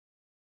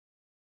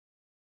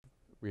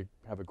We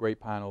have a great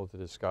panel to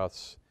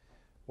discuss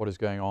what is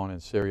going on in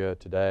Syria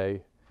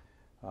today.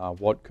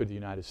 What could the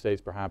United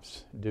States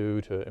perhaps do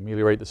to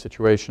ameliorate the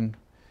situation?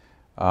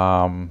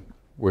 I'll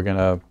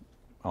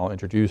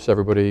introduce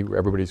everybody.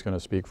 Everybody's going to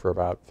speak for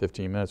about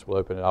 15 minutes. We'll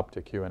open it up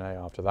to Q&A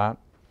after that.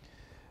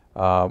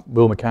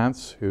 Will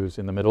McCants, who's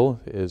in the middle,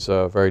 is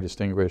a very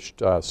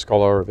distinguished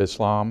scholar of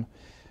Islam.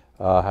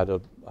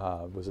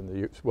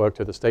 Worked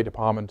at the State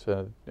Department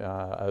in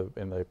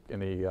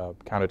the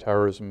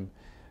counterterrorism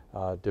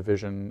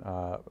division,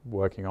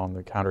 working on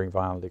the countering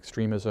violent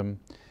extremism.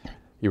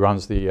 He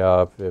runs the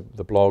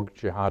blog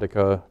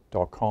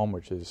jihadist.com,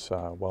 which is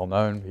well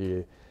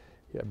known.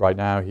 Right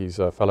now he's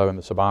a fellow in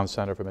the Saban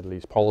Center for Middle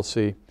East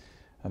Policy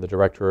and the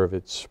director of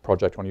its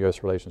project on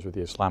U.S. relations with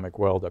the Islamic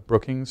world at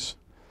Brookings.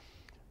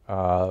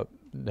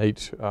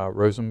 Nate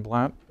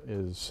Rosenblatt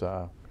is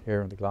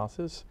here in the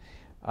glasses.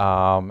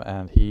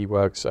 And he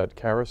works at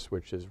Keris,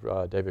 which is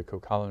David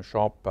Kokalan's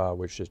shop,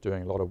 which is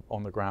doing a lot of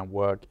on-the-ground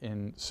work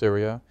in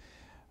Syria.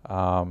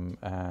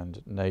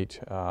 And Nate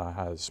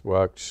has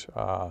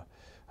a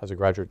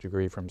graduate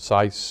degree from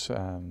SAIS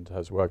and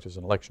has worked as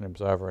an election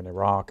observer in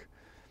Iraq,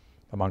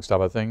 amongst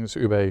other things.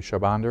 Ubay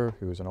Shabander,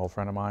 who's an old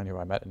friend of mine who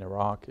I met in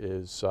Iraq,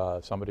 is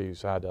somebody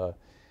who's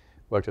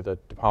worked at the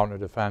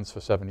Department of Defense for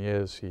 7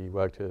 years. He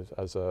worked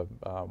as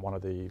one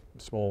of the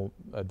small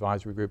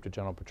advisory group to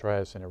General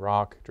Petraeus in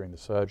Iraq during the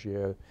surge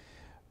year.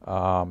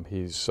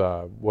 He's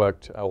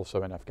worked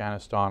also in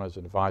Afghanistan as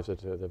an advisor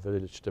to the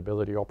Village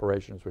Stability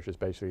Operations, which is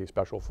basically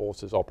special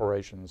forces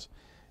operations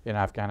in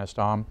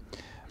Afghanistan.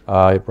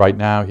 Right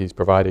now he's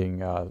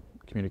providing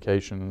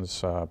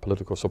communications,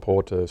 political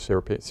support to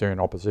Syrian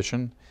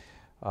opposition.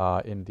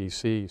 In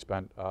DC, he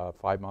spent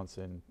 5 months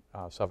in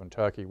southern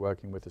Turkey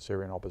working with the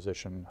Syrian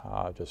opposition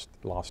just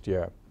last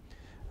year.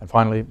 And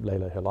finally,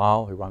 Leila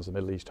Hilal, who runs the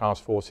Middle East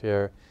Task Force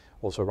here,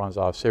 also runs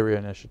our Syria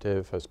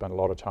initiative, has spent a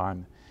lot of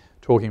time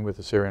talking with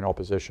the Syrian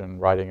opposition,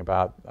 writing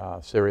about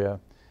Syria,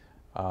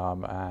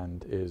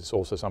 and is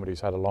also somebody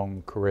who's had a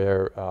long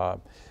career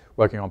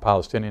working on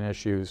Palestinian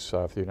issues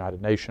for the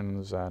United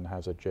Nations and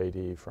has a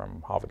JD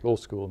from Harvard Law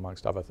School,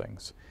 amongst other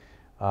things.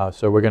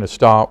 So we're going to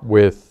start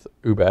with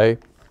Ubay.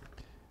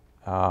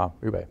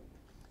 Ubay.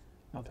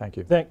 Thank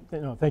you.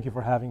 Thank you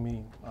for having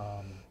me,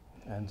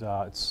 and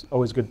it's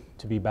always good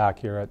to be back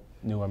here at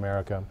New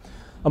America.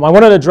 I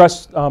wanted to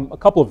address a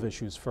couple of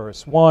issues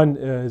first. One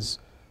is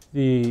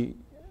the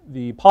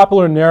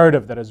popular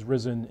narrative that has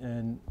risen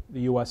in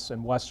the U.S.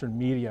 and Western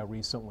media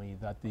recently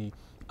that the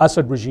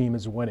Assad regime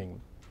is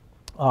winning.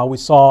 We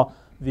saw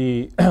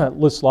the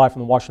Liz Live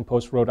from the Washington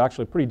Post wrote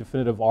actually a pretty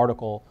definitive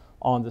article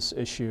on this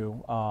issue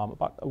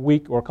about a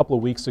week or a couple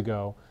of weeks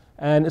ago.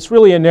 And it's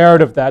really a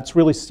narrative that's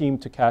really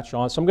seemed to catch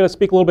on. So I'm going to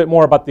speak a little bit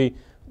more about the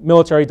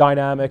military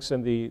dynamics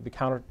and the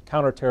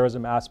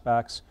counterterrorism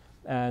aspects,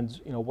 and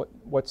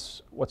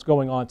what's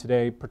going on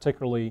today,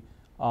 particularly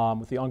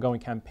with the ongoing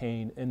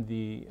campaign in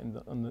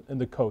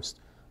the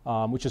coast,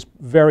 which is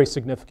very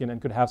significant and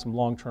could have some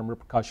long-term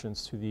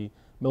repercussions to the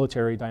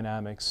military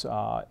dynamics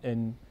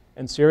in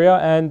Syria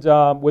and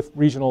with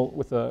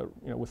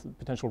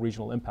potential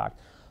regional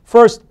impact.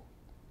 First,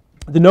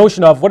 the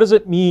notion of what does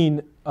it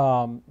mean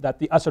that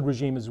the Assad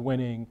regime is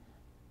winning,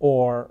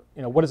 or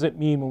what does it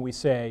mean when we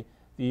say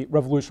the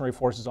revolutionary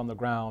forces on the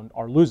ground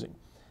are losing?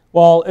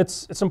 Well,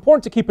 it's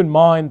important to keep in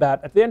mind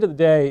that at the end of the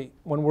day,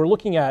 when we're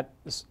looking at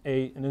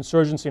an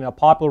insurgency and a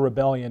popular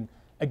rebellion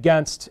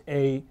against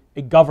a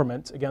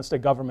government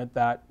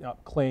that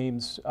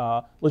claims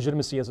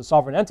legitimacy as a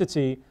sovereign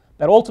entity,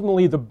 that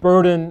ultimately the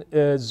burden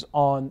is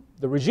on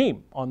the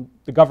regime, on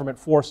the government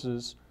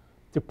forces,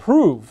 to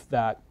prove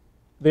that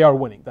they are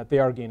winning, that they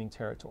are gaining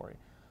territory.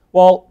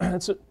 Well,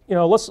 let's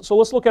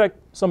look at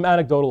some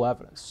anecdotal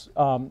evidence.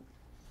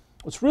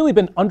 What's really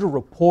been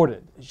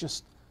underreported is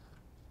just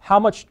how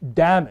much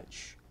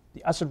damage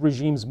the Assad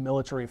regime's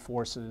military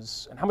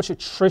forces and how much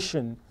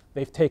attrition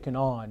they've taken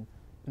on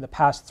in the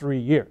past 3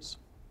 years,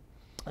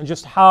 and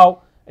just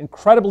how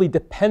incredibly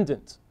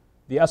dependent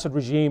the Assad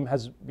regime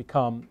has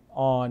become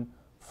on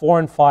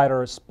foreign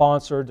fighters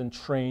sponsored and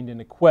trained and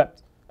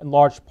equipped in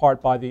large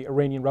part by the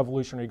Iranian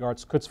Revolutionary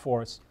Guards Quds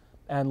Force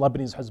and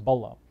Lebanese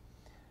Hezbollah,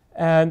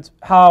 and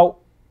how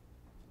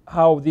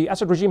the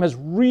Assad regime has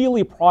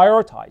really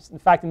prioritized, in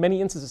fact, in many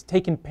instances,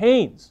 taken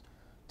pains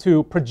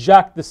to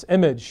project this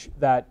image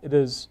that it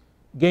is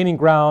gaining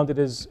ground, it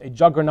is a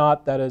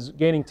juggernaut that is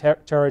gaining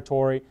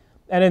territory,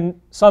 and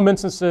in some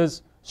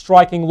instances,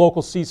 striking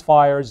local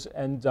ceasefires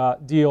and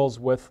deals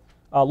with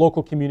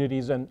local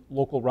communities and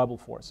local rebel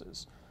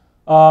forces.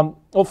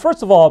 Well,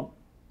 first of all,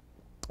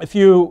 if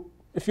you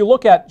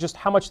look at just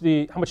how much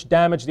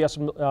damage the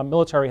Assad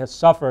military has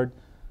suffered,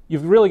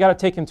 you've really got to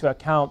take into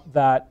account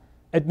that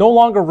it no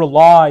longer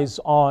relies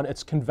on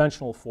its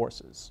conventional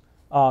forces,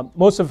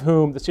 most of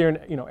whom, the Syrian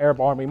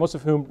Arab army, most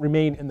of whom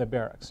remain in the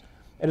barracks.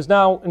 It is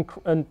now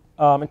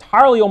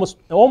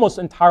almost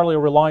entirely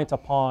reliant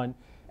upon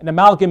an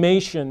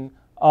amalgamation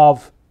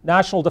of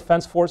national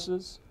defense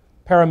forces,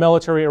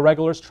 paramilitary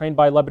irregulars trained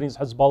by Lebanese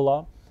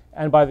Hezbollah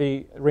and by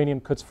the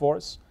Iranian Quds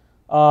Force,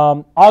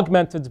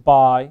 augmented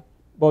by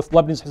both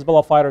Lebanese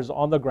Hezbollah fighters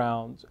on the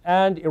ground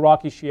and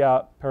Iraqi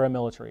Shia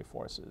paramilitary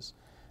forces.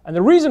 And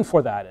the reason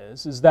for that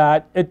is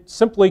that it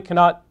simply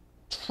cannot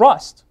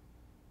trust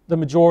the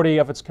majority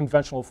of its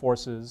conventional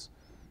forces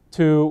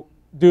to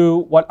do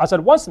what Assad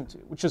wants them to,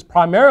 which is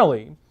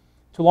primarily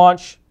to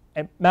launch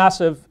a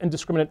massive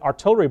indiscriminate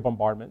artillery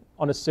bombardment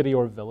on a city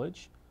or a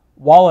village,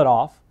 wall it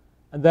off,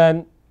 and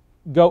then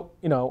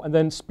and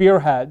then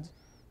spearhead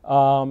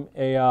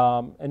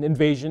an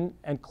invasion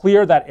and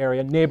clear that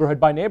area neighborhood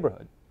by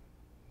neighborhood.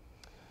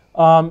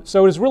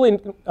 So it is really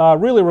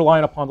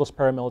reliant upon those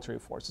paramilitary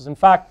forces. In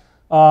fact,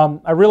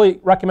 I really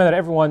recommend that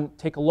everyone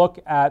take a look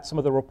at some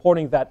of the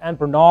reporting that Anne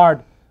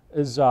Bernard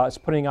is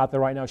putting out there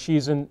right now.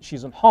 She's in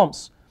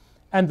Homs,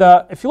 and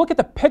if you look at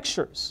the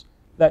pictures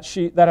that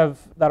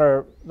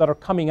are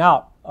coming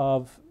out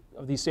of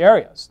these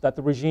areas that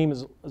the regime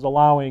is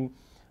allowing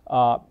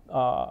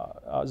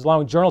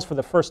journalists for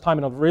the first time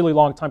in a really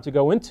long time to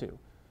go into,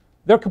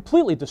 they're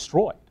completely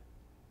destroyed.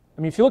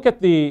 I mean, if you look at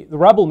the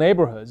rebel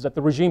neighborhoods that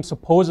the regime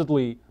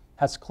supposedly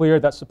has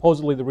cleared, that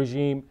supposedly the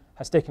regime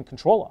has taken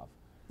control of,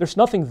 there's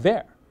nothing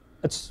there.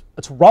 It's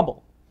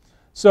rubble.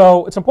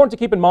 So it's important to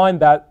keep in mind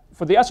that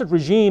for the Assad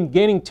regime,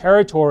 gaining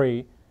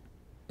territory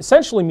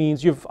essentially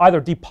means you've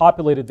either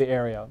depopulated the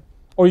area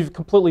or you've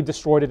completely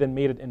destroyed it and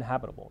made it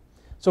inhabitable.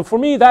 So for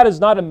me, that is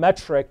not a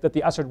metric that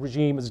the Assad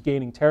regime is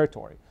gaining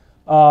territory.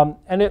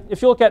 And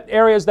if you look at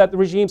areas that the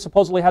regime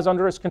supposedly has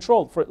under its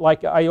control,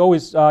 like I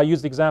always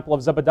use the example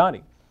of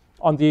Zabadani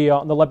on the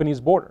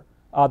Lebanese border,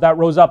 that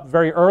rose up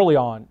very early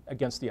on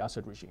against the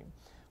Assad regime.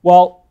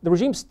 Well, the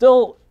regime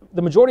still,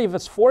 the majority of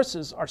its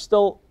forces are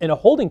still in a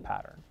holding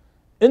pattern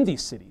in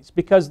these cities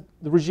because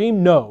the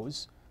regime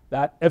knows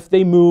that if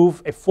they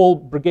move a full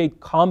brigade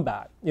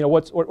combat,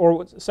 what's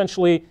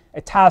essentially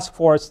a task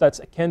force that's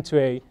akin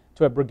to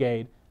a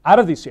brigade out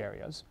of these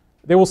areas,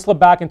 they will slip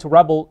back into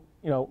rebel,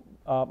 they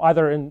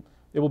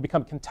will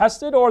become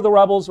contested, or the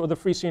rebels or the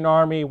Free Syrian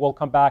Army will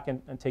come back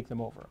and take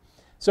them over.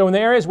 So in the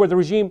areas where the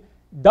regime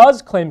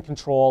does claim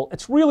control,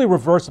 it's really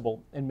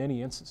reversible in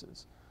many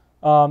instances.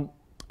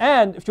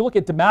 And if you look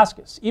at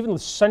Damascus, even the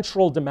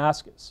central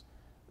Damascus,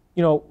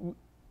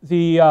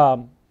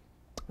 the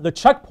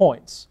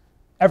checkpoints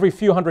every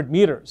few hundred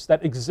meters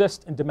that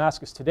exist in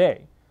Damascus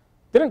today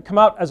didn't come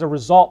out as a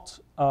result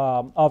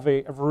of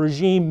a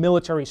regime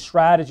military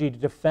strategy to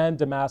defend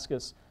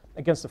Damascus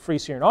against the Free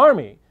Syrian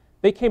Army.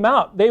 They came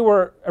out, they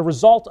were a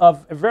result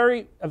of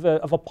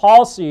a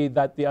policy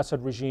that the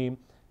Assad regime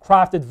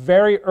crafted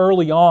very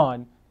early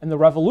on in the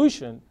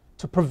revolution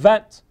to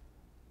prevent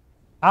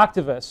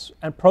activists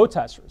and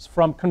protesters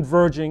from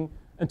converging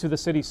into the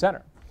city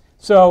center.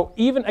 So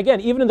even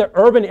in the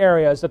urban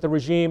areas that the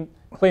regime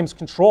claims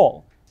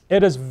control,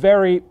 it is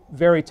very,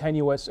 very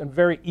tenuous and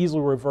very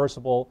easily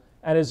reversible,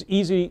 and is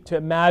easy to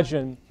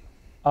imagine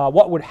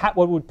what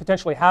would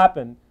potentially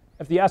happen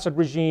if the Assad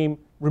regime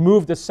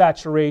removed the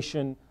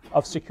saturation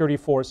of security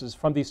forces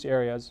from these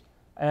areas,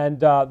 and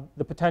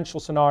the potential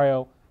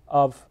scenario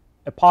of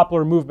a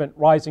popular movement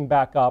rising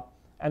back up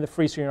and the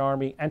Free Syrian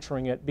Army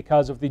entering it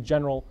because of the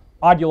general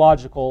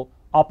ideological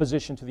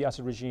opposition to the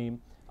Assad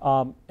regime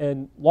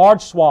in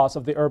large swaths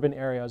of the urban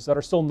areas that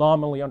are still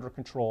nominally under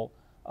control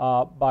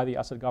by the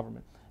Assad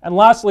government. And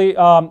lastly,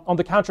 on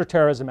the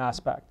counterterrorism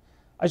aspect,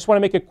 I just want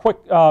to make a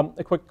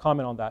quick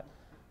comment on that.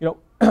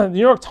 The New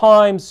York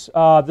Times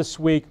this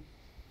week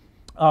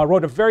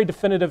wrote a very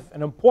definitive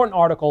and important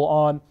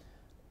article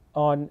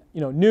on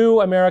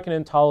new American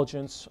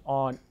intelligence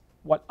on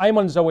what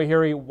Ayman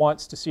Zawahiri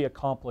wants to see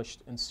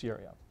accomplished in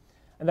Syria,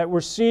 and that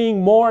we're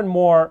seeing more and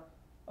more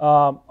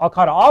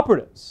Al-Qaeda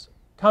operatives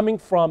coming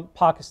from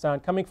Pakistan,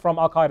 coming from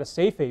Al-Qaeda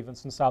safe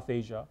havens in South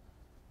Asia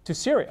to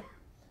Syria.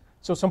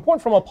 So it's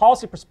important from a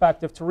policy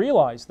perspective to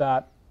realize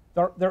that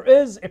there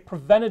is a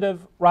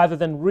preventative rather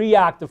than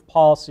reactive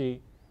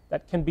policy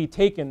that can be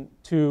taken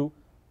to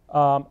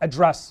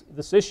address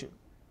this issue.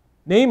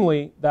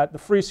 Namely, that the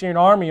Free Syrian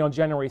Army on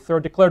January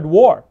 3rd declared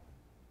war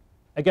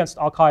against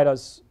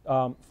Al-Qaeda's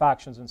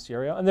factions in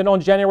Syria. And then on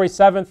January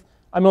 7th,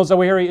 Ayman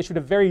Zawahiri issued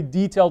a very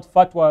detailed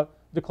fatwa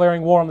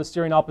declaring war on the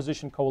Syrian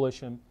opposition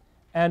coalition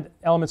and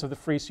elements of the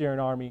Free Syrian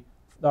Army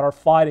that are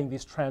fighting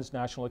these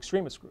transnational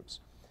extremist groups.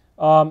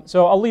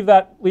 So I'll leave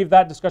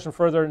that discussion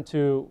further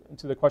into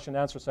the question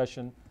and answer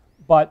session.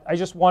 But I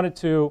just wanted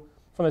to,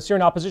 from the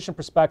Syrian opposition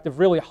perspective,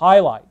 really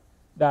highlight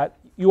that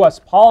U.S.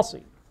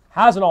 policy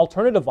has an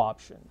alternative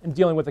option in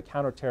dealing with the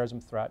counterterrorism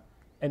threat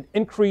and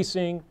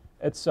increasing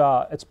its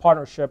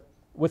partnership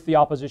with the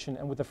opposition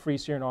and with the Free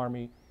Syrian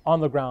Army on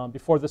the ground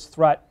before this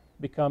threat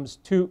becomes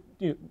too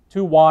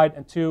wide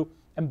and too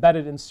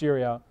embedded in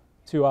Syria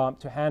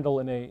to handle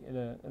in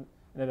an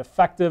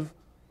effective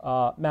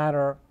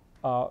manner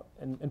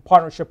in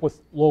partnership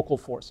with local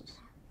forces.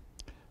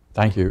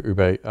 Thank you,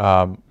 Ube.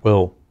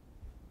 Will?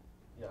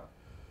 Yeah,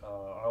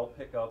 I'll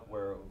pick up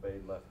where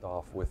Ube left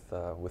off with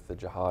the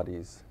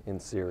jihadis in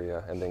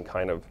Syria, and then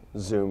kind of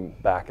zoom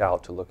back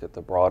out to look at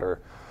the broader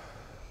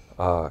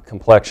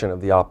complexion of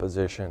the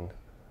opposition,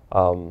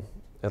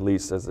 at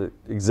least as it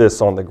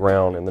exists on the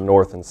ground in the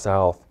north and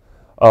south.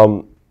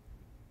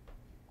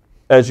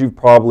 as you've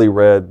probably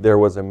read, there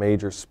was a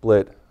major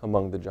split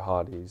among the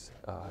jihadis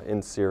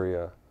in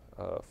Syria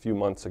a few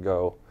months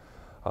ago,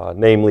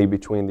 namely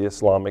between the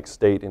Islamic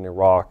State in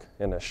Iraq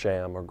and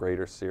Asham, or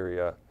Greater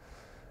Syria,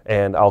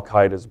 and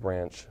Al-Qaeda's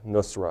branch,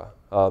 Nusra.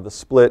 The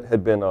split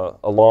had been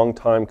a long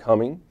time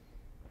coming.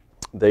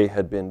 They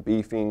had been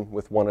beefing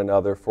with one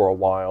another for a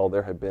while.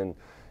 There had been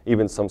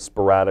even some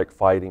sporadic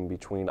fighting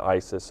between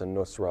ISIS and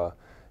Nusra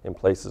in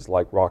places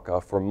like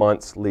Raqqa for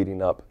months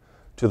leading up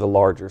to the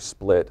larger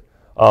split.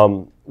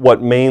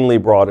 What mainly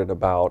brought it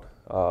about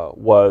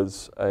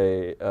was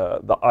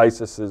the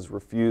ISIS's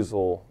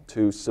refusal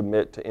to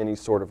submit to any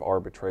sort of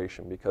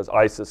arbitration, because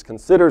ISIS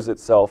considers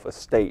itself a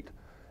state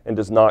and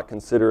does not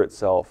consider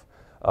itself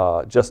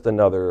just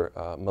another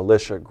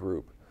militia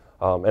group.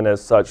 And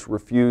as such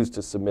refused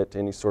to submit to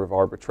any sort of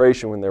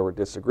arbitration when there were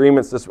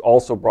disagreements. This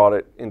also brought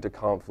it into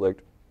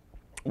conflict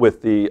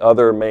with the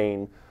other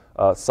main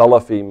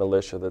Salafi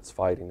militia that's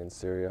fighting in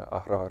Syria,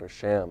 Ahrar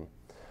al-Sham.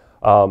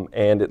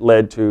 And it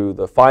led to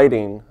the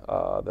fighting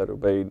that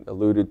Ubayd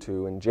alluded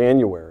to in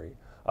January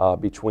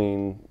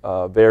between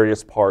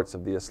various parts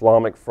of the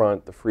Islamic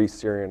Front, the Free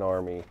Syrian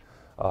Army,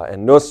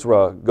 and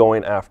Nusra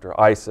going after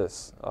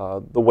ISIS.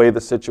 The way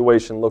the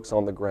situation looks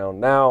on the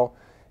ground now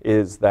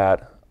is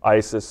that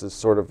ISIS is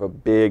sort of a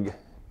big,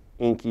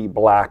 inky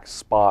black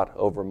spot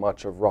over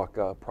much of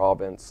Raqqa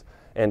province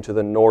and to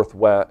the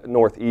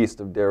northeast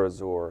of Deir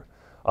ez-Zor.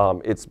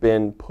 It's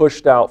been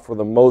pushed out for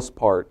the most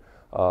part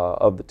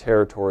of the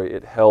territory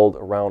it held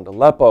around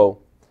Aleppo,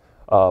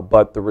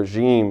 but the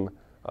regime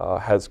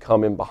has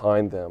come in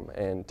behind them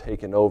and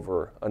taken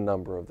over a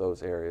number of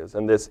those areas.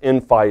 And this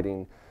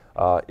infighting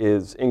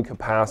is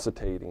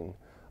incapacitating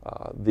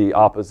the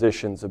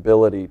opposition's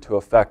ability to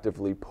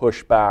effectively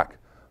push back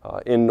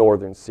in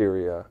northern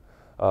Syria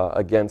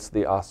against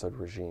the Assad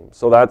regime.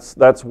 So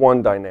that's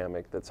one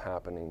dynamic that's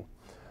happening.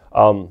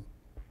 Among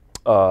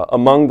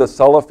the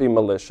Salafi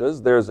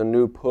militias, there's a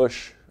new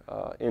push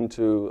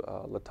into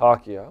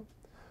Latakia,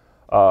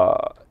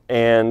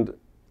 and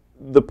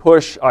the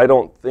push I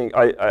don't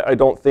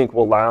think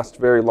will last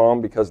very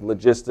long, because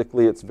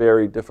logistically it's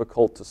very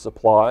difficult to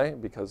supply,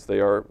 because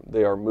they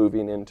are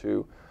moving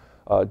into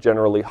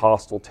generally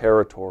hostile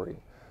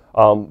territory.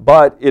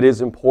 But it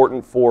is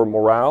important for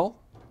morale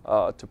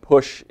to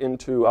push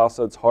into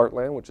Assad's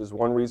heartland, which is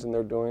one reason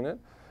they're doing it.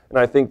 And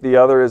I think the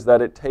other is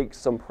that it takes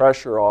some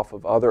pressure off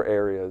of other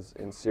areas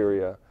in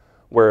Syria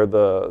where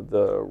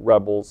the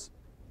rebels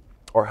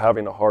are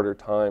having a harder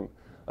time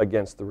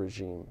against the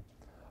regime.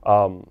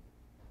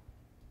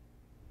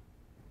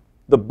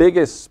 The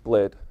biggest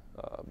split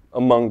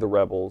among the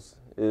rebels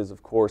is,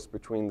 of course,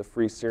 between the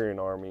Free Syrian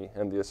Army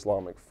and the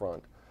Islamic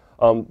Front.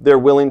 They're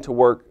willing to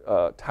work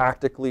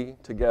tactically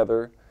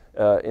together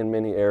in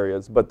many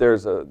areas, but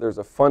there's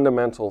a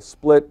fundamental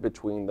split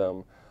between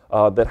them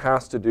that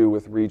has to do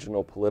with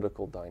regional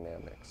political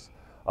dynamics.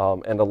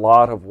 And a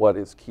lot of what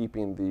is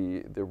keeping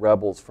the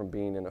rebels from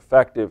being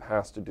ineffective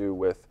has to do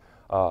with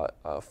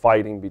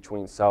fighting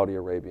between Saudi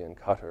Arabia and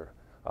Qatar.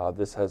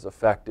 This has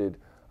affected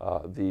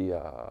the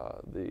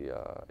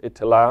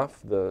Itilaf,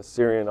 the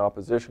Syrian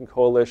opposition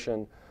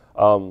coalition,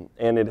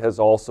 and it has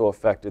also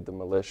affected the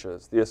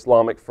militias. The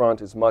Islamic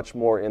Front is much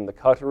more in the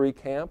Qatari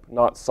camp,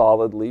 not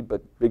solidly,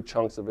 but big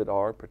chunks of it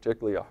are,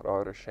 particularly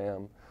Ahrar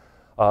al-Sham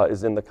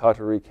is in the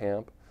Qatari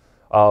camp.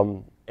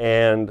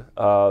 And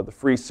the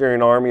Free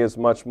Syrian Army is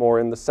much more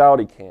in the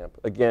Saudi camp,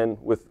 again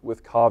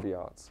with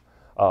caveats.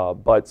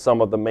 But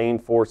some of the main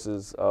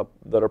forces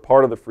that are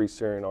part of the Free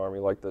Syrian Army,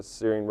 like the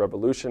Syrian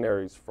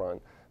Revolutionaries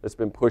Front, that's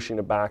been pushing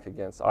it back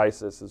against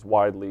ISIS, is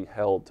widely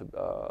held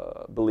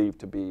to believed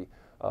to be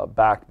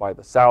backed by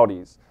the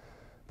Saudis.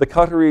 The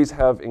Qataris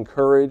have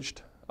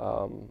encouraged,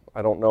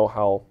 I don't know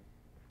how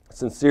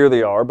sincere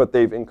they are, but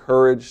they've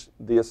encouraged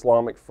the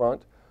Islamic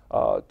Front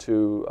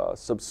to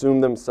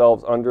subsume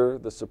themselves under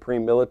the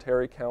Supreme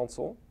Military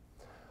Council,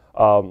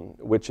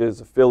 which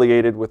is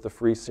affiliated with the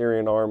Free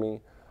Syrian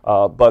Army,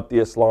 but the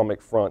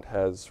Islamic Front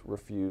has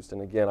refused.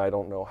 And again, I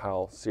don't know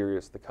how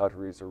serious the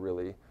Qataris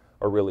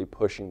are really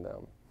pushing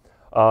them.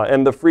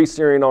 And the Free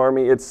Syrian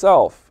Army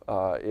itself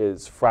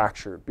is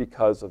fractured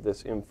because of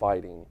this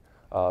infighting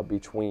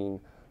between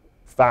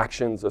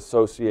factions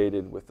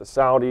associated with the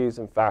Saudis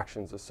and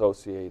factions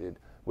associated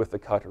with the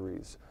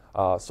Qataris.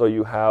 So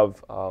you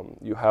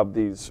have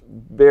these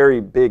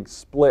very big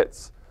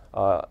splits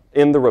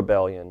in the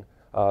rebellion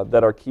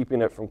that are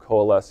keeping it from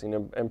coalescing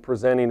and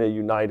presenting a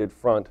united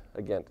front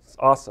against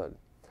Assad.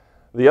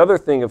 The other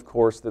thing, of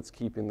course, that's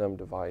keeping them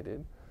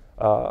divided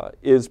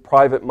is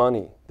private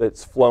money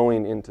that's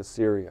flowing into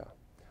Syria.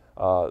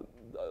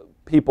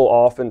 People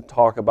often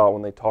talk about,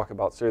 when they talk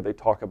about Syria, they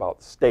talk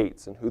about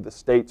states and who the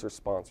states are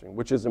sponsoring,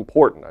 which is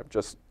important. I've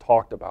just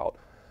talked about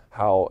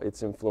how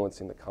it's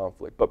influencing the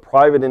conflict. But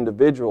private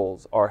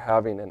individuals are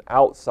having an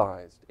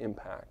outsized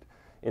impact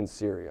in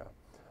Syria.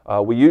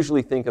 We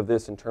usually think of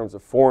this in terms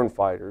of foreign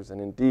fighters, and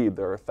indeed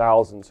there are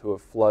thousands who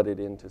have flooded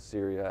into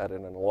Syria at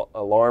an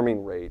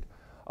alarming rate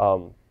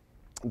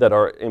that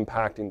are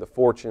impacting the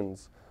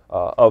fortunes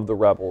of the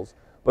rebels.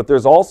 But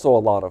there's also a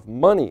lot of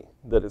money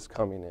that is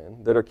coming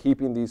in that are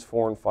keeping these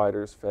foreign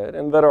fighters fed,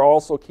 and that are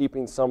also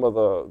keeping some of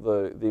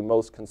the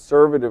most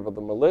conservative of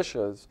the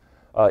militias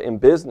in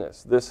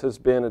business. This has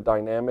been a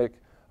dynamic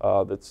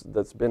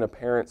that's been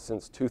apparent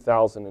since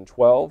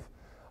 2012,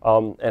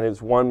 and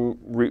is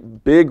one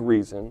big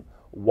reason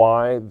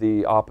why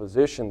the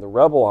opposition, the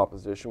rebel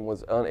opposition,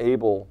 was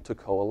unable to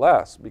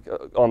coalesce.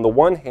 Because on the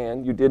one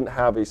hand, you didn't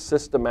have a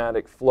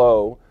systematic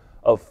flow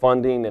of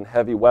funding and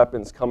heavy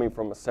weapons coming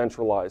from a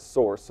centralized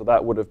source, so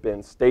that would have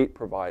been state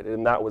provided,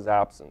 and that was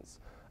absent.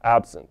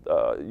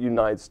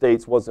 United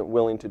States wasn't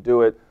willing to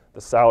do it.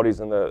 The Saudis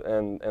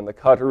and the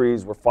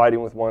Qataris were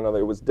fighting with one another.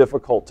 It was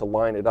difficult to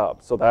line it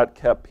up, so that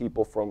kept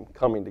people from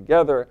coming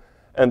together.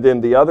 And then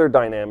the other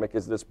dynamic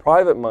is this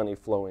private money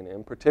flowing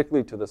in,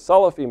 particularly to the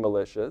Salafi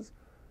militias.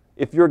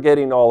 If you're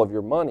getting all of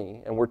your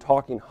money, and we're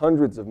talking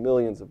hundreds of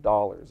millions of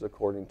dollars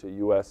according to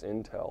US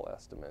Intel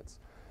estimates,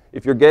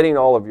 if you're getting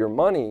all of your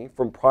money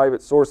from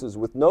private sources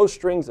with no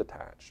strings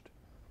attached,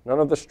 none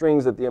of the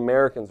strings that the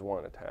Americans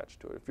want attached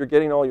to it, if you're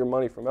getting all your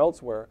money from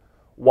elsewhere,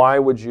 why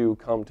would you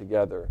come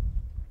together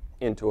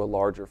into a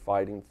larger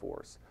fighting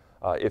force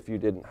if you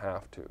didn't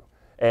have to?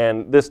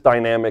 And this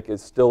dynamic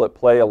is still at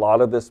play. A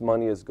lot of this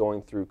money is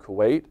going through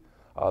Kuwait.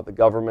 The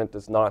government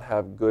does not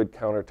have good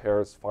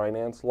counter-terrorist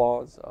finance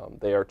laws.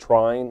 They are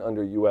trying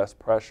under US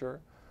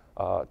pressure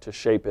to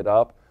shape it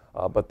up.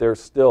 But there's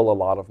still a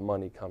lot of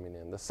money coming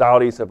in. The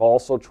Saudis have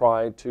also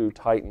tried to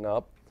tighten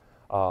up.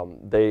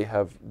 They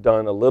have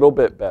done a little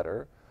bit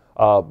better,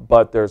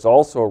 but there's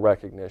also a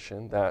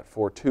recognition that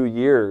for 2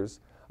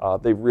 years,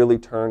 they've really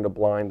turned a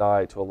blind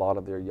eye to a lot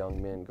of their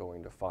young men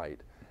going to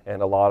fight.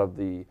 And a lot of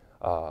the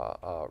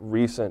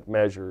recent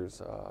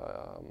measures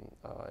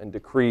and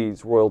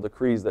decrees, royal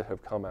decrees that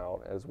have come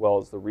out, as well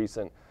as the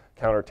recent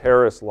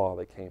counter-terrorist law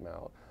that came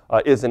out,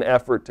 is an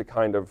effort to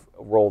kind of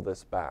roll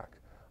this back.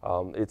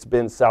 It's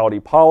been Saudi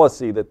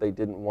policy that they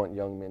didn't want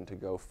young men to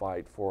go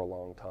fight for a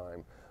long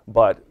time,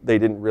 but they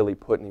didn't really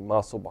put any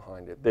muscle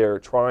behind it. They're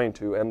trying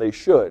to, and they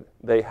should.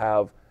 They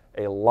have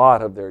a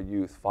lot of their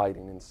youth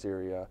fighting in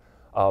Syria.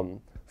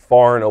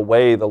 Far and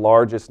away, the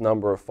largest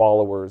number of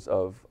followers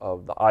of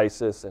the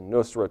ISIS and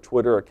Nusra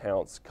Twitter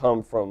accounts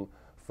come from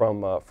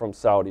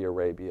Saudi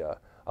Arabia.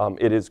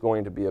 It is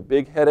going to be a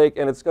big headache,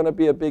 and it's going to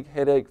be a big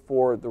headache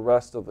for the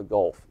rest of the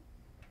Gulf.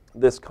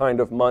 This kind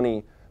of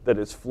money that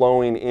is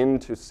flowing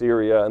into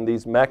Syria and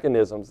these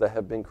mechanisms that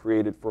have been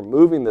created for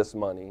moving this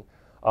money,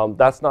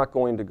 that's not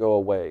going to go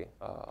away.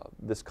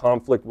 This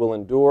conflict will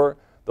endure.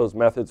 Those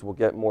methods will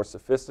get more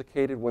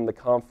sophisticated when the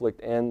conflict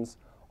ends.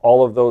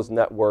 All of those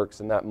networks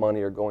and that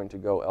money are going to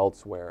go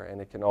elsewhere, and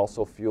it can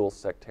also fuel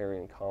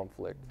sectarian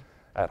conflict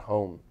at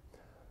home.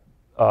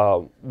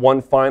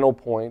 One final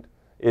point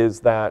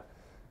is that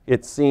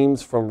it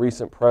seems from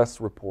recent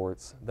press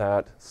reports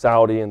that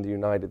Saudi and the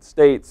United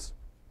States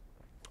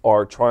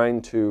are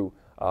trying to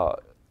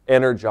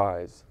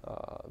energize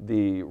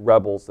the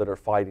rebels that are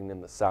fighting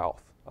in the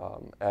south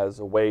as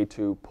a way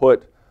to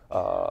put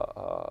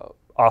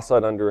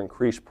Assad under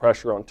increased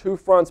pressure on two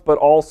fronts, but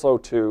also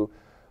to,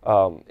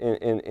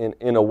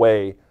 in a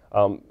way,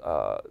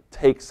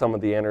 take some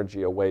of the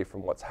energy away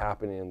from what's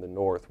happening in the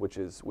north, which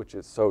is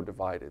so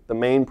divided. The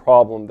main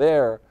problem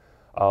there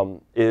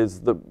is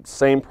the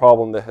same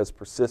problem that has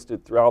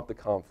persisted throughout the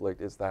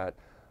conflict, is that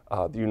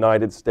the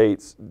United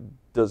States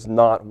does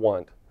not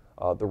want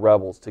the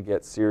rebels to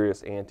get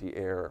serious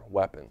anti-air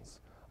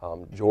weapons.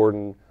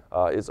 Jordan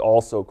is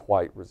also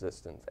quite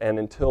resistant. And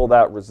until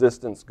that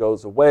resistance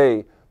goes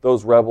away,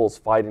 those rebels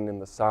fighting in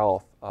the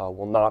south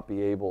will not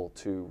be able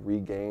to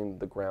regain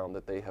the ground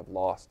that they have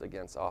lost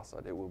against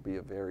Assad. It will be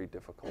a very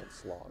difficult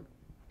slog.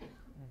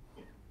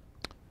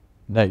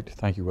 Nate,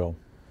 thank you, Will.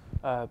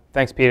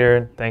 Thanks,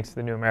 Peter. Thanks to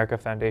the New America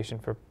Foundation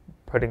for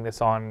putting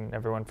this on, and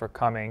everyone for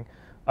coming.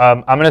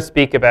 I'm going to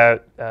speak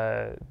about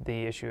the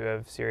issue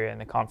of Syria and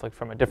the conflict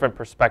from a different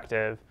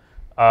perspective.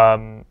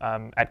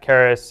 At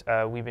Caris,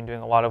 we've been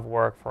doing a lot of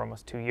work for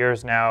almost 2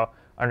 years now,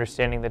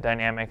 understanding the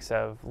dynamics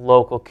of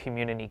local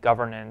community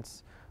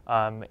governance,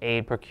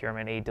 aid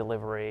procurement, aid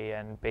delivery,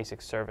 and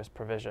basic service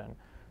provision.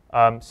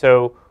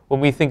 So when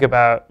we think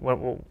about,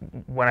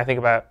 when I think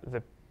about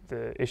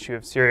the issue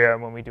of Syria,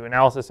 and when we do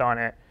analysis on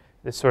it,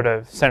 this sort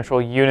of central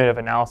unit of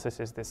analysis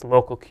is this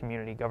local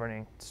community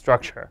governing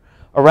structure,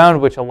 around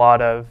which a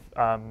lot of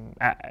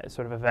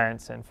sort of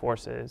events and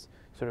forces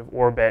sort of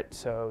orbit.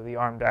 So the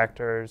armed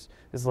actors,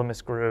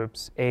 Islamist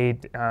groups,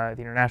 aid, the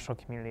international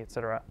community, et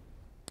cetera.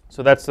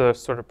 So that's the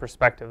sort of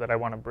perspective that I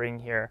want to bring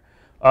here.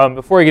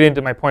 Before I get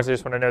into my points, I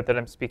just want to note that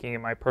I'm speaking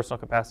in my personal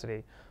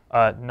capacity,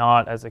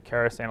 not as a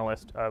Caris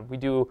analyst. We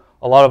do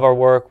a lot of our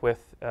work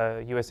with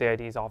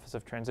USAID's Office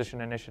of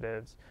Transition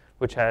Initiatives,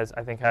 which has,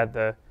 I think, had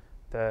the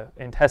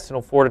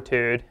intestinal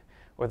fortitude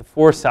or the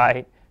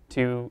foresight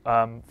to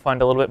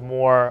fund a little bit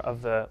more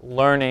of the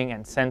learning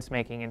and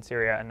sense-making in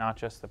Syria and not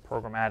just the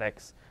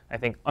programmatics. I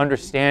think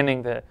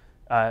understanding the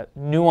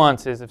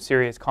nuances of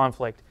Syria's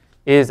conflict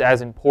is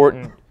as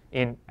important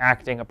in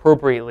acting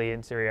appropriately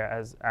in Syria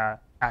as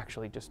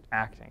actually just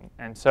acting.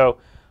 And so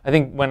I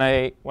think when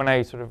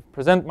I sort of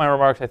present my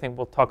remarks, I think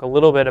we'll talk a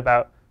little bit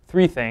about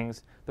three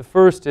things. The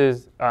first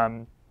is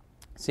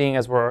seeing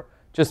as we're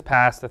just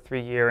past the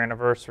 3-year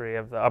anniversary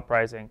of the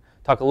uprising,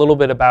 talk a little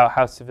bit about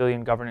how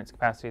civilian governance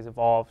capacity has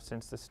evolved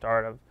since the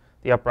start of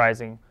the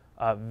uprising.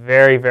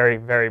 Very, very,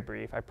 very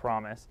brief, I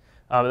promise.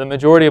 The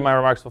majority of my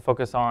remarks will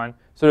focus on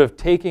sort of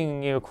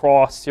taking you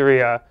across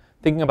Syria,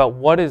 thinking about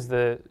what is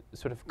the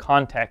sort of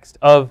context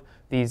of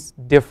these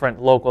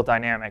different local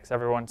dynamics.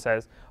 Everyone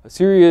says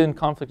Syrian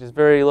conflict is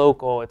very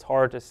local. It's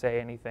hard to say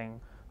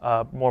anything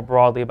more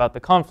broadly about the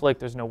conflict.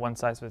 There's no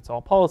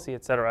one-size-fits-all policy,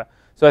 etc.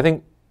 So I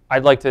think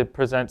I'd like to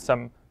present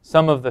some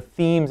of the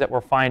themes that we're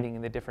finding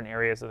in the different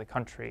areas of the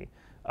country.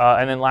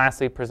 And then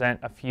lastly, present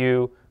a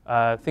few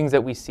things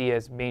that we see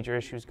as major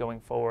issues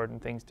going forward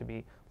and things to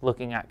be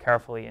looking at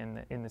carefully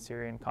in the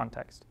Syrian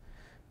context.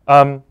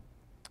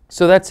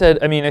 So that said,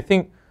 I mean, I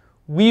think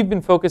we've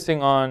been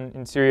focusing on,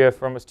 in Syria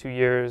for almost 2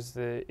 years,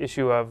 the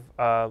issue of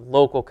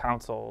local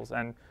councils.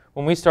 And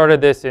when we started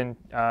this in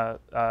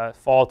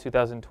fall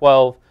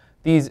 2012,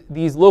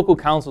 these local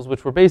councils,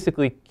 which were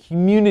basically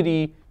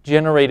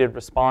community-generated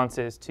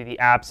responses to the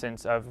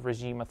absence of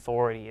regime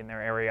authority in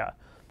their area.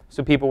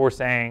 So people were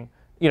saying,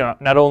 you know,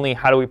 not only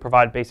how do we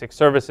provide basic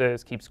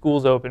services, keep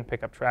schools open,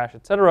 pick up trash,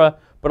 et cetera,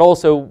 but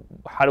also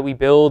how do we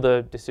build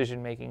a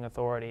decision-making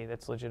authority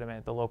that's legitimate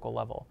at the local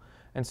level.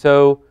 And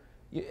so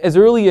as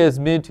early as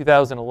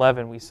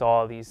mid-2011, we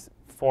saw these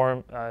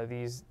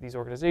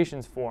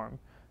organizations form.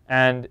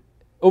 And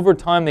over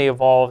time, they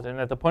evolved. And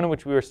at the point at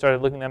which we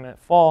started looking at them in the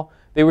fall,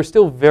 they were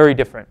still very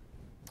different.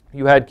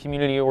 You had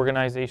community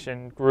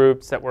organization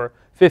groups that were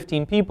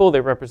 15 people.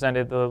 They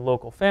represented the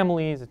local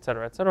families, et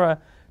cetera,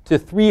 to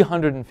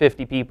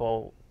 350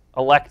 people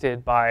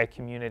elected by a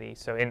community.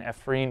 So in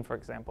Afrin, for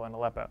example, in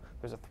Aleppo,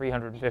 there's a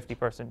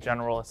 350-person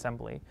General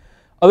Assembly.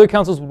 Other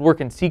councils would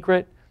work in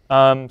secret.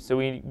 So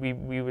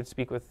we would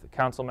speak with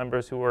council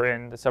members who were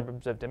in the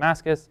suburbs of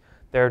Damascus.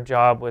 Their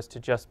job was to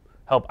just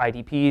help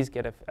IDPs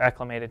get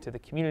acclimated to the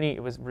community.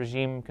 It was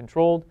regime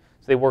controlled,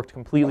 so they worked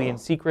completely in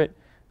secret.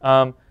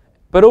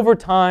 But over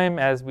time,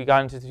 as we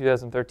got into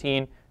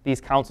 2013, these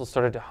councils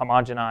started to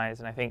homogenize,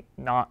 and I think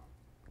not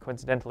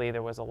coincidentally,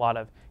 there was a lot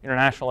of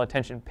international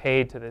attention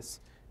paid to this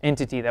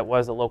entity that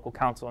was a local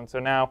council. And so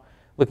now,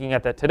 looking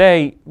at that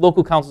today,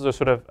 local councils are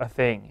sort of a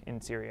thing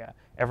in Syria.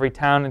 Every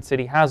town and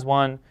city has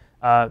one.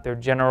 They're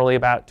generally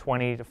about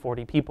 20 to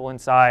 40 people in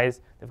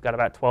size. They've got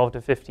about 12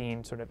 to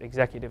 15 sort of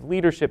executive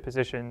leadership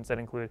positions that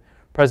include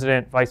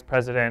president, vice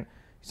president,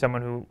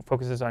 someone who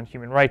focuses on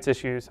human rights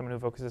issues, someone who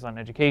focuses on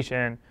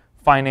education,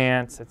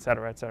 finance, et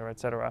cetera, et cetera, et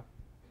cetera.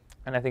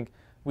 And I think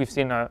we've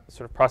seen a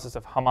sort of process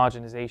of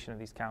homogenization of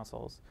these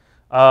councils.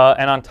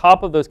 And on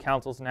top of those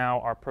councils now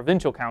are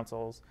provincial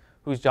councils,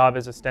 whose job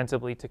is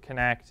ostensibly to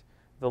connect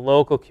the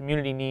local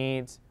community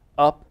needs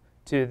up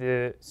to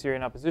the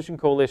Syrian opposition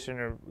coalition,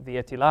 or the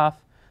Etilaf,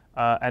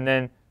 and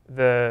then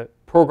the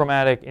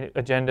programmatic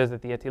agendas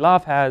that the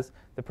Etilaf has,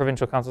 the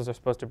provincial councils are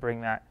supposed to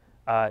bring that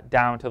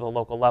down to the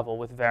local level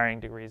with varying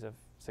degrees of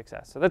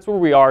success. So that's where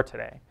we are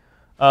today.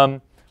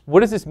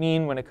 What does this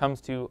mean when it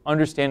comes to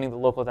understanding the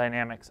local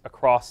dynamics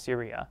across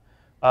Syria?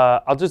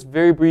 I'll just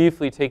very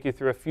briefly take you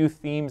through a few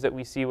themes that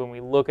we see when we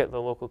look at the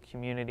local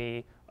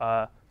community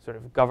sort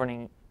of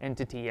governing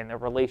entity and their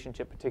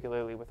relationship,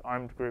 particularly with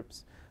armed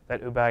groups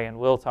that Ubay and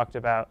Will talked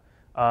about,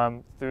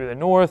 through the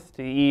north, to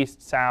the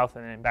east, south,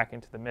 and then back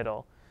into the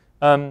middle.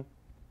 When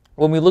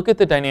we look at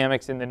the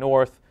dynamics in the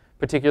north,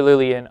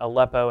 particularly in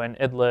Aleppo and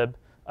Idlib,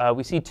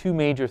 we see two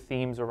major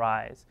themes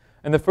arise.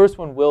 And the first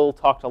one Will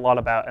talked a lot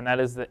about, and that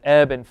is the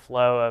ebb and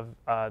flow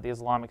of the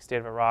Islamic State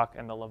of Iraq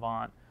and the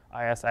Levant,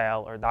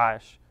 ISIL, or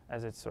Daesh,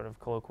 as it's sort of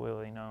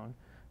colloquially known.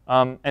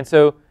 And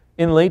so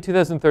in late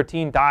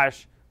 2013,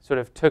 Daesh sort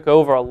of took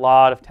over a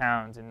lot of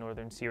towns in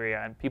northern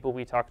Syria, and people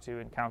we talked to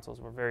in councils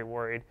were very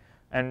worried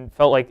and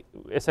felt like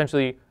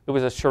essentially it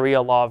was a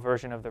Sharia law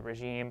version of the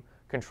regime.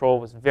 Control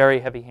was very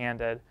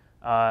heavy-handed.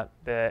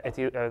 The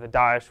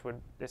Daesh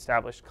would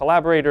establish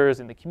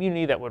collaborators in the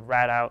community that would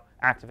rat out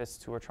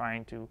activists who were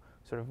trying to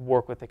sort of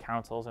work with the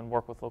councils and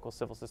work with local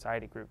civil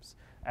society groups.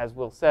 As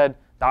Will said,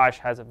 Daesh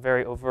has a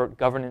very overt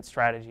governance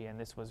strategy, and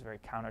this was very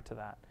counter to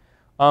that.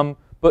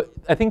 But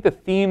I think the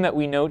theme that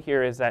we note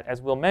here is that,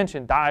 as Will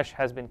mentioned, Daesh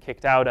has been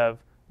kicked out of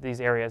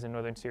these areas in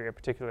northern Syria,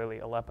 particularly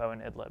Aleppo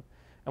and Idlib.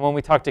 And when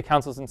we talk to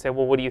councils and say,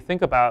 well, what do you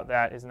think about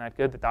that? Isn't that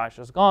good that Daesh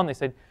is gone? They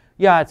said,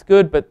 yeah, it's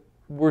good, but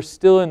we're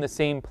still in the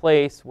same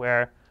place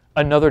where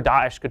another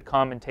Daesh could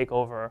come and take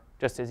over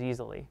just as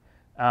easily.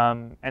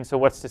 And so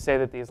what's to say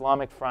that the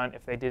Islamic Front,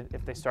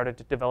 if they started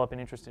to develop an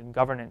interest in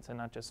governance and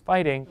not just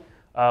fighting,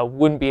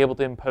 wouldn't be able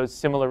to impose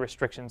similar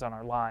restrictions on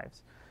our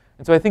lives?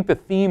 And so I think the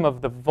theme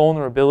of the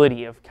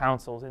vulnerability of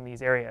councils in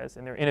these areas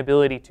and their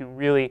inability to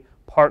really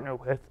partner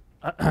with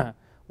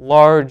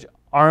large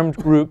armed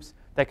groups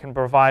that can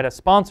provide a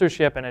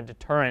sponsorship and a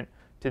deterrent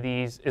to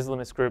these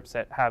Islamist groups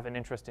that have an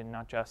interest in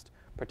not just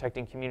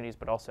protecting communities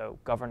but also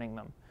governing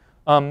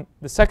them.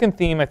 The second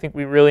theme I think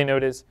we really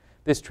notice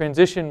this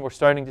transition we're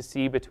starting to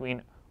see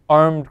between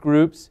armed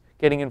groups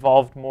getting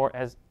involved more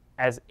as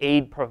as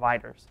aid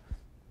providers.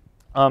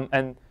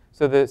 And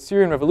so the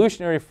Syrian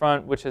Revolutionary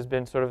Front, which has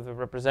been sort of the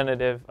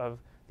representative of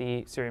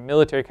the Syrian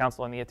Military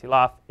Council and the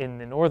Itilaf in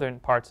the northern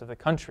parts of the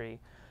country,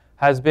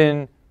 has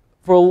been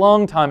for a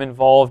long time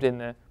involved in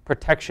the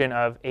protection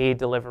of aid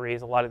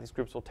deliveries. A lot of these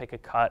groups will take a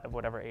cut of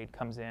whatever aid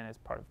comes in as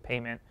part of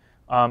payment.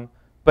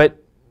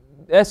 But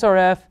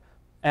SRF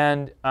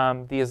and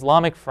the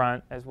Islamic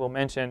Front, as we'll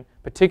mention,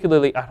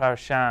 particularly Ahrar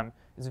Sham,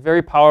 is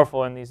very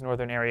powerful in these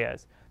northern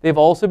areas. They've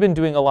also been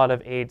doing a lot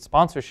of aid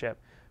sponsorship,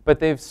 but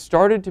they've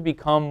started to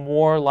become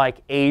more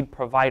like aid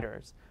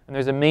providers. And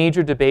there's a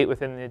major debate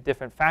within the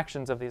different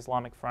factions of the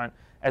Islamic Front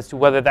as to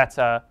whether that's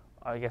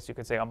I guess you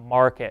could say, a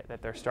market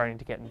that they're starting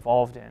to get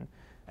involved in.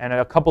 And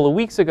a couple of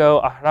weeks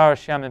ago, Ahrar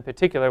Sham in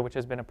particular, which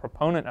has been a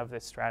proponent of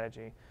this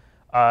strategy,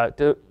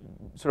 to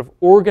sort of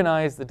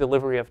organize the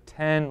delivery of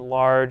 10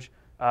 large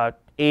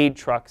aid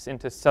trucks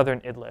into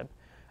southern Idlib.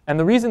 And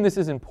the reason this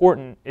is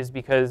important is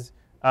because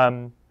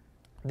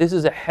this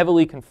is a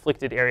heavily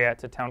conflicted area.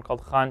 It's a town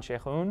called Khan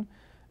Sheikhun,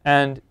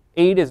 and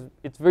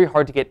it's very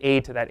hard to get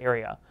aid to that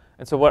area.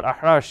 And so what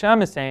Ahrar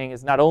Sham is saying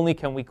is not only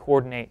can we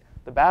coordinate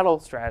the battle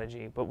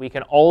strategy, but we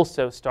can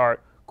also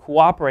start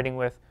cooperating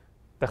with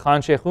the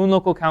Khan Sheikhun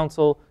local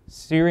council,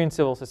 Syrian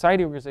civil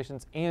society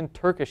organizations, and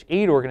Turkish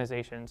aid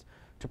organizations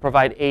to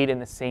provide aid in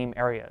the same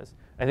areas.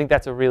 I think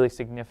that's a really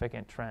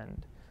significant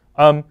trend.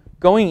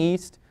 Going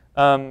east,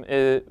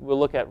 we'll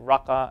look at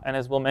Raqqa, and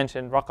as we'll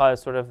mention, Raqqa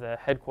is sort of the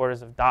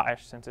headquarters of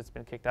Daesh since it's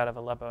been kicked out of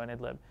Aleppo and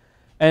Idlib.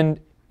 And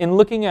in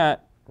looking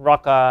at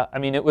Raqqa, I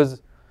mean, it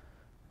was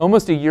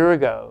almost a year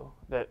ago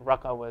that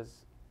Raqqa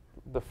was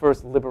the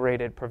first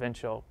liberated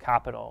provincial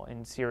capital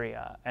in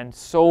Syria, and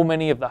so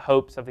many of the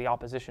hopes of the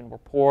opposition were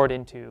poured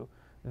into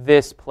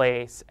this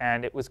place,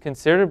 and it was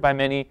considered by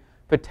many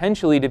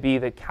potentially to be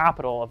the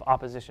capital of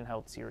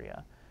opposition-held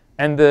Syria.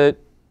 And the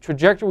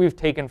trajectory we've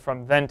taken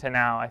from then to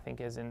now, I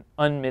think, is an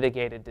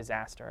unmitigated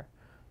disaster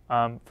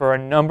for a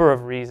number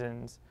of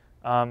reasons.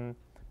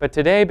 But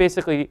today,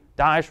 basically,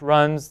 Daesh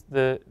runs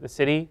the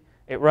city.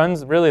 It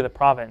runs really the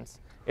province.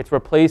 It's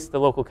replaced the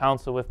local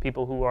council with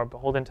people who are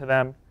beholden to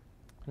them,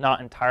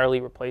 not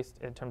entirely replaced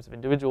in terms of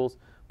individuals,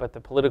 but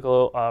the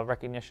political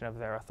recognition of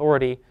their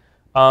authority.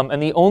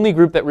 And the only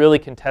group that really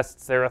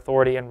contests their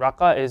authority in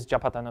Raqqa is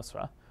Jabhat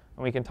al-Nusra.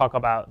 And we can talk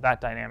about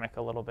that dynamic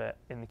a little bit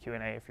in the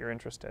Q&A if you're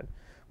interested.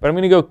 But I'm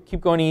going to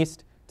keep going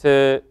east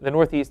to the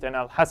northeast and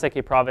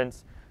Al-Hasaki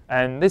province.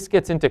 And this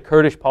gets into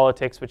Kurdish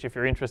politics, which if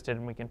you're interested,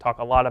 and we can talk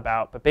a lot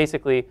about. But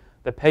basically,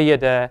 the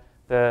PYD,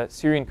 the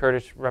Syrian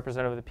Kurdish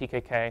representative of the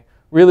PKK,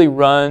 really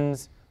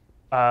runs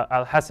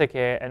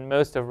Al-Hasaki and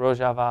most of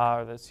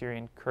Rojava, or the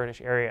Syrian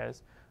Kurdish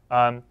areas,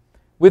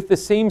 with the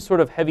same sort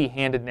of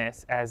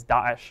heavy-handedness as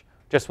Daesh,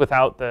 just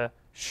without the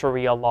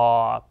Sharia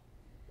law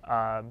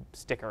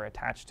sticker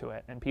attached to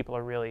it. And people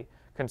are really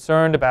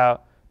concerned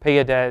about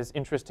PYD's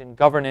interest in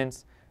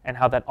governance and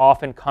how that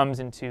often comes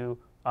into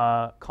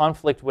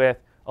conflict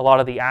with a lot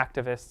of the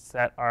activists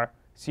that are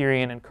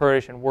Syrian and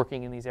Kurdish and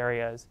working in these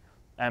areas.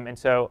 And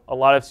so a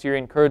lot of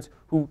Syrian Kurds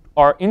who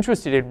are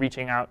interested in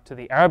reaching out to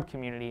the Arab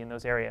community in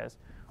those areas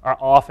are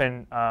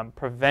often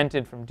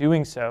prevented from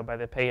doing so by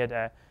the PYD.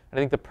 And I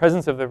think the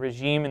presence of the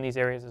regime in these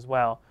areas as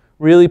well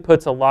really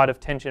puts a lot of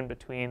tension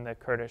between the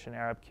Kurdish and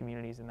Arab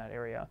communities in that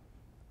area.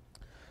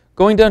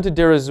 Going down to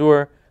Deir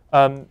ez-Zor,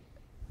 and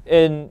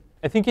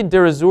I think in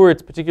Deir ez-Zor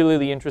it's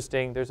particularly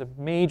interesting. There's a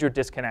major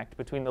disconnect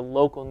between the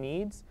local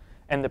needs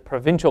and the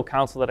provincial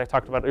council that I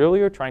talked about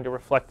earlier, trying to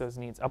reflect those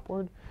needs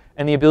upward,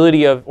 and the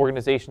ability of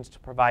organizations to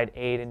provide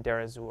aid in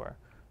Deir ez-Zor.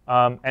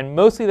 And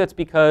mostly that's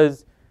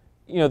because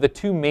the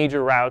two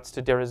major routes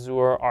to Deir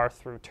ez-Zor are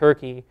through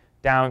Turkey,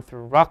 down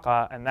through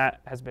Raqqa, and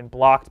that has been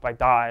blocked by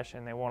Daesh,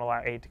 and they won't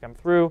allow aid to come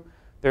through.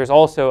 There's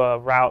also a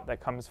route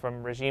that comes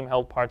from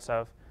regime-held parts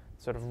of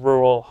sort of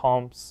rural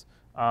Homs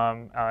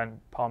and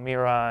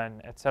Palmyra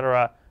and et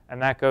cetera,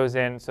 and that goes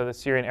in. So the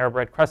Syrian Arab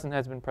Red Crescent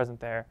has been present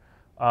there.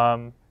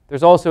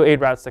 There's also aid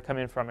routes that come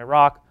in from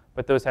Iraq,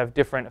 but those have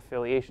different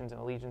affiliations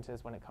and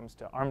allegiances when it comes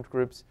to armed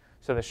groups.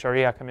 So the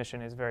Sharia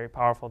Commission is very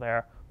powerful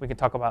there. We can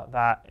talk about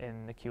that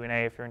in the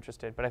Q&A if you're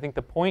interested. But I think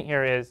the point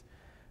here is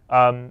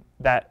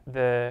that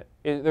there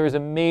is a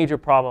major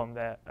problem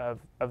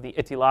of the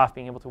Itilaf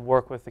being able to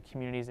work with the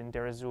communities in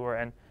Deir ez-Zor.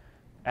 And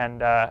I'm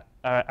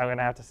going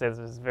to have to say this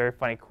is a very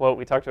funny quote.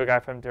 We talked to a guy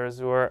from Deir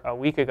ez-Zor a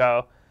week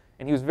ago,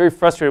 and he was very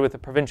frustrated with the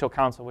provincial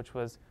council, which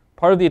was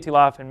part of the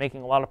Itilaf and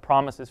making a lot of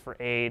promises for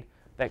aid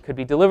that could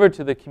be delivered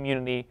to the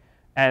community.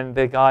 And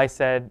the guy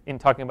said, in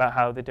talking about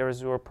how the Deir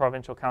ez-Zor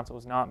provincial council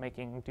was not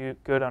making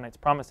good on its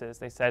promises,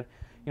 they said,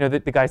 the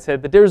guy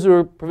said, the Deir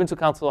ez-Zor provincial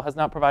council has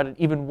not provided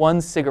even one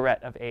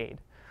cigarette of aid.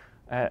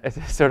 To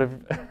sort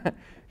of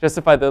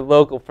justify the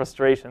local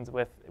frustrations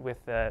with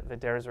the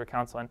Deir ez-Zor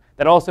council. And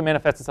that also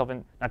manifests itself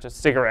in not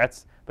just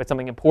cigarettes, but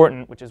something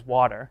important, which is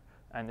water.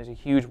 And there's a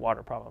huge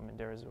water problem in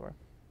Deir ez-Zor.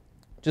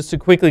 Just to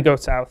quickly go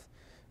south.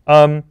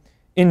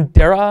 In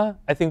Deraa,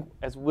 I think,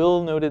 as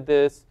Will noted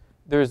this,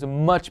 there's a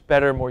much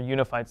better, more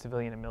unified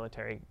civilian and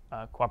military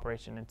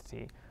cooperation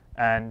entity.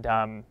 And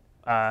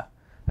I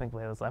think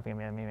Layla's laughing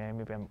at me.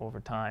 Maybe I'm over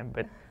time,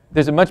 but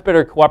there's a much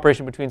better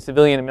cooperation between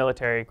civilian and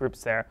military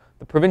groups there.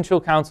 The provincial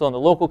council and the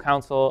local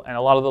council, and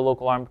a lot of the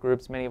local armed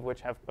groups, many of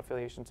which have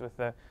affiliations with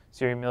the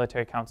Syrian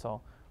Military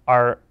Council,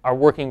 are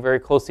working very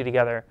closely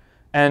together.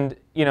 And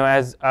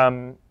as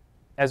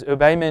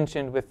Ubay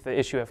mentioned with the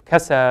issue of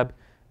Kasab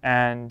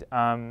and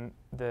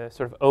the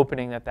sort of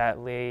opening that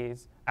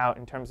lays out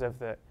in terms of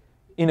the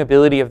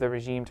inability of the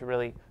regime to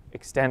really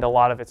extend a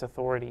lot of its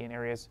authority in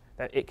areas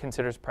that it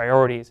considers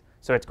priorities.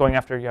 So it's going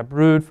after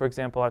Yabrud, for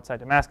example, outside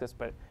Damascus,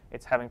 but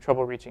it's having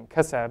trouble reaching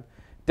Kasab.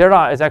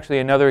 Deraa is actually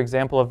another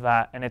example of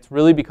that, and it's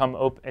really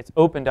it's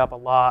opened up a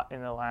lot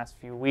in the last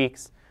few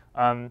weeks.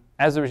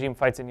 As the regime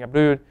fights in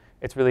Yabrud,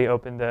 it's really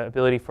opened the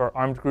ability for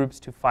armed groups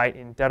to fight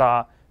in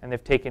Deraa, and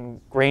they've taken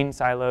grain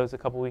silos a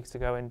couple weeks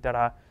ago in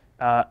Deraa,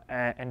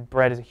 and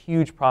bread is a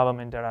huge problem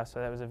in Deraa,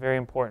 so that was a very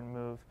important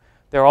move.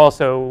 They're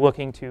also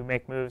looking to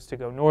make moves to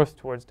go north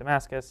towards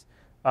Damascus.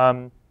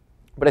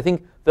 But I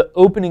think the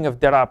opening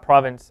of Deraa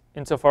province,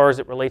 insofar as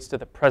it relates to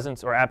the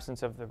presence or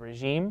absence of the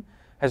regime,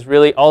 has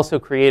really also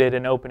created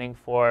an opening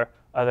for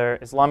other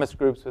Islamist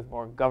groups with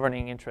more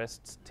governing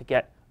interests to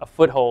get a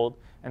foothold.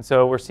 And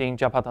so we're seeing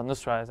Jabhat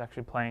al-Nusra is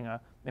actually playing an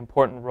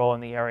important role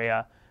in the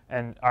area.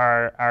 And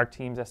our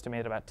teams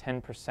estimate about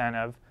 10%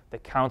 of the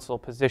council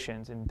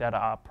positions in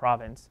Deraa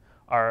province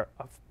are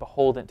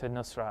beholden to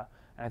Nusra.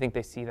 And I think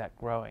they see that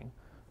growing.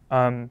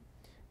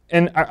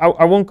 And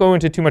I won't go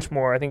into too much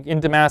more. I think in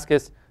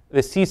Damascus, the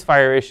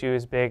ceasefire issue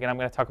is big, and I'm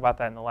going to talk about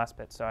that in the last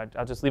bit. So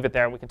I'll just leave it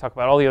there. We can talk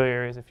about all the other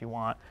areas if you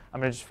want. I'm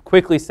going to just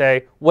quickly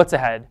say what's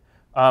ahead.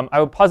 I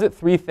would posit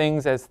 3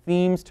 things as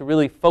themes to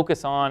really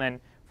focus on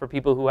and for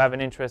people who have an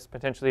interest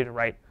potentially to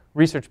write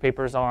research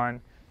papers on.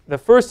 The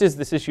first is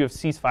this issue of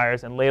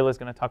ceasefires, and Layla is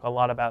going to talk a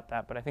lot about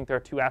that, but I think there are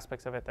 2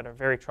 aspects of it that are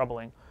very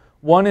troubling.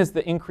 One is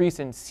the increase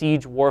in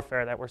siege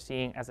warfare that we're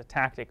seeing as a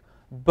tactic,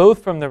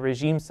 both from the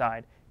regime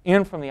side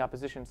and from the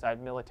opposition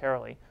side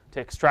militarily, to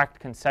extract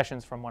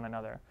concessions from one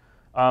another.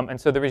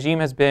 And so the regime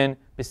has been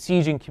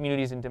besieging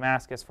communities in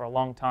Damascus for a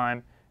long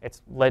time.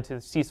 It's led to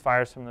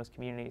ceasefires from those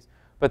communities.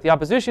 But the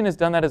opposition has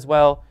done that as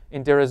well.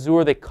 In Deir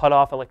ez-Zor, they cut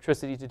off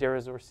electricity to Deir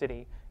ez-Zor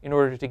city in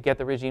order to get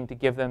the regime to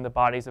give them the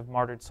bodies of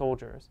martyred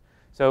soldiers.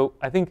 So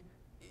I think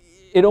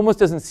it almost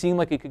doesn't seem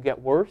like it could get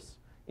worse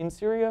in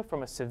Syria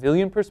from a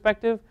civilian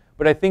perspective,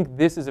 but I think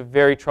this is a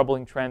very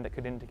troubling trend that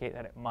could indicate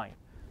that it might.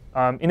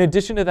 In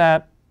addition to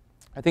that,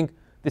 I think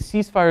the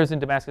ceasefires in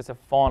Damascus have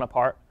fallen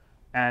apart,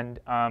 and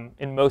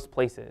in most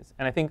places.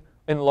 And I think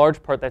in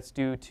large part that's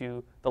due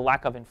to the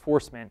lack of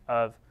enforcement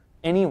of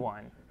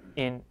anyone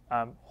in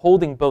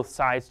holding both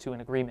sides to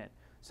an agreement.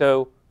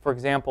 So, for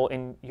example,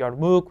 in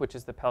Yarmouk, which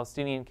is the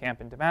Palestinian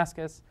camp in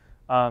Damascus,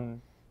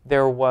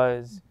 there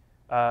was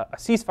a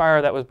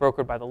ceasefire that was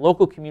brokered by the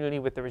local community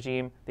with the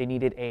regime. They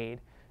needed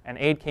aid, and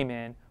aid came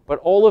in. But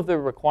all of the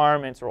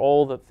requirements or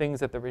all the things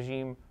that the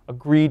regime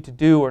agreed to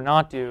do or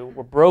not do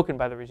were broken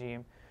by the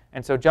regime.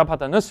 And so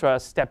Jabhat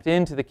al-Nusra stepped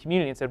into the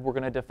community and said, we're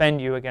going to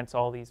defend you against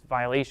all these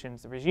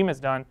violations the regime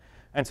has done.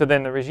 And so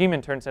then the regime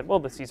in turn said, well,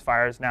 the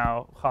ceasefire is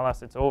now,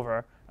 khalas, it's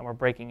over, and we're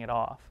breaking it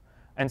off.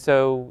 And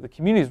so the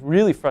community is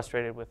really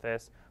frustrated with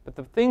this. But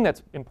the thing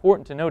that's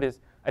important to note is,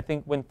 I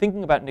think when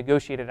thinking about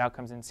negotiated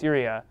outcomes in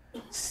Syria,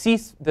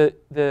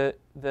 the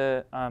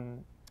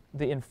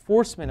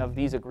enforcement of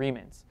these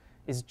agreements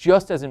is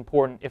just as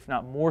important, if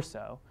not more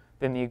so,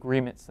 than the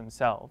agreements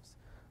themselves.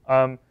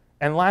 And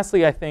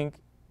lastly, I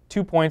think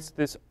 2 points.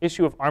 This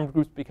issue of armed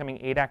groups becoming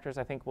aid actors,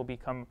 I think, will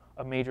become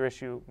a major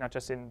issue, not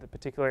just in the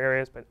particular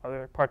areas, but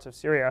other parts of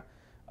Syria,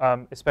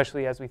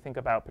 especially as we think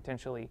about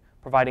potentially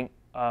providing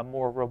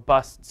more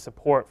robust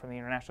support from the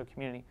international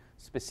community,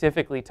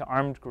 specifically to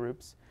armed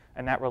groups,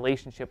 and that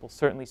relationship will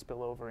certainly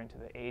spill over into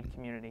the aid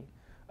community.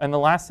 And the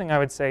last thing I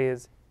would say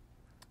is,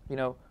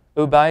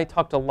 Ubay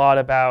talked a lot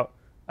about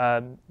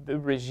the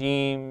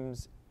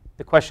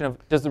question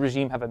of, does the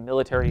regime have a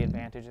military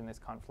advantage in this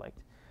conflict?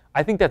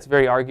 I think that's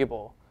very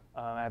arguable.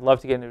 I'd love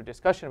to get into a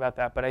discussion about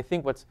that, but I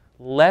think what's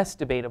less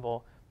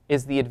debatable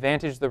is the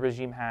advantage the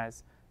regime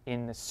has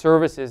in the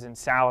services and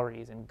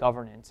salaries and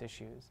governance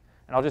issues.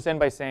 And I'll just end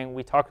by saying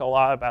we talk a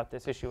lot about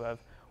this issue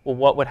of, well,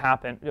 what would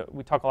happen?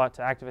 We talk a lot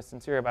to activists in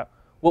Syria about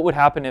what would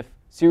happen if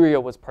Syria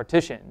was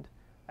partitioned.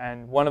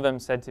 And one of them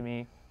said to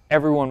me,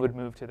 everyone would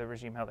move to the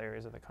regime-held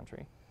areas of the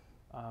country.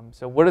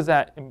 So what does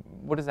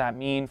that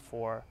mean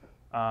for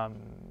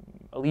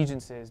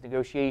allegiances,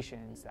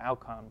 negotiations,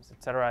 outcomes,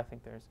 et cetera? I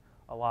think there's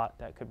a lot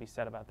that could be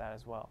said about that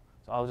as well.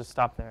 So I'll just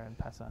stop there and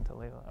pass it on to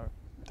Layla.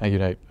 Thank you,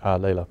 Nate.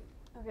 Layla.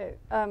 Okay.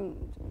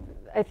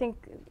 I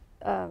think,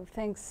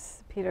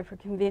 thanks, Peter, for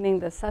convening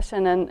this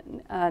session.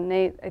 And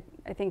Nate,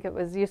 I think it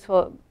was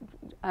useful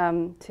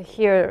to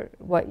hear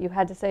what you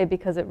had to say,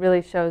 because it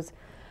really shows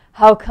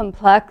how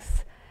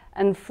complex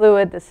and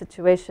fluid the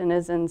situation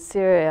is in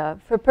Syria.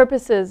 For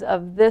purposes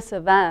of this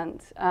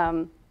event,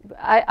 I'm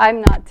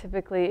not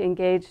typically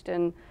engaged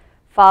in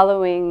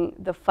following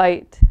the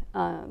fight,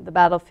 the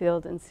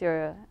battlefield in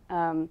Syria.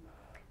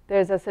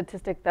 There's a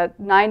statistic that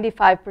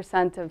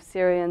 95% of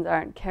Syrians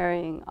aren't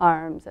carrying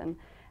arms,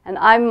 And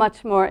I'm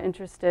much more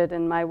interested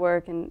in my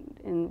work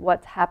in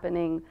what's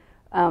happening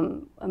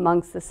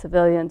amongst the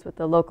civilians with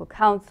the local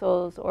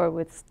councils or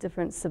with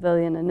different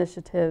civilian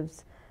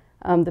initiatives,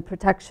 the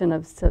protection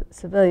of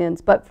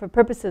civilians. But for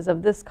purposes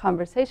of this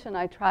conversation,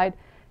 I tried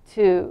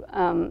to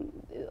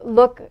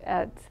look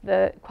at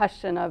the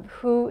question of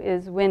who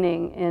is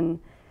winning in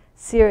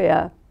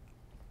Syria.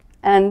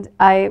 And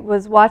I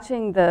was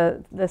watching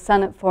the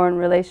Senate Foreign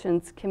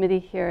Relations Committee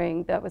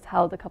hearing that was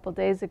held a couple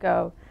days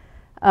ago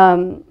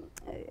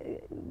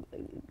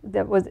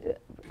that was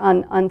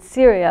on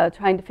Syria,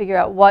 trying to figure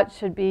out what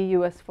should be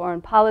U.S.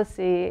 foreign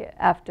policy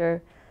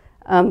after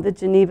the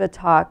Geneva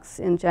talks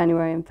in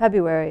January and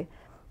February.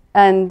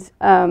 And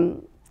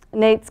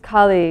Nate's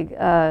colleague,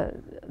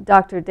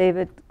 Dr.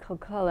 David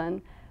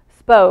Kilcullen,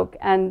 spoke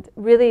and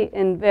really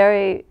in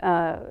very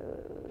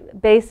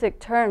basic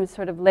terms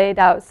sort of laid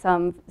out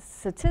some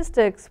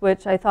statistics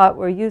which I thought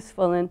were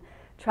useful in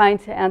trying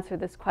to answer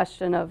this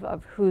question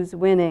of who's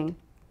winning.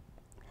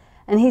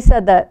 And he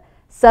said that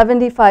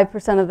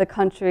 75% of the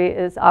country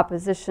is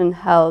opposition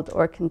held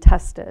or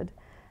contested,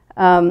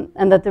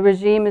 and that the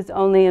regime is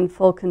only in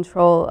full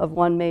control of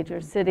one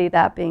major city,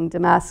 that being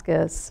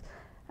Damascus.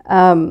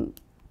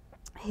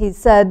 He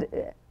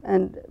said,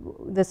 and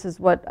this is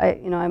what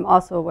I'm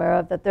also aware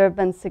of, that there have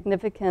been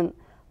significant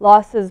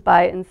losses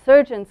by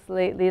insurgents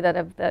lately that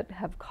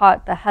have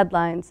caught the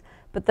headlines,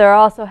 but there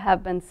also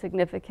have been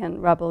significant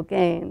rebel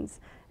gains.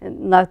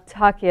 In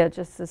Latakia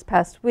just this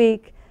past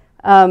week,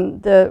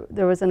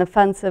 there was an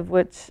offensive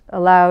which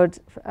allowed,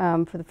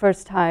 for the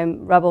first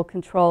time, rebel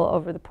control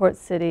over the port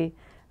city,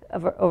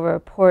 over a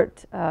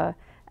port,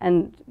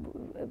 and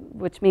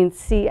which means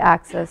sea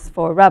access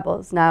for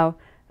rebels. Now,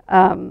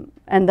 and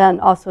then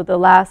also the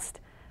last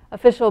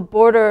official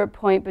border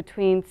point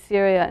between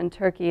Syria and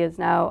Turkey is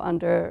now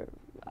under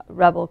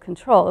rebel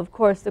control. Of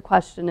course, the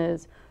question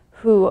is,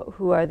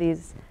 who are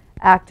these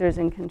actors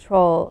in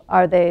control?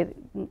 Are they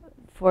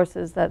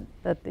forces that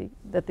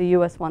the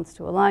U.S. wants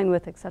to align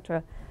with,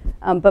 etc.?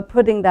 But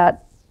putting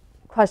that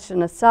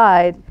question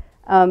aside,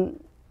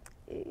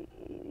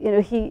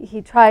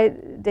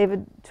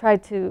 David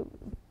tried to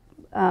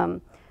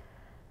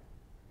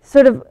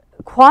sort of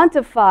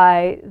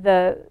quantify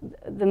the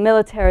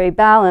military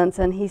balance,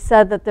 and he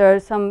said that there are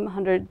some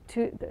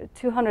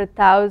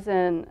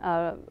 200,000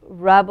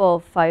 rebel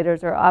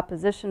fighters or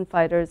opposition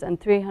fighters and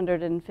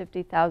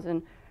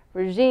 350,000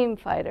 regime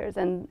fighters,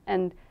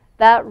 and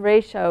that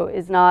ratio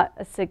is not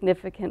a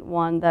significant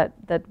one that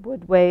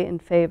would weigh in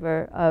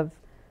favor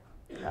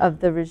of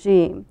the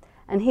regime.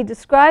 And he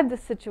described the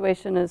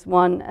situation as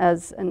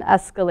an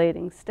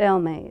escalating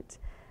stalemate.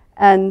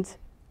 And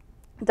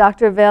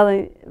Dr.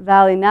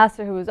 Vali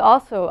Nasser, who was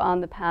also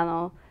on the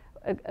panel,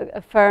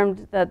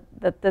 affirmed that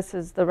this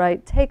is the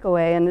right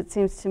takeaway, and it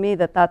seems to me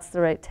that that's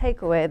the right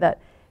takeaway, that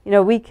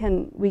we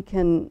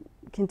can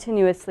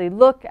continuously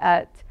look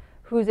at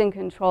who's in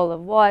control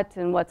of what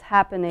and what's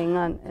happening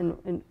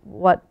in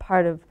what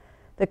part of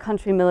the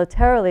country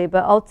militarily,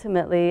 but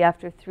ultimately,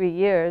 after 3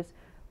 years,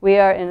 we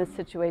are in a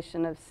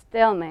situation of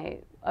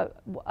stalemate.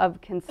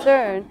 Of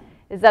concern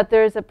is that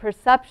there is a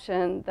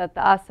perception that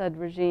the Assad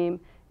regime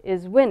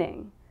is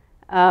winning.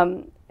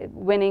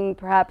 Winning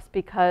perhaps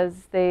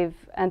because they've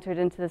entered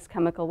into this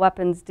chemical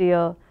weapons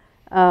deal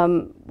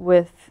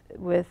with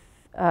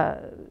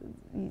the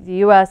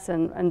U.S.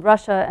 and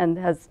Russia, and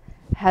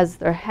has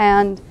their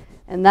hand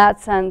in that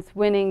sense,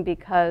 winning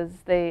because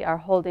they are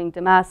holding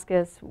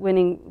Damascus,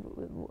 winning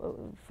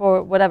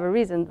for whatever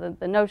reason.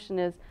 The notion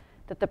is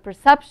that the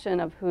perception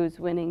of who's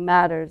winning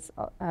matters.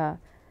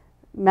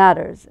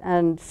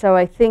 And so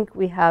I think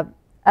we have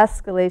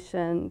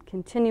escalation,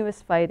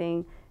 continuous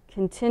fighting,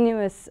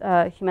 continuous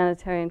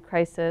humanitarian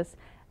crisis,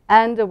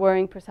 and a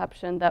worrying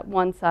perception that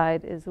one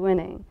side is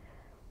winning.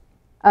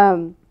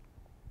 And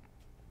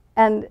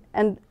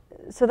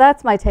so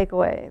that's my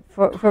takeaway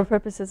for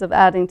purposes of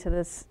adding to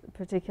this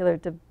particular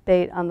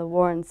debate on the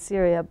war in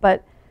Syria.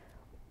 But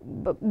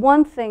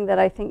one thing that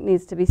I think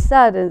needs to be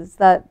said is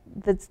that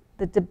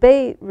the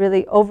debate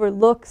really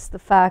overlooks the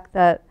fact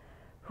that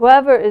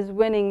whoever is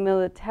winning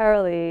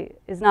militarily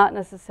is not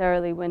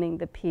necessarily winning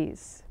the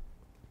peace.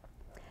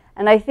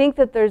 And I think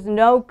that there's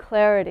no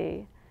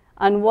clarity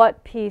on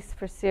what peace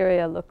for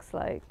Syria looks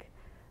like.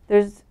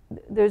 There's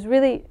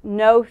really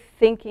no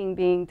thinking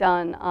being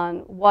done on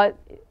what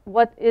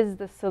is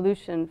the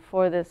solution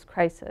for this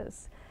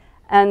crisis.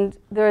 And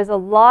there is a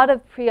lot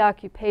of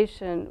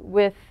preoccupation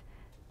with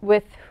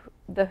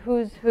the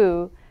who's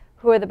who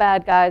are the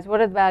bad guys, what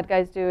are the bad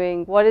guys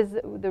doing, what is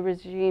the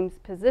regime's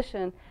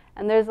position,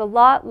 and there's a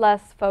lot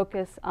less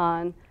focus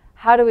on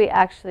how do we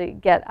actually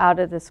get out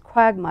of this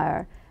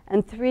quagmire.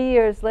 And 3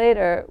 years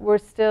later, we're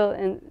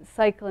still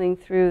cycling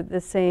through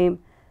the same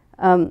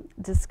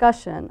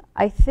discussion.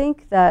 I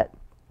think that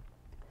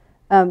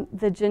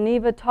the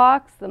Geneva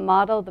talks, the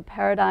model, the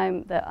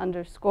paradigm that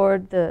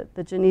underscored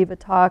the Geneva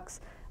talks,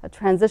 a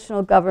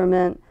transitional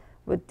government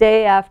with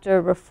day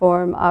after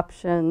reform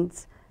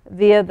options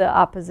via the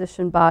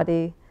opposition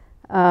body,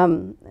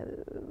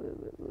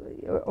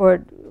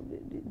 or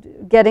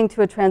getting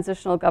to a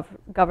transitional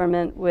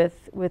government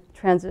with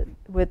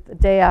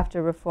day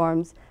after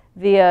reforms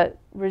via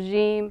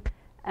regime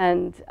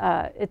and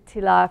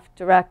Ittilaf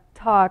direct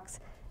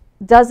talks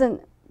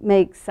doesn't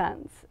make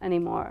sense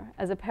anymore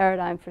as a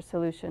paradigm for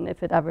solution,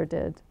 if it ever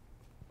did.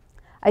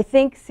 I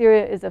think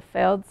Syria is a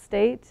failed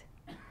state.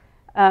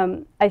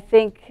 I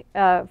think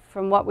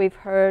from what we've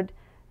heard,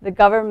 the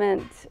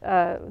government,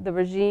 the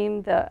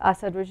regime, the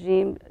Assad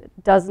regime,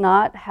 does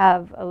not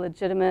have a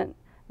legitimate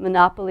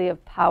monopoly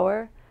of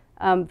power.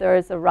 There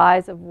is a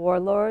rise of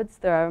warlords.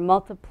 There are a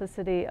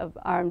multiplicity of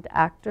armed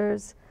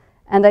actors.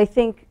 And I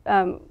think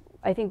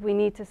we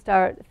need to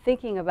start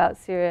thinking about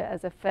Syria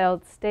as a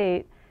failed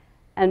state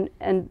and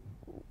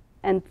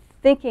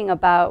thinking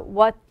about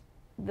what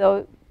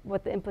the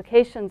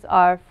implications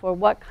are for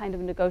what kind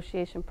of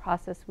negotiation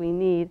process we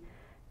need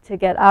to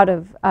get out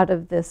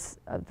of this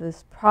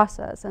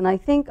process. And I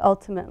think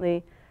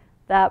ultimately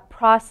that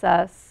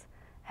process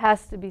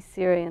has to be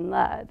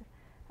Syrian-led.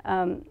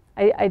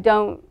 I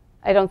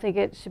don't think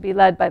it should be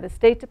led by the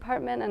State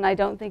Department, and I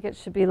don't think it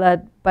should be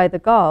led by the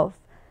Gulf.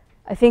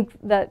 I think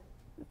that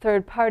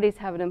third parties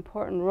have an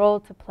important role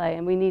to play,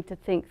 and we need to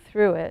think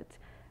through it.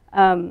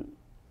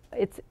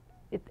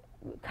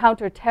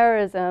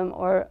 Counterterrorism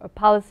or a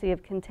policy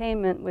of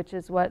containment, which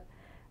is what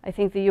I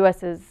think the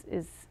U.S.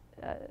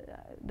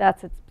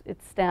 That's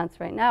its stance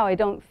right now. I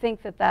don't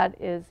think that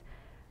is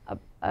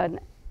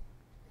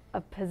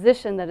a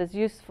position that is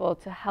useful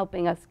to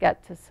helping us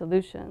get to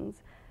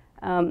solutions.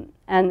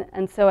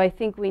 And so I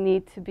think we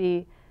need to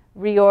be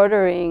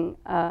reordering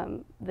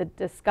the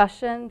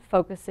discussion,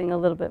 focusing a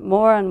little bit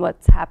more on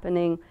what's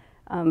happening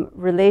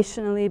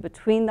relationally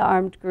between the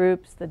armed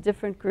groups, the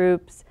different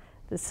groups,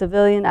 the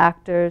civilian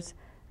actors,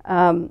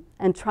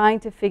 and trying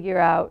to figure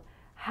out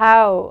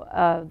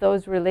how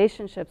those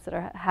relationships that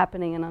are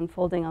happening and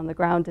unfolding on the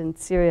ground in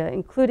Syria,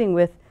 including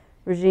with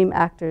regime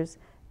actors,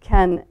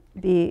 can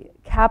be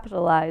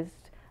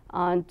capitalized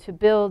on to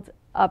build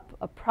up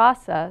a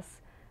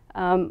process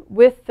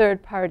with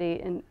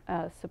third-party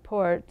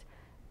support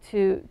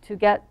to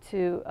get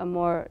to a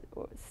more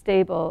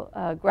stable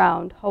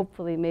ground,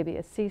 hopefully maybe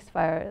a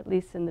ceasefire, at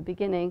least in the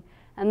beginning,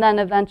 and then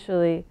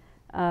eventually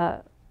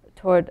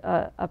toward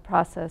a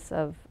process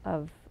of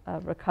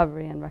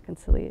recovery and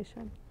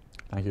reconciliation.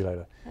 Thank you,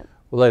 Leila. Yep.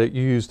 Well, Leila,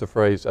 you used the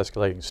phrase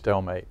escalating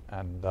stalemate,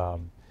 and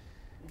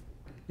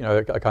you know,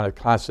 a kind of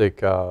classic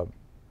kind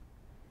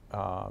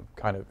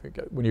of,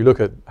 when you look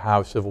at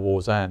how civil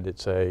wars end,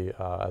 it's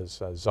as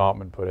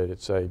Zartman put it,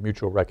 it's a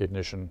mutual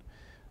recognition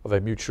of a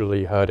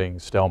mutually hurting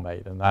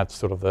stalemate, and that's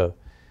sort of the.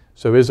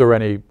 So, is there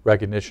any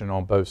recognition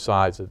on both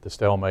sides that the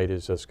stalemate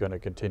is just going to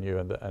continue,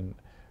 and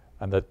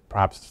that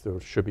perhaps there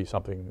should be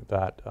something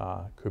that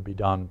could be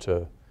done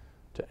to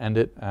end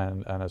it,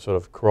 and a sort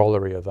of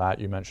corollary of that,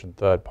 you mentioned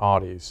third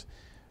parties,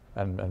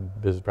 and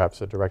this is perhaps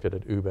directed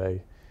at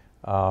Ube.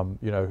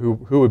 You know,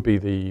 who would be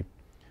the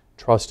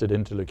trusted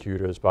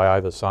interlocutors by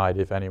either side,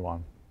 if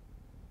anyone?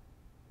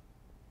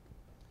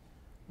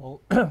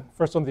 Well,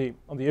 first on the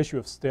issue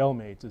of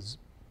stalemate is,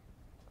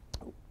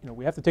 you know,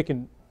 we have to take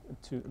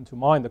into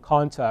mind the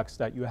context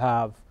that you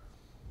have.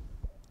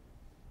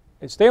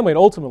 A stalemate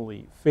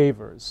ultimately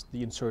favors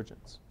the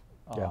insurgents.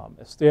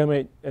 A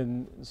stalemate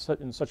in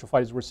such a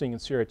fight as we're seeing in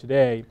Syria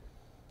today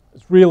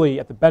is really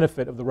at the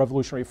benefit of the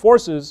revolutionary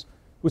forces,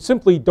 who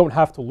simply don't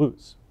have to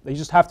lose. They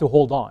just have to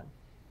hold on.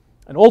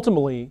 And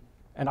ultimately,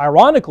 and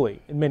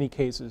ironically, in many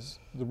cases,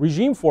 the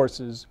regime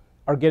forces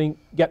are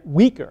get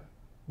weaker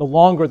the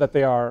longer that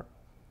they are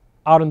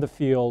out in the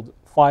field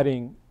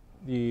fighting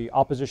the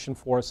opposition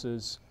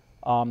forces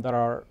that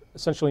are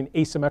essentially an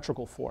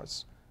asymmetrical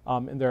force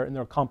in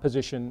their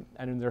composition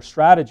and in their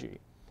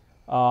strategy.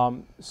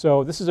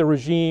 So this is a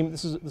regime.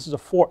 This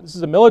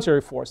is a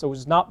military force that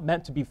was not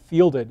meant to be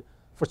fielded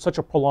for such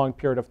a prolonged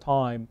period of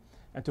time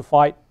and to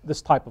fight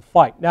this type of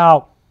fight.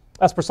 Now,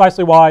 that's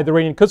precisely why the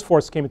Iranian Quds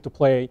Force came into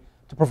play,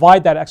 to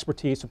provide that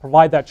expertise, to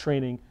provide that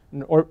training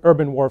in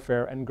urban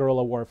warfare and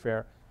guerrilla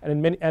warfare.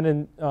 And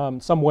in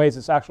some ways,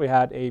 it's actually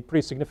had a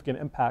pretty significant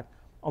impact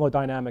on the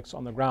dynamics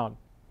on the ground.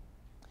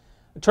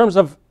 In terms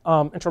of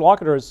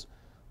interlocutors,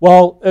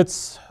 well,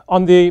 it's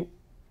on the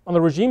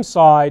regime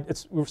side,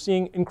 we're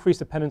seeing increased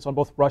dependence on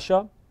both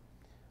Russia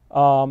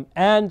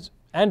and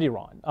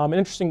Iran. An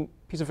interesting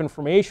piece of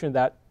information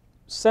that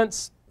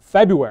since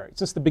February,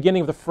 since the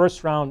beginning of the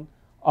first round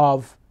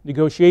of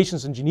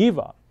negotiations in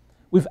Geneva,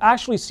 we've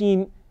actually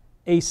seen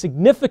a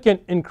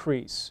significant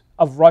increase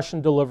of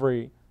Russian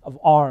delivery of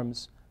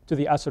arms to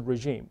the Assad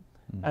regime.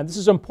 And this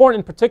is important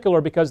in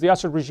particular because the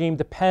Assad regime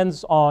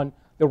depends on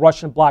the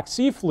Russian Black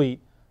Sea Fleet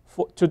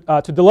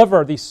to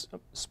deliver these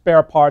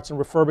spare parts and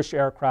refurbished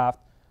aircraft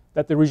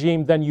that the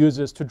regime then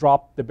uses to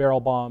drop the barrel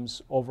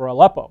bombs over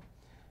Aleppo.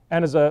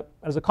 And as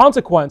a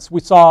consequence, we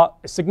saw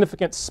a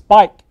significant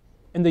spike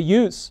in the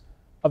use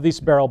of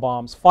these barrel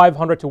bombs,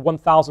 500 to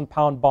 1,000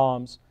 pound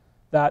bombs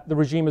that the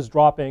regime is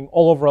dropping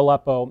all over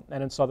Aleppo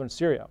and in southern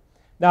Syria.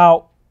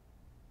 Now,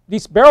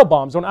 these barrel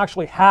bombs don't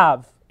actually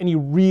have any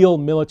real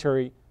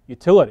military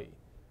utility.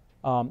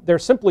 They're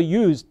simply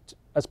used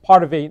as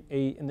part of an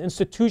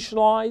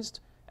institutionalized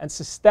and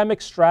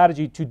systemic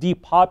strategy to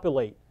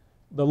depopulate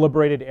the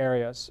liberated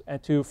areas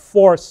and to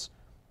force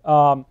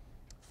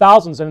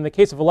thousands, and in the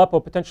case of Aleppo,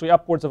 potentially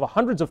upwards of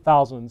hundreds of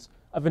thousands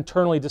of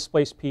internally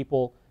displaced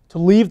people to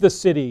leave the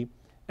city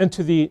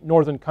into the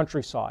northern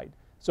countryside.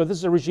 So this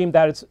is a regime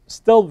that is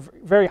still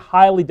very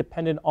highly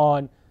dependent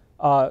on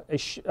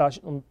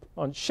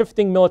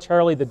shifting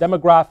militarily the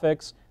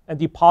demographics and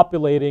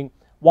depopulating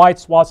wide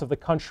swaths of the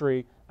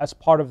country as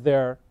part of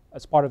their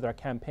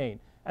campaign.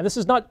 And this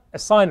is not a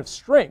sign of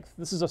strength.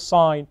 This is a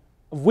sign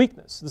of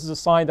weakness. This is a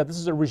sign that this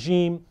is a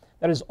regime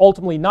that is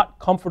ultimately not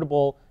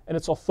comfortable in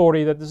its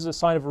authority, that this is a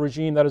sign of a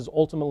regime that is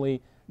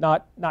ultimately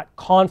not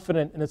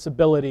confident in its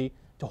ability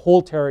to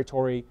hold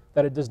territory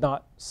that it does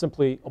not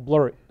simply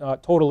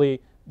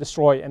totally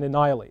destroy and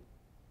annihilate.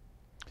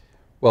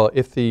 Well,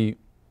 if the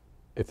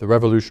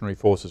revolutionary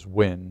forces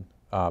win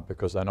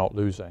because they're not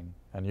losing,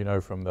 and you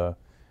know from the,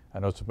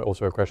 and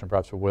also a question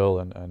perhaps for Will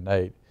and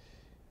Nate,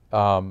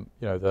 you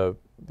know,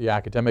 the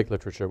academic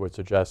literature would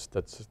suggest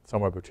that's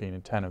somewhere between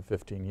 10 and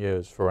 15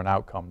 years for an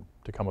outcome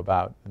to come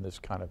about in this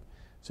kind of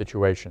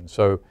situation.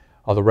 So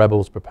are the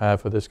rebels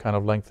prepared for this kind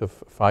of length of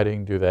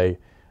fighting? Do they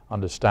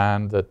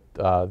understand that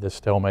this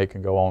stalemate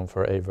can go on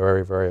for a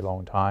very, very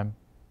long time?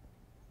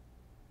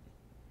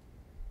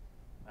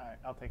 All right,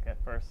 I'll take that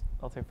first.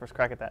 I'll take first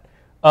crack at that.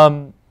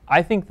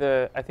 I think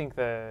the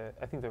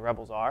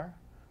rebels are.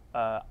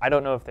 I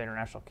don't know if the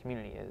international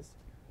community is,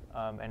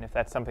 and if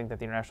that's something that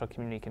the international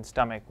community can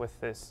stomach with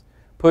this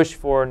push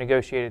for a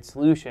negotiated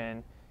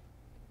solution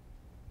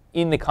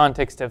in the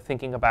context of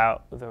thinking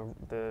about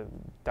the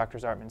Dr.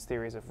 Zartman's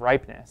theories of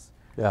ripeness.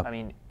 Yeah. I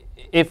mean,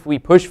 if we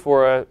push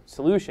for a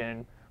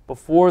solution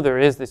before there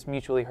is this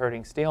mutually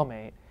hurting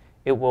stalemate,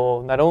 it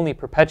will not only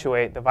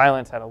perpetuate the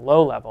violence at a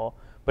low level,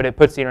 but it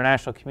puts the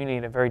international community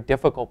in a very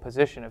difficult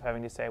position of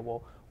having to say,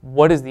 well,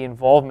 what is the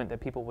involvement that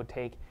people would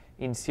take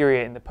in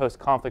Syria in the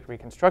post-conflict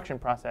reconstruction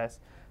process?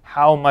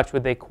 How much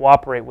would they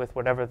cooperate with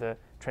whatever the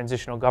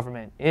transitional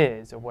government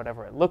is, or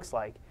whatever it looks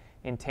like,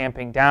 in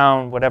tamping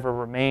down whatever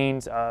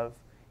remains of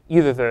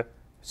either the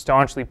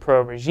staunchly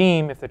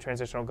pro-regime if the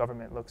transitional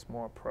government looks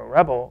more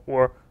pro-rebel,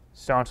 or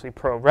staunchly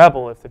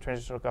pro-rebel if the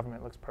transitional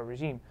government looks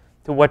pro-regime?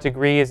 To what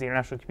degree is the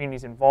international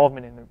community's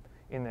involvement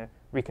in the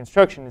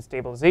reconstruction and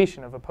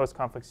stabilization of a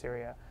post-conflict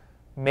Syria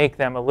make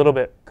them a little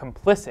bit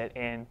complicit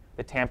in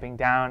the tamping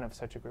down of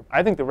such a group?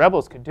 I think the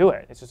rebels could do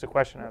it. It's just a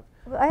question of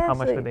how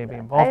much would they be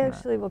involved in that. I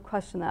actually will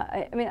question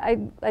that. I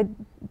mean,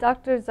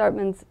 Dr.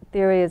 Zartman's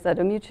theory is that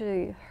a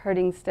mutually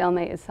hurting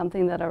stalemate is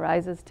something that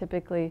arises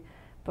typically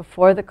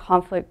before the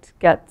conflict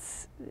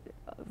gets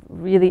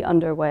really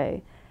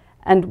underway.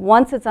 And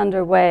once it's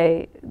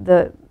underway,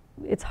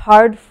 it's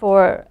hard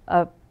for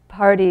a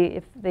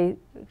party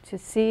to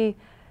see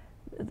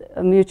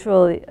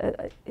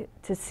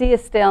a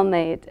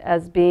stalemate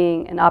as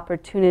being an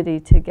opportunity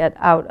to get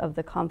out of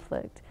the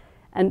conflict.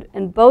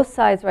 And both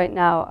sides right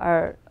now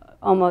are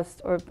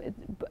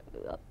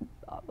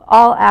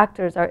all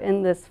actors are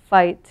in this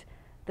fight,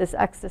 this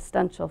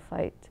existential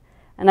fight.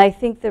 And I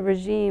think the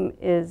regime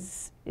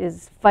is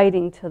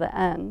fighting to the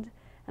end.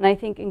 And I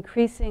think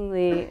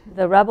increasingly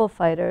the rebel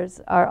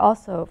fighters are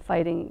also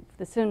fighting,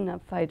 the Sunni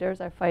fighters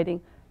are fighting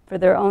for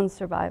their own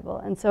survival.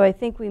 And so I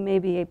think we may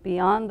be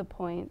beyond the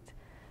point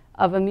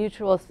of a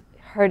mutual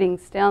hurting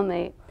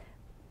stalemate,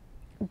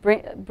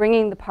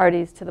 bringing the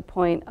parties to the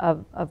point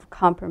of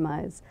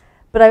compromise.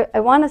 But I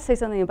want to say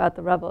something about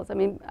the rebels. I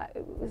mean,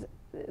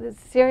 the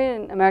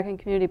Syrian American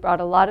community brought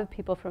a lot of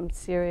people from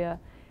Syria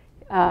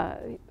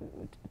to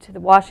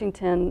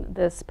Washington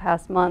this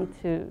past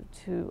month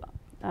to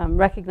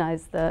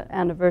recognize the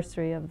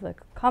anniversary of the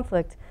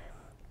conflict.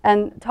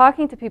 And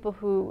talking to people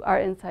who are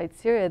inside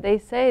Syria, they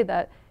say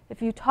that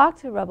if you talk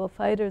to rebel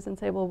fighters and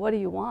say, well, what do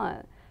you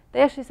want?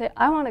 They actually say,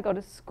 I want to go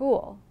to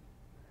school.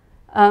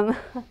 I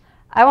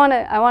want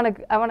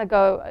to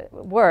go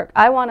work.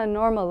 I want a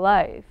normal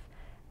life.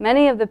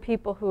 Many of the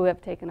people who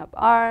have taken up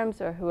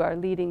arms or who are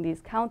leading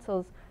these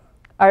councils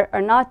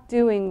are not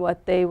doing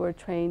what they were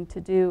trained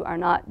to do, are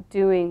not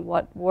doing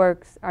what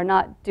works, are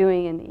not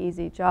doing an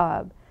easy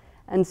job.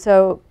 And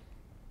so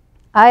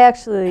I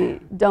actually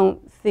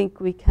don't think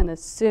we can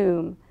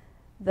assume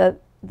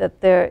that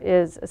there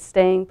is a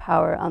staying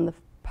power on the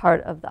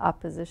part of the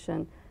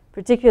opposition,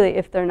 particularly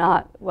if they're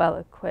not well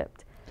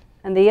equipped.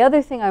 And the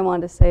other thing I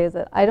want to say is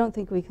that I don't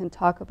think we can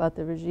talk about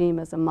the regime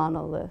as a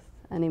monolith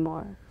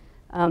anymore.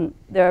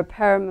 There are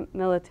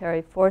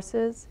paramilitary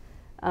forces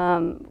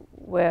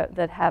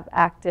that have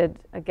acted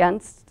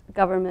against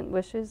government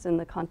wishes in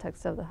the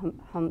context of the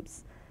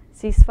Homs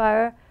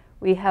ceasefire.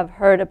 We have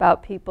heard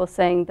about people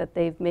saying that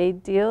they've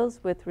made deals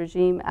with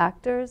regime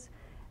actors,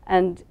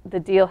 and the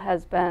deal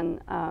has been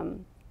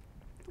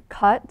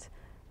cut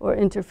or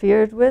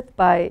interfered with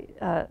by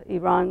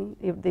Iran,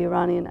 the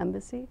Iranian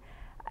embassy.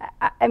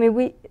 I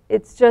mean,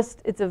 it's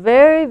a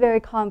very, very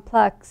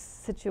complex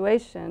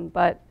situation,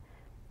 but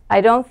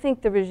I don't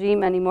think the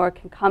regime anymore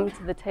can come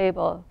to the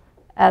table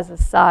as a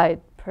side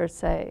per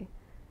se.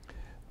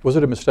 Was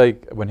it a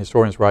mistake when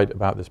historians write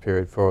about this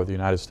period for the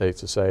United States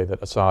to say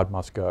that Assad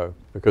must go?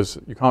 Because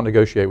you can't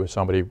negotiate with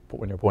somebody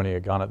when you're pointing a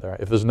gun at their.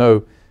 If there's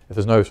no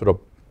sort of,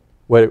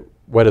 where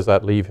does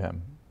that leave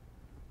him?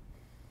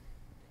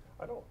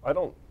 I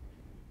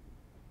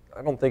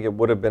don't think it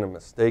would have been a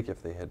mistake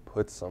if they had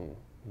put some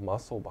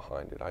muscle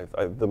behind it.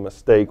 The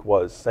mistake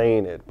was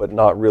saying it, but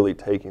not really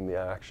taking the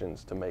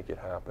actions to make it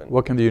happen.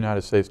 What can the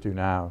United States do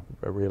now,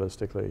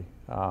 realistically,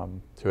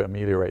 to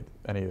ameliorate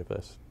any of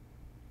this?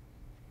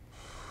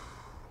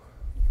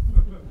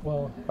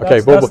 Well,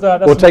 okay,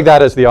 we'll take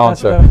that as the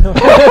answer.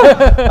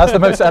 That's the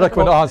most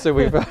eloquent answer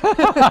we've. Well,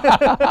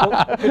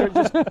 Peter,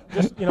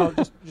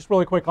 just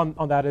really quick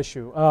on that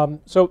issue.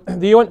 So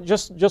the UN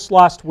just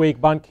last week,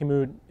 Ban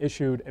Ki-moon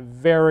issued a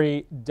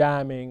very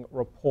damning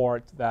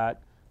report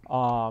that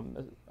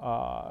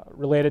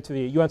related to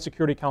the UN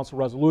Security Council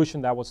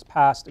resolution that was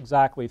passed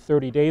exactly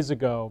 30 days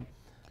ago,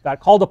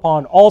 that called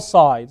upon all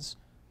sides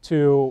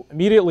to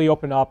immediately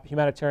open up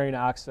humanitarian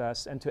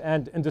access and to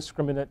end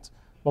indiscriminate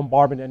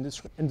bombardment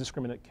and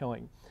indiscriminate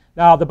killing.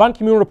 Now, the Ban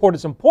Ki-moon report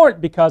is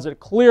important because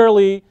it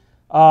clearly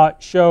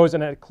shows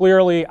and it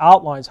clearly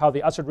outlines how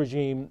the Assad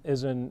regime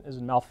is in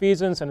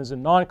malfeasance and is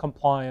in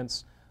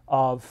non-compliance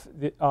of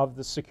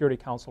the Security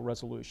Council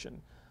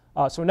resolution.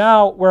 So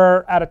now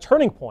we're at a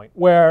turning point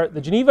where the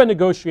Geneva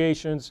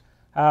negotiations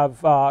have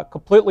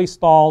completely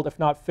stalled, if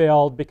not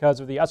failed, because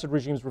of the Assad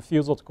regime's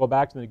refusal to go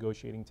back to the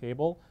negotiating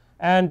table,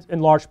 and in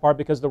large part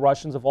because the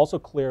Russians have also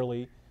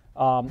clearly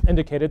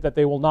indicated that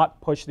they will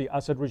not push the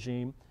Assad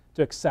regime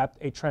to accept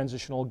a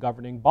transitional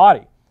governing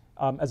body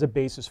as a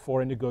basis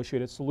for a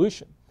negotiated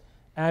solution.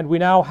 And we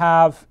now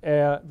have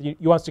the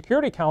UN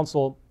Security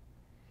Council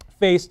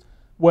faced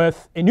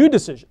with a new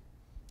decision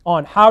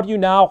on how do you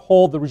now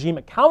hold the regime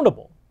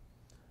accountable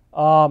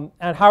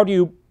and how do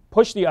you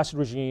push the Assad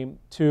regime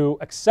to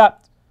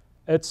accept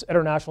its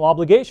international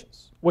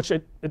obligations, which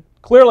it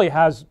clearly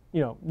has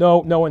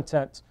no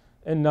intent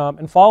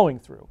in following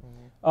through.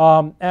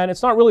 And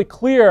it's not really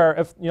clear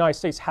if the United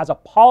States has a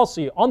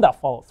policy on that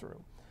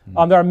follow-through.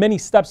 There are many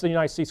steps the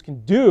United States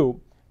can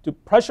do to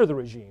pressure the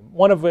regime,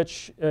 one of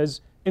which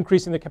is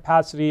increasing the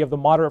capacity of the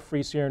moderate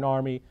Free Syrian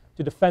Army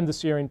to defend the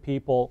Syrian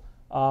people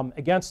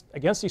against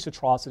these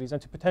atrocities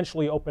and to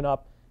potentially open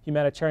up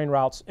humanitarian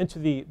routes into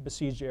the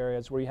besieged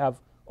areas where you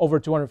have over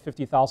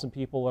 250,000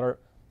 people that are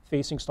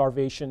facing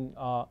starvation,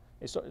 a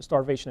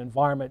starvation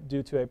environment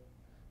due to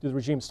the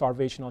regime's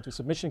starvation onto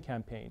submission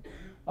campaign.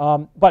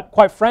 But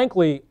quite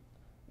frankly,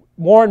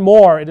 more and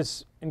more it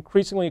is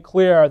increasingly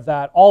clear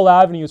that all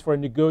avenues for a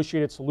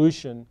negotiated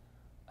solution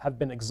have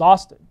been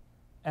exhausted,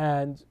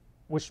 and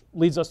which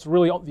leads us to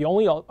really the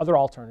only other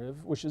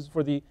alternative, which is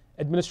for the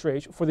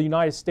administration, for the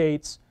United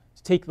States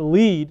to take the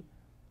lead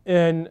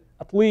in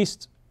at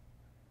least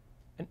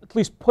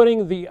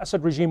putting the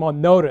Assad regime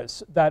on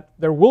notice that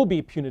there will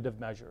be punitive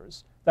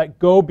measures that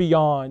go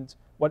beyond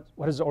what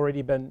has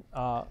already been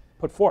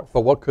put forth.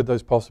 But what could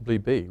those possibly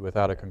be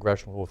without a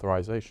congressional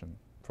authorization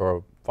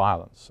for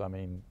violence? I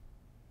mean,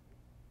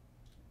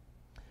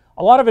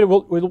 a lot of it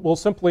will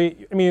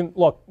simply, I mean,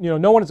 look,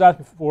 no one is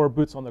asking for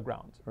boots on the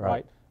ground,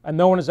 right? And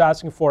no one is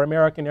asking for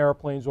American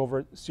airplanes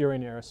over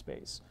Syrian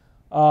airspace.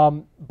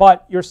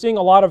 But you're seeing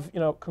a lot of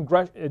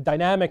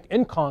dynamic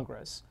in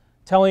Congress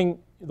telling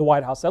the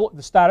White House that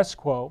the status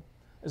quo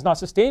is not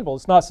sustainable.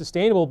 It's not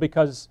sustainable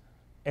because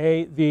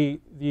the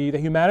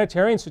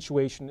humanitarian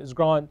situation has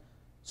gone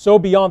so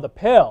beyond the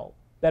pale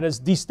that is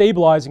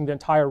destabilizing the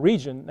entire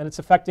region, and it's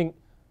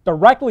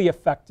directly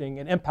affecting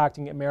and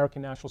impacting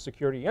American national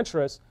security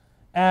interests.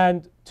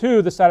 And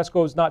two, the status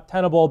quo is not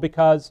tenable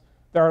because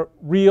there are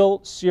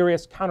real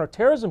serious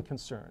counterterrorism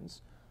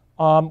concerns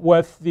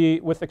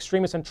with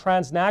extremist and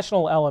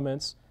transnational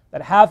elements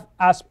that have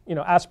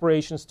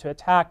aspirations to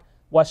attack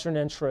Western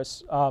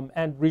interests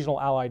and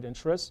regional allied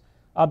interests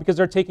because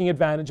they're taking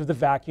advantage of the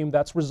vacuum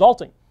that's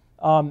resulting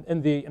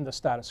in the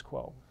status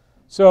quo.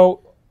 So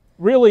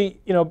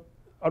really,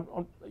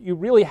 you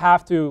really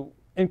have to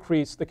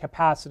increase the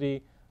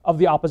capacity of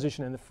the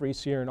opposition in the Free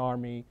Syrian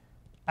Army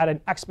at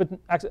an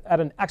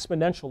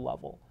exponential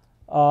level.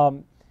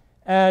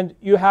 And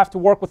you have to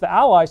work with the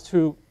allies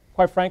to,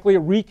 quite frankly,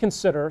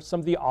 reconsider some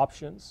of the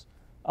options,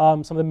 some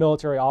of the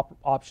military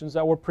options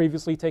that were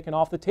previously taken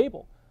off the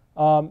table.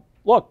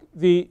 Look,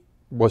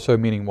 So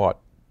meaning what?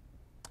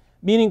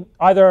 Meaning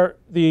either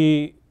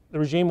the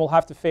regime will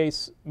have to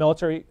face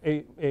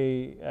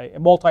a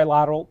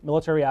multilateral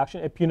military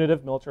action, a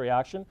punitive military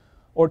action,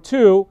 or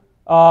two,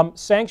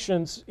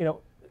 sanctions.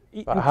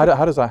 But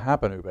how does that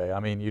happen, Ube? I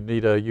mean, you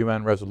need a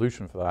UN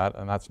resolution for that,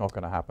 and that's not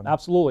going to happen.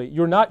 Absolutely,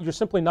 you're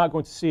simply not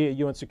going to see a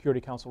UN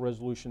Security Council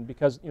resolution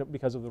because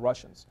of the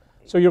Russians.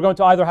 So you're going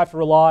to either have to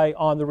rely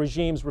on the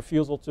regime's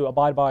refusal to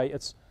abide by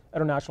its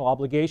international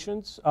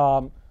obligations,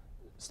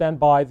 stand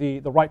by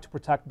the right to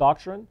protect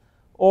doctrine,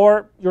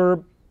 or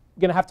you're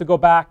going to have to go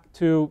back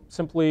to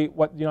simply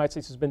what the United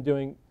States has been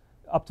doing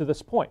up to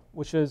this point,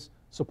 which is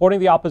supporting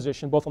the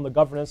opposition both on the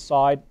governance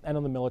side and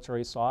on the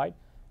military side,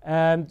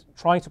 and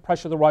trying to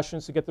pressure the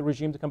Russians to get the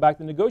regime to come back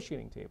to the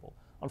negotiating table.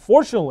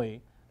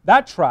 Unfortunately,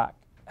 that track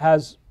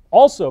has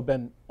also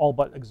been all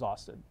but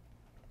exhausted.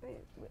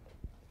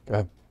 Go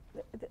ahead.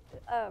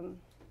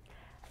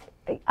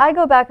 I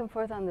go back and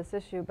forth on this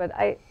issue, but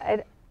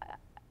I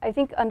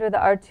think under the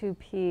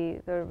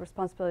R2P, the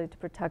responsibility to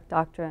protect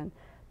doctrine,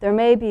 there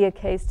may be a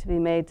case to be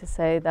made to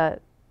say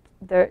that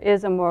there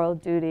is a moral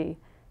duty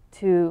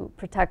to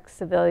protect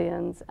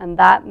civilians, and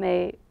that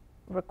may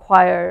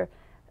require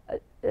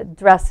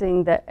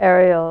addressing the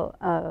aerial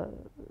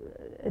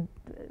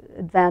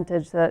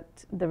advantage that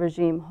the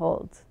regime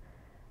holds.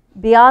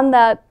 Beyond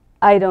that,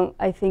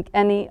 I think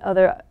any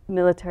other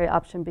military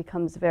option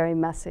becomes very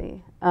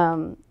messy,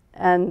 and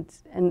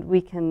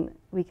we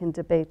can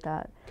debate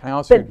that. Can I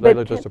ask you,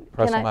 Leila, just to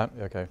press on that?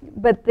 Okay.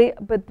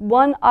 But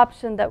one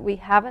option that we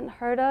haven't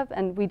heard of,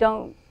 and we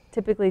don't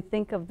typically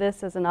think of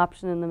this as an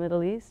option in the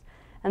Middle East,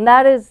 and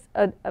that is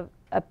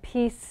a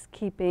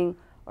peacekeeping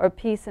or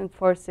peace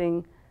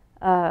enforcing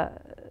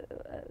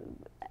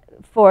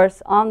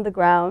force on the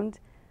ground,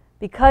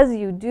 because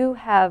you do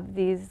have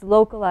these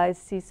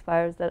localized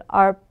ceasefires that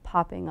are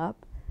popping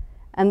up,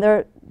 and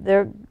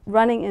they're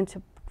running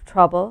into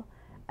trouble,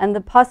 and the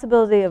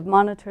possibility of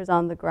monitors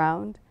on the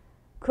ground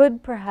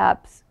could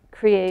perhaps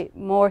create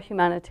more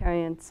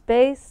humanitarian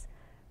space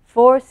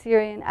for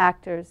Syrian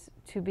actors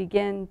to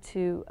begin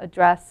to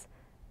address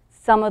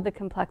some of the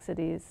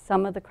complexities,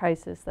 some of the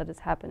crisis that is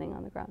happening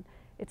on the ground.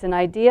 It's an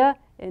idea,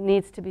 it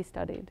needs to be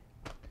studied.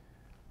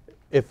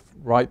 If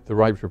the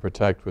right to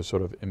protect was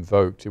sort of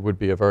invoked, it would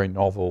be a very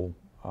novel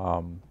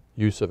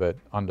use of it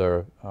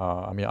under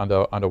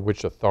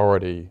which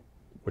authority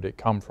would it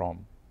come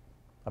from?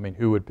 I mean,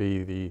 who would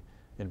be the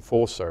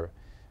enforcer?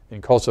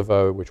 In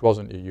Kosovo, which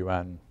wasn't a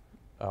UN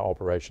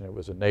operation, it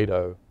was a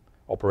NATO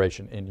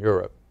operation in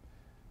Europe.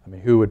 I mean,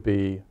 who would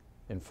be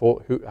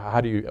how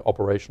do you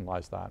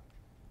operationalize that?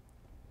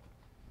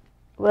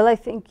 Well, I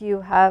think you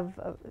would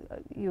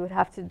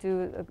have to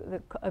do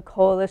a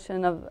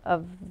coalition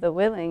of the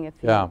willing,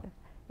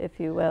 if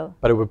you will.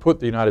 But it would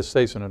put the United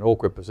States in an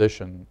awkward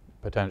position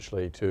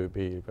potentially to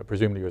be,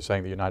 presumably you're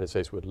saying the United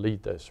States would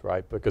lead this,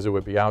 right? Because it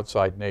would be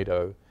outside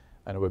NATO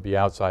and it would be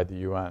outside the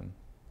UN.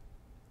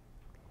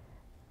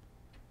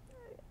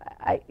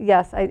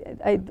 Yes,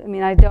 I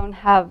mean, I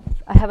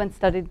haven't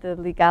studied the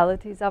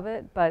legalities of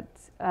it, but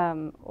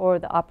or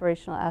the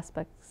operational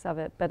aspects of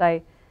it, but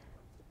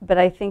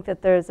I think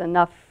that there's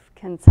enough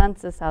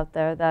consensus out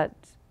there that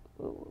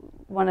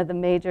one of the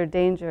major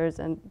dangers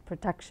and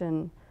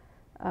protection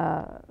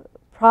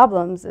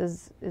problems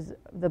is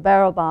the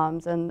barrel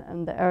bombs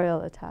and the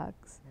aerial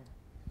attacks.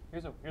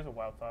 Here's a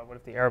wild thought. What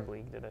if the Arab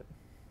League did it?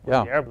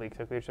 Yeah. The Arab League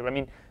took leadership. I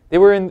mean, they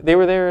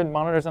were there in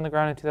monitors on the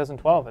ground in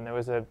 2012, and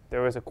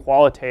there was a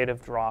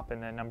qualitative drop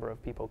in the number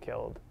of people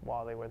killed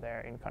while they were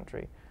there in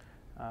country.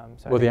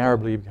 Well, the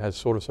Arab League has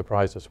sort of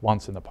surprised us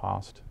once in the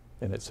past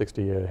in its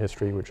 60-year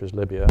history, which is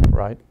Libya,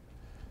 right?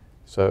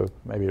 So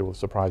maybe it will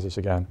surprise us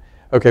again.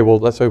 Okay, well,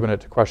 let's open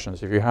it to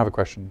questions. If you have a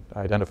question,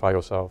 identify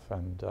yourself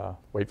and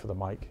wait for the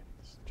mic.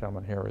 This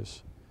gentleman here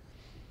is.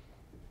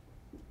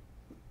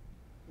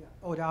 Yeah,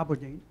 Oda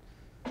Aberdeen.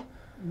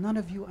 None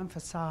of you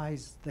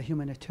emphasize the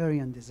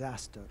humanitarian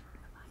disaster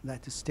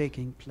that is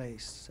taking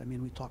place. I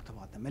mean, we talked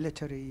about the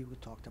military, we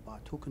talked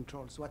about who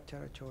controls what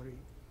territory,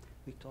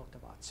 we talked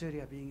about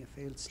Syria being a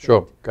failed state.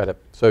 Sure, got it.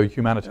 So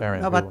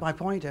humanitarian. No, but my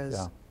point is,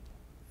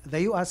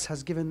 the US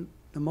has given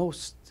the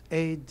most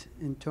aid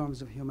in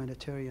terms of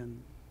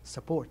humanitarian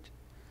support.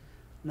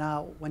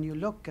 Now, when you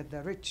look at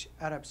the rich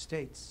Arab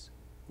states,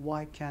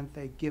 why can't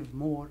they give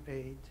more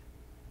aid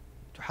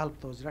to help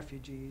those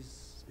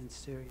refugees in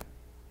Syria?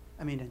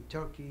 I mean, in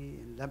Turkey,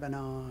 in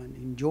Lebanon,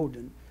 in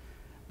Jordan,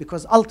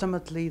 because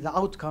ultimately the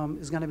outcome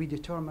is going to be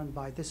determined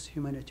by this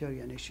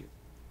humanitarian issue.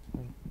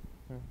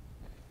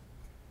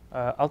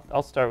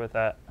 I'll start with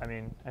that. I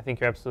mean, I think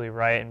you're absolutely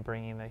right in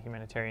bringing the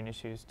humanitarian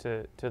issues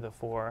to the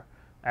fore,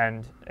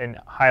 and in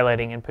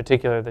highlighting in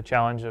particular the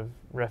challenge of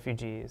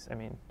refugees. I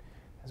mean,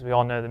 as we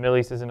all know, the Middle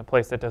East isn't a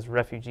place that does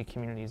refugee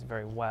communities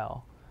very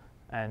well,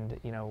 and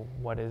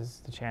what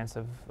is the chance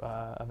of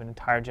an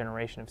entire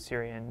generation of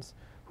Syrians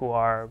who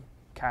are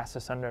cast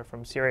asunder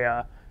from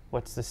Syria?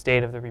 What's the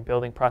state of the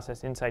rebuilding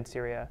process inside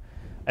Syria?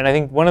 And I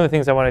think one of the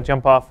things I want to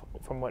jump off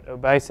from what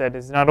Obay said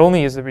is not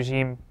only is the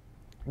regime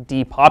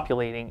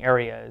depopulating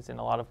areas in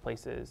a lot of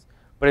places,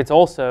 but it's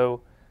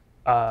also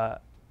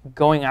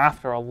going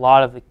after a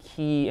lot of the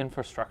key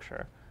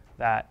infrastructure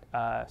that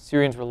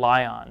Syrians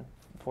rely on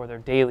for their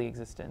daily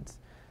existence.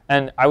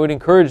 And I would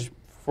encourage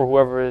for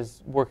whoever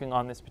is working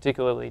on this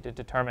particularly to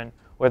determine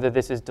whether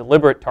this is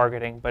deliberate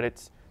targeting, but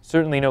it's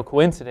certainly no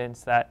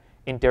coincidence that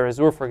in Deir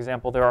ez-Zor, for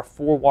example, there are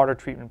 4 water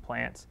treatment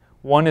plants.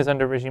 One is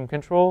under regime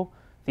control.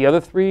 The other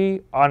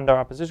 3 under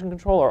opposition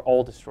control are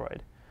all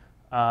destroyed.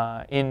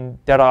 In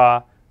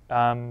Deraa,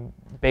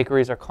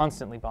 bakeries are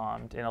constantly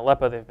bombed. In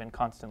Aleppo, they've been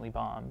constantly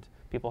bombed.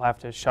 People have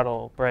to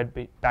shuttle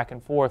bread back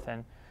and forth.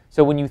 And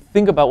so when you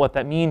think about what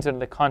that means in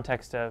the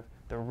context of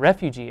the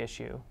refugee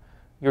issue,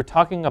 you're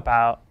talking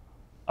about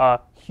a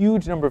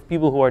huge number of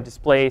people who are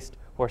displaced,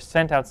 who are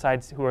sent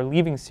outside, who are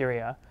leaving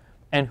Syria,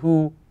 and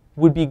who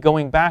would be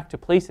going back to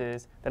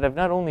places that have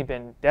not only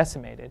been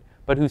decimated,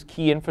 but whose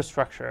key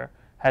infrastructure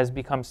has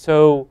become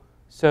so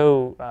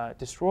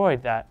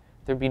destroyed that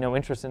there'd be no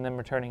interest in them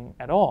returning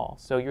at all.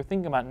 So you're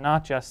thinking about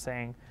not just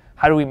saying,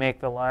 how do we make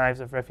the lives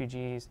of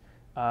refugees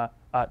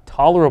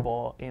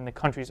tolerable in the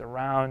countries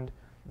around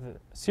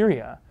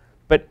Syria,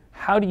 but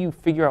how do you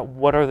figure out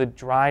what are the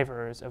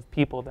drivers of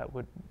people that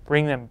would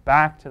bring them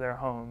back to their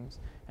homes,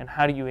 and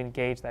how do you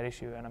engage that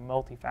issue in a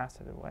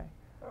multifaceted way?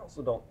 I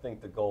also don't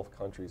think the Gulf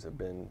countries have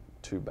been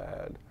too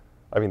bad.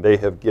 I mean, they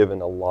have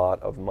given a lot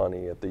of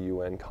money at the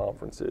UN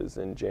conferences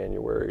in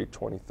January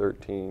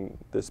 2013,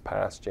 this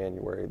past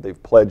January.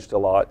 They've pledged a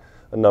lot.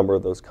 A number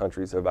of those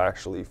countries have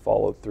actually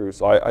followed through.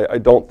 So I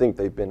don't think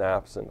they've been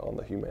absent on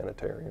the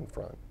humanitarian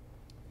front.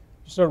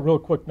 Just a real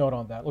quick note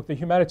on that. Look, the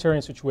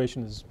humanitarian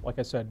situation is, like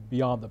I said,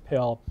 beyond the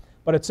pale,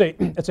 but it's a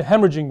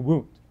hemorrhaging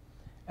wound.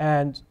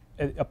 And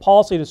a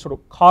policy to sort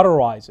of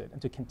cauterize it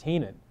and to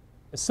contain it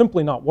is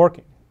simply not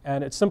working.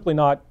 And it's simply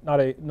not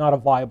a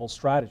viable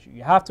strategy.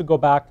 You have to go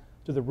back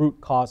to the root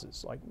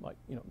causes, like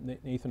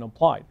Nathan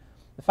implied.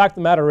 The fact of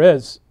the matter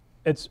is,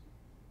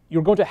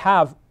 you're going to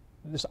have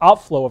this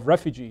outflow of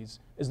refugees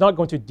is not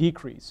going to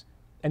decrease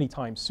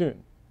anytime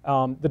soon.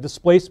 The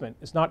displacement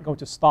is not going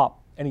to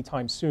stop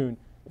anytime soon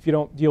if you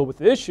don't deal with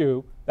the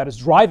issue that is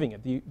driving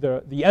it,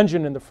 the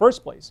engine in the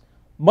first place.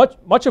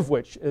 Much of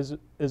which is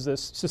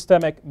this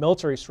systemic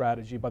military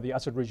strategy by the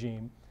Assad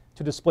regime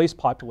to displace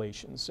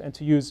populations and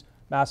to use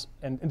mass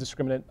and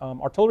indiscriminate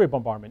artillery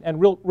bombardment.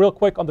 And real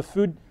quick on the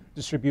food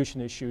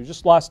distribution issue,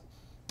 just last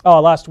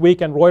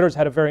weekend, Reuters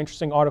had a very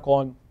interesting article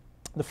on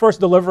the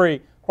first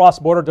delivery,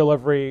 cross-border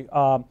delivery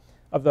of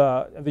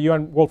the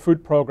UN World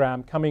Food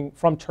Program coming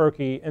from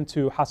Turkey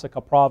into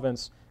Hasaka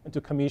province, into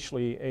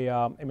Kamishli,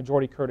 a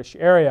majority Kurdish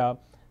area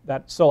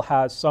that still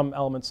has some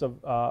elements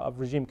of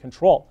regime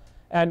control.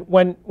 And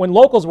when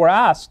locals were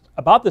asked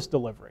about this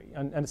delivery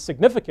and its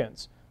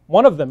significance,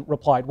 one of them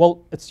replied,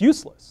 well, it's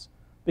useless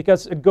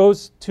because it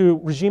goes to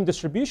regime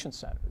distribution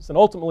centers. And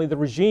ultimately, the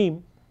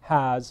regime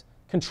has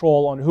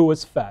control on who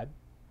is fed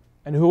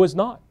and who is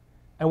not.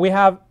 And we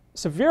have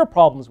severe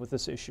problems with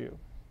this issue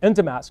in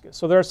Damascus.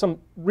 So there are some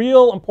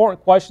real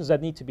important questions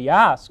that need to be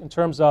asked in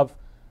terms of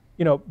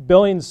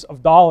billions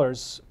of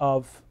dollars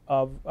of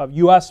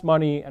US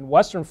money and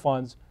Western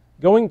funds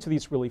going to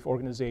these relief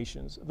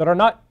organizations that are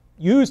not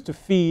used to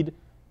feed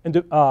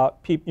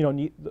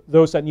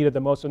those that need it the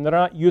most, and they're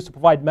not used to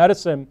provide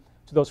medicine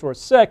to those who are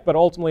sick, but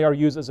ultimately are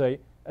used as a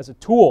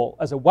tool,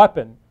 as a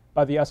weapon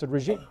by the Assad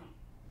regime.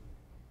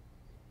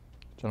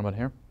 Gentleman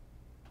here.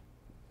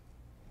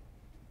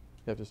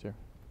 Yeah, just here.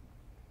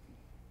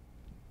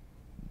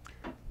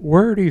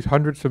 Where are these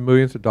hundreds of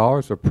millions of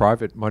dollars of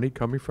private money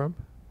coming from?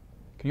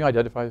 Can you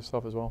identify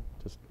yourself as well?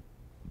 Just.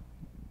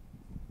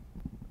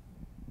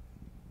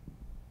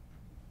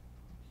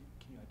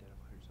 Can you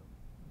identify yourself?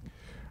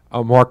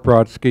 I'm Mark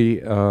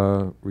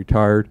Brodsky,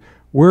 retired.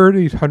 Where are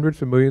these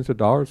hundreds of millions of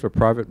dollars of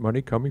private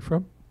money coming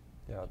from?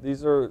 Yeah,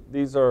 these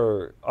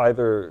are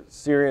either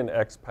Syrian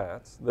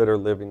expats that are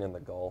living in the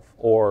Gulf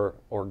or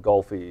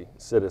Gulfi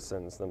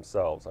citizens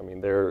themselves. I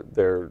mean,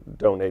 they're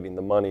donating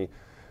the money.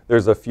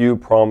 There's a few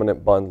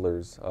prominent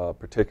bundlers,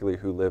 particularly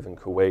who live in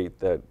Kuwait,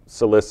 that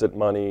solicit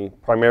money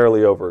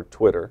primarily over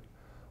Twitter,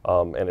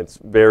 and it's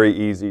very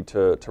easy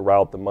to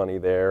route the money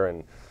there,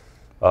 and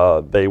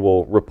they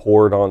will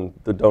report on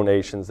the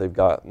donations they've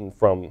gotten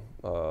from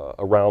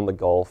around the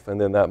Gulf, and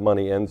then that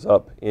money ends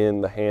up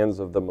in the hands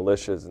of the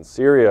militias in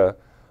Syria.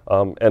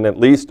 And at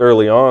least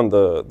early on,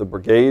 the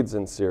brigades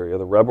in Syria,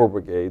 the rebel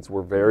brigades,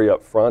 were very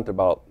upfront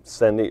about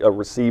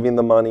receiving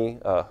the money,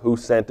 who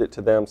sent it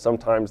to them.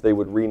 Sometimes they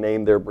would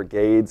rename their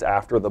brigades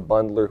after the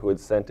bundler who had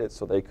sent it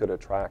so they could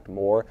attract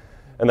more.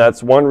 And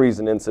that's one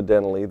reason,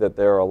 incidentally, that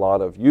there are a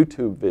lot of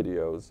YouTube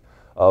videos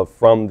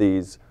from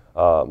these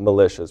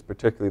militias,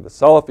 particularly the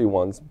Salafi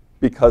ones,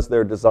 because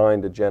they're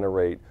designed to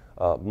generate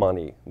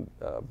money,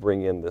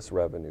 bring in this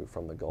revenue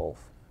from the Gulf.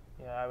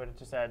 Yeah, I would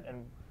just add,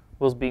 and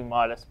Will's being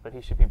modest, but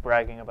he should be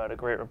bragging about a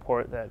great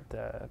report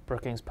that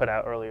Brookings put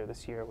out earlier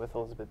this year with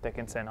Elizabeth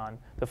Dickinson on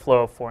the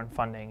flow of foreign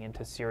funding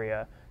into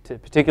Syria,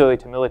 particularly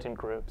to militant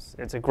groups.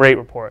 It's a great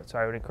report, so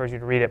I would encourage you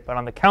to read it. But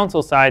on the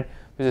council side,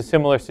 there's a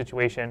similar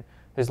situation.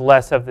 There's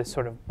less of this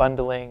sort of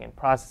bundling and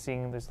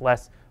processing. There's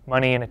less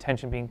money and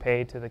attention being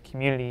paid to the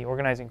community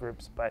organizing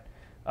groups. But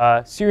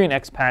Syrian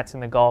expats in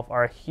the Gulf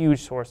are a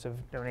huge source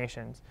of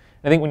donations.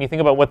 And I think when you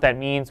think about what that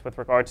means with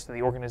regards to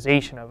the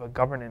organization of a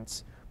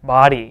governance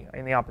body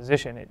in the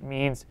opposition, it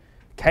means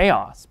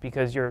chaos,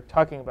 because you're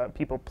talking about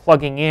people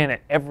plugging in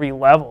at every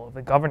level of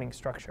the governing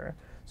structure.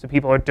 So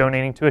people are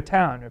donating to a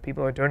town, or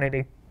people are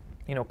donating,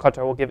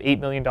 Qatar will give $8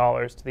 million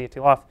to the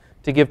Itilaf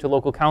to give to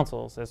local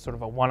councils as sort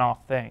of a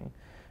one-off thing.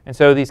 And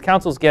so these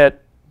councils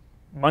get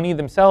money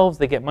themselves,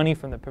 they get money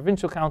from the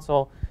provincial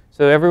council,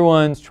 so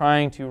everyone's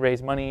trying to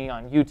raise money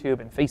on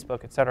YouTube and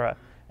Facebook, etc.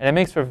 And it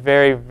makes for a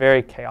very,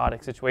 very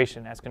chaotic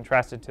situation as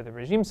contrasted to the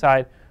regime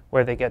side,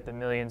 where they get the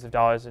millions of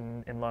dollars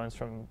in loans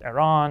from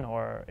Iran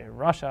or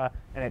Russia,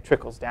 and it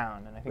trickles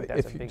down. And I think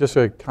that's a big... Just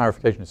a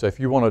clarification, so if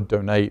you want to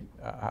donate,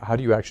 how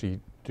do you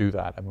actually do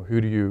that? I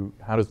mean,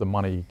 how does the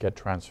money get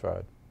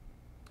transferred?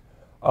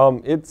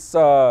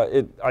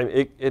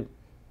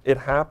 It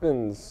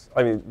happens.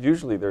 I mean,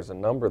 usually there's a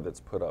number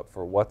that's put up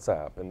for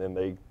WhatsApp, and then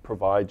they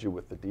provide you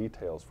with the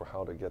details for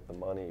how to get the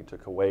money to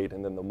Kuwait,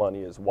 and then the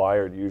money is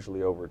wired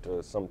usually over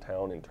to some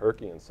town in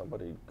Turkey, and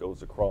somebody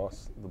goes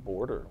across the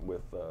border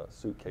with a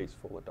suitcase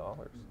full of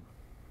dollars.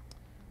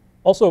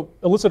 Also,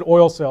 illicit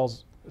oil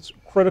sales. It's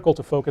critical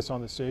to focus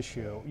on this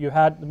issue. You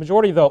had the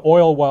majority of the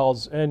oil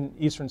wells in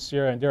eastern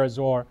Syria and Deir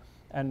ez-Zor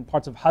and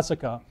parts of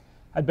Hasaka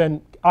had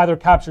been either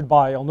captured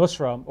by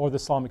al-Nusra or the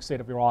Islamic State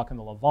of Iraq and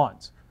the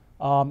Levant.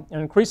 And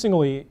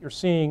increasingly, you're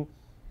seeing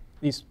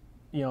these,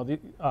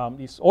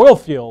 these oil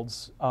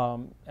fields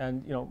and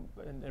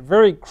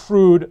very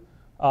crude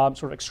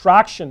sort of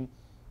extraction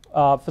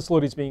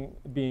facilities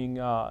being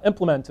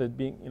implemented,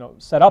 being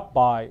set up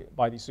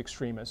by these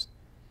extremists.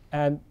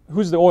 And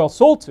who's the oil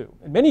sold to?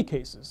 In many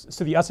cases, it's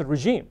to the Assad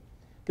regime,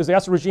 because the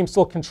Assad regime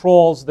still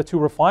controls the two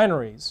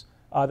refineries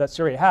that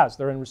Syria has.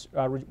 They're in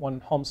one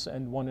Homs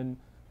and one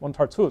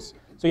Tartus.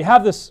 So you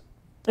have this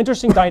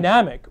interesting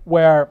dynamic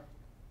where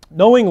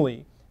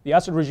knowingly, the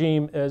Assad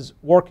regime is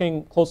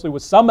working closely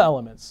with some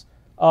elements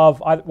of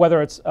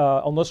whether it's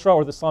al-Nusra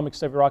or the Islamic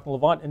State of Iraq and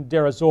Levant in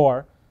Deir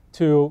ez-Zor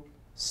to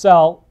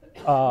sell,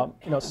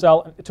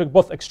 to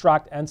both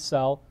extract and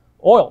sell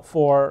oil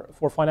for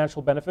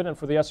financial benefit. And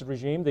for the Assad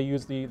regime, they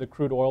use the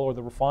crude oil or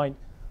the refined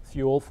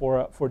fuel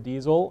for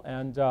diesel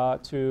and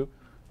to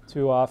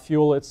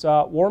fuel its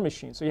war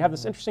machine. So you have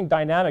this interesting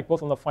dynamic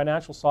both on the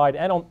financial side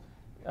and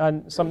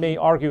some may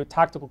argue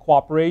tactical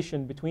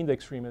cooperation between the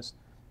extremists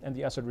and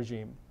the Assad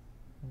regime.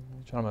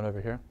 Gentleman over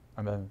here,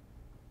 and then,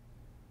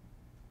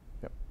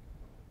 yep,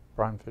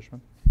 Brian Fishman.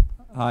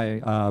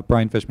 Hi,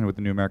 Brian Fishman with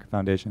the New America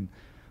Foundation.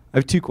 I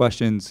have two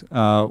questions.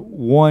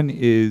 One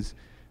is,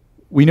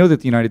 we know that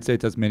the United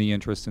States has many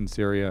interests in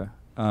Syria.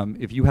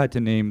 If you had to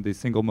name the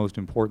single most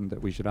important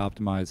that we should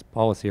optimize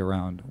policy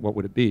around, what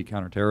would it be?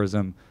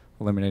 Counterterrorism,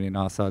 eliminating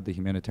Assad, the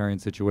humanitarian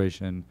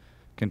situation,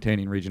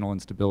 containing regional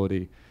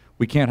instability.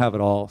 We can't have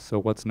it all, so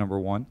what's number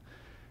one?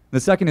 The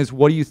second is,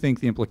 what do you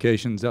think the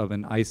implications of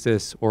an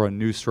ISIS or a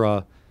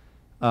Nusra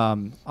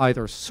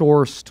either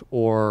sourced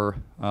or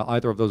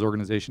either of those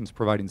organizations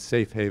providing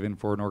safe haven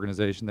for an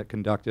organization that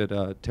conducted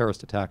a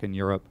terrorist attack in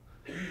Europe?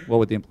 What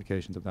would the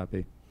implications of that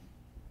be?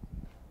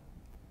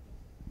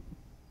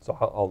 So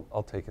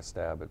I'll take a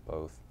stab at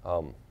both.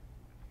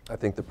 I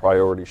think the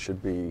priority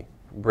should be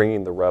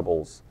bringing the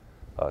rebels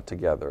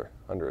together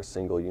under a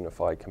single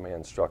unified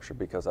command structure,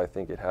 because I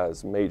think it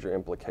has major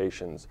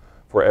implications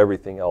for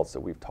everything else that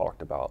we've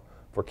talked about,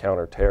 for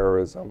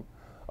counterterrorism,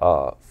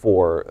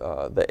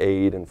 for the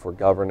aid and for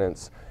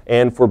governance,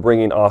 and for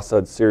bringing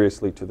Assad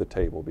seriously to the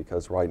table,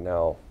 because right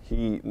now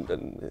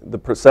the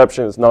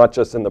perception is not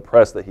just in the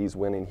press that he's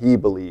winning, he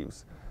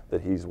believes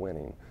that he's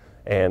winning.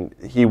 And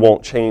he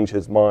won't change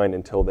his mind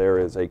until there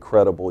is a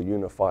credible,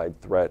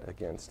 unified threat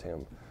against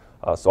him.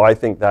 So I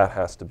think that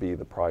has to be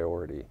the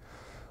priority.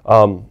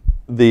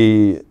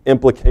 The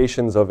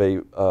implications of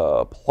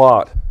a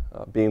plot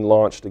being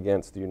launched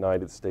against the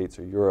United States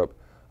or Europe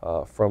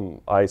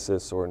from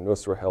ISIS or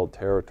Nusra-held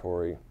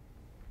territory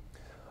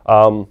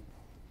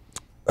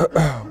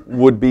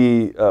would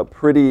be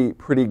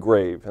pretty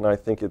grave. And I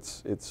think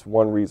it's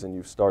one reason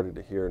you've started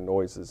to hear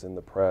noises in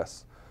the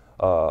press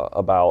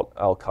about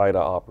al-Qaeda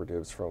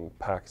operatives from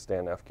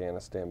Pakistan,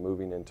 Afghanistan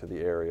moving into the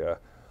area.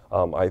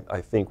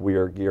 I think we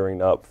are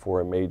gearing up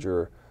for a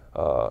major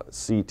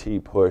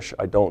CT push.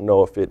 I don't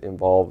know if it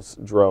involves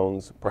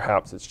drones.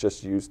 Perhaps it's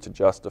just used to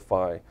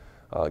justify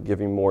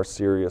giving more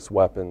serious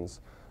weapons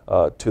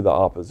to the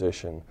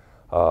opposition.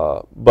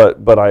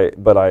 But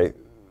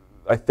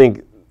I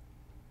think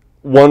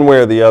one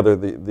way or the other,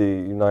 the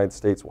United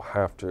States will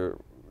have to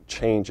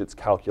change its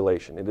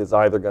calculation. It is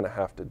either going to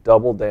have to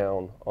double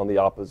down on the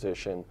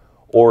opposition,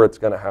 or it's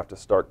going to have to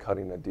start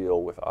cutting a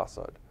deal with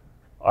Assad.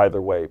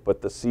 Either way,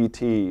 but the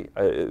CT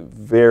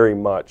very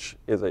much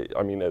is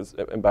as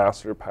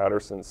Ambassador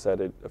Patterson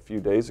said it a few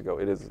days ago,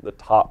 it is the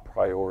top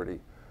priority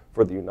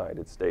for the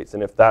United States.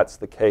 And if that's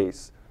the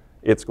case,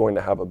 it's going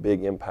to have a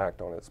big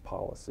impact on its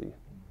policy.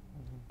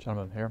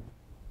 Gentleman here.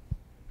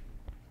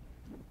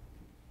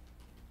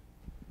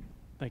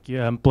 Thank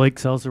you. Blake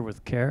Selzer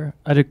with CARE.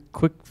 I had a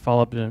quick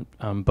follow-up to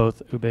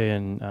both Ube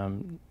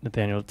and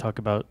Nathaniel to talk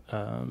about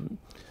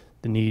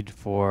the need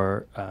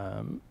for,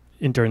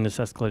 during this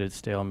escalated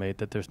stalemate,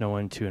 that there's no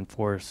one to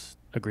enforce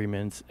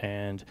agreements,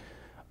 and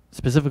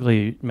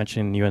specifically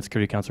mentioning the UN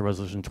Security Council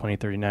Resolution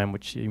 2039,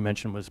 which you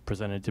mentioned was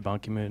presented to Ban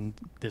Ki-moon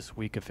this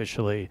week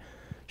officially,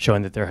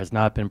 showing that there has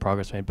not been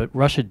progress made. But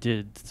Russia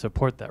did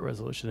support that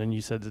resolution, and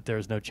you said that there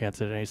is no chance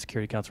at any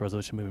Security Council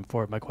resolution moving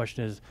forward. My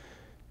question is,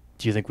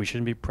 do you think we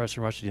shouldn't be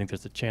pressuring Russia? Do you think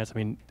there's a chance? I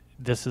mean,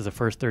 this is the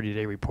first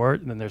 30-day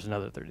report, and then there's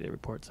another 30-day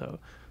report. So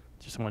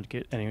just wanted to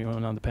get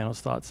anyone on the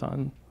panel's thoughts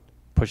on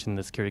pushing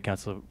the Security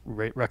Council,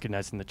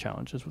 recognizing the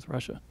challenges with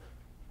Russia.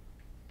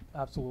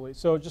 Absolutely.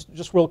 So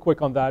just real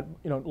quick on that,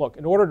 look,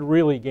 in order to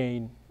really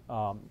gain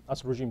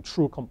Assad regime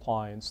true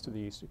compliance to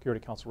the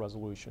Security Council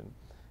resolution,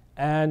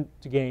 and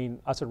to gain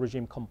Assad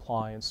regime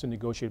compliance to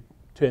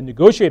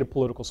negotiate a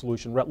political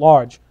solution writ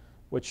large,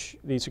 which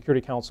the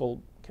Security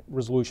Council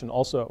resolution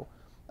also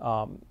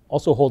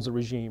holds the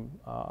regime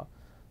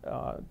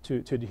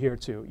to adhere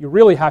to. You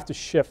really have to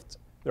shift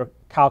their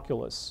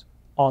calculus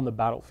on the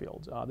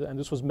battlefield. And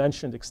this was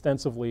mentioned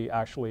extensively,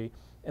 actually,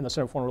 in the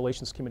Senate Foreign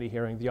Relations Committee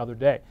hearing the other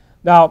day.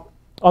 Now,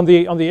 on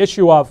the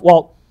issue of,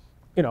 well,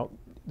 you know,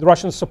 the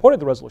Russians supported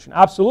the resolution.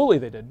 Absolutely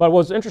they did. But what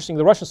was interesting,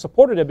 the Russians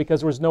supported it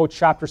because there was no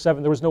Chapter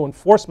 7, there was no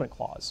enforcement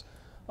clause.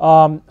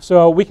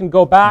 So we can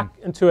go back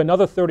into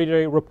another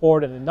 30-day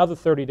report and another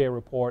 30-day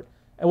report,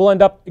 and we'll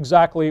end up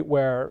exactly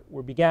where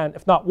we began,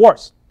 if not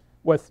worse,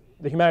 with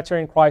the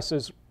humanitarian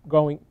crisis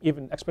going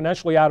even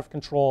exponentially out of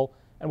control,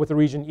 and with the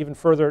region even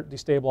further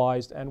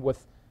destabilized, and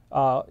with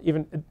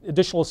even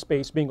additional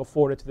space being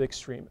afforded to the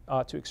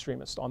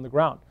extremists on the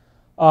ground.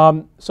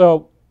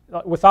 So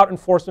without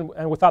enforcement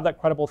and without that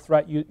credible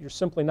threat, you're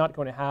simply not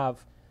going to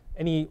have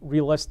any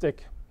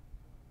realistic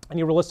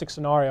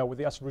scenario where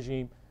the Assad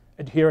regime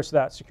adheres to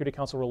that Security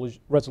Council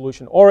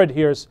resolution or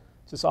adheres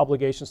to its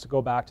obligations to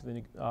go back to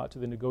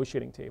the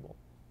negotiating table.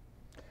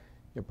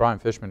 Yeah, Brian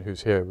Fishman,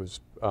 who's here,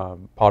 was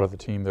part of the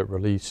team that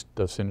released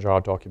the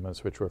Sinjar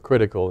documents, which were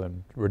critical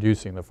in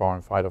reducing the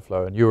foreign fighter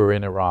flow. And you were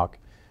in Iraq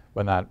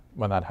when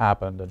that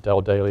happened, and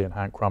Del Daly and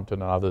Hank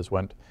Crumpton and others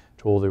went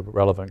to all the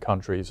relevant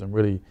countries, and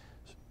really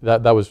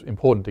that was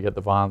important to get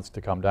the violence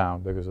to come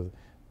down because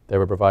they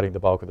were providing the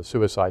bulk of the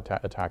suicide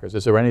attackers.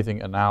 Is there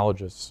anything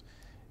analogous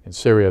in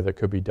Syria that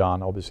could be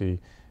done? Obviously,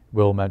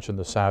 Will mentioned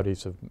the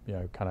Saudis have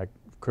kind of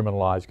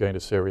criminalized going to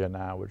Syria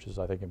now, which is,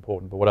 I think,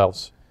 important. But what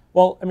else?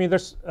 Well, I mean,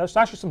 there's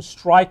actually some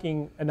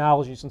striking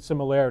analogies and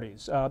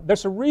similarities.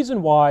 There's a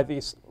reason why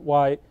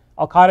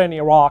Al-Qaeda in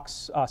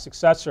Iraq's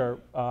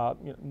successor,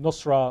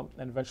 Nusra,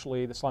 and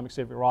eventually the Islamic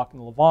State of Iraq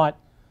and the Levant,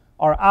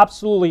 are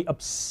absolutely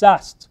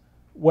obsessed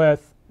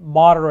with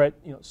moderate,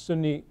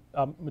 Sunni,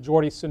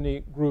 majority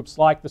Sunni groups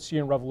like the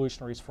Syrian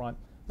Revolutionaries Front.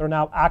 They're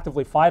now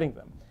actively fighting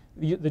them.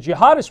 The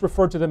jihadists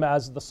refer to them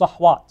as the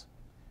Sahwat,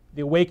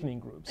 the awakening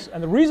groups.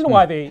 And the reason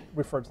why they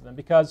refer to them,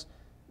 because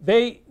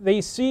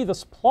they see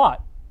this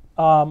plot,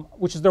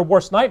 which is their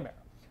worst nightmare,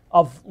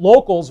 of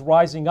locals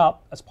rising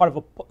up as part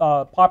of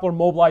a popular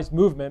mobilized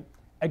movement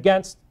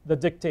against the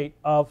dictate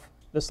of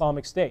the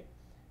Islamic State.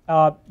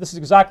 This is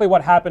exactly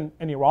what happened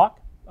in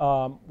Iraq,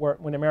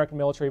 when American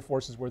military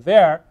forces were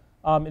there.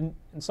 In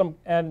some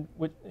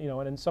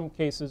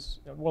cases,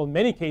 well, in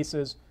many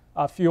cases,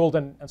 fueled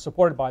and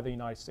supported by the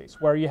United States,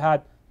 where you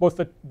had both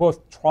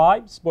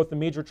the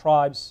major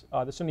tribes,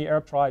 the Sunni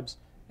Arab tribes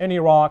in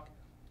Iraq,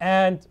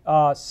 and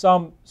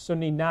some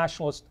Sunni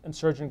nationalist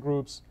insurgent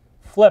groups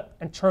flip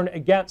and turn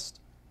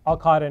against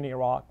Al-Qaeda in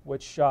Iraq,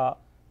 which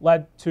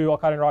led to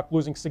Al-Qaeda in Iraq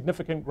losing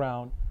significant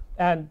ground.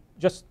 And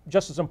just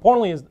as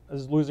importantly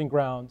as losing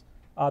ground,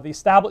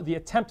 the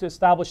attempt to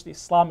establish the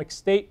Islamic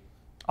State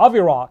of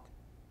Iraq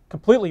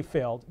completely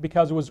failed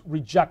because it was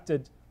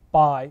rejected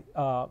by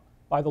the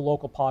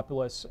local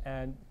populace,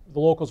 and the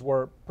locals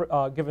were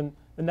given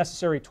the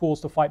necessary tools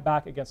to fight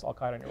back against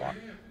Al-Qaeda in Iraq.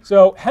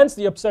 So hence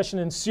the obsession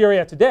in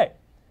Syria today.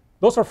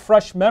 Those are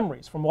fresh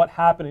memories from what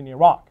happened in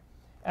Iraq.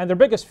 And their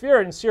biggest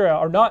fear in Syria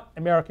are not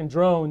American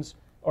drones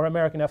or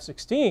American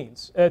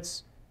F-16s.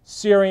 It's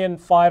Syrian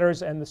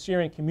fighters and the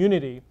Syrian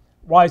community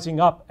rising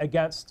up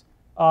against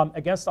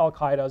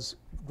Al-Qaeda's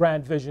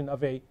grand vision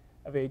of a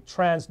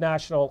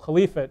transnational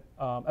caliphate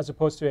as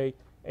opposed to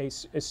a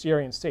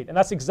Syrian state. And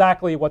that's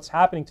exactly what's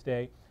happening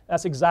today.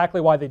 That's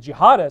exactly why the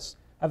jihadists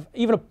have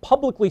even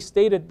publicly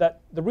stated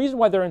that the reason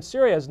why they're in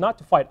Syria is not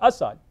to fight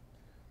Assad,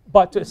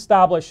 but to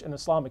establish an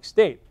Islamic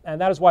State.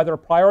 And that is why they're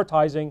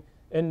prioritizing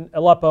in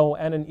Aleppo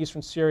and in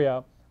eastern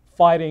Syria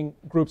fighting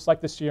groups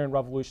like the Syrian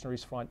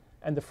Revolutionaries Front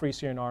and the Free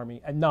Syrian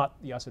Army, and not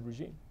the Assad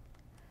regime.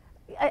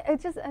 I'm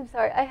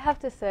sorry, I have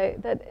to say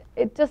that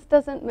it just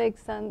doesn't make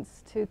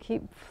sense to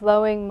keep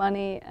flowing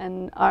money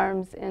and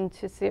arms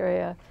into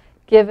Syria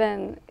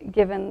given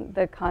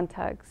the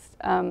context.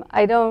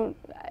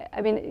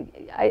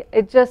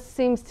 It just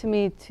seems to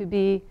me to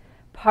be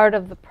part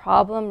of the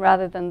problem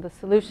rather than the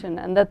solution,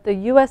 and that the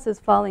U.S. is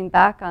falling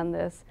back on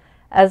this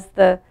as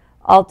the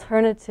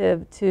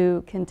alternative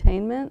to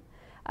containment,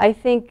 I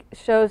think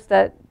shows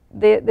that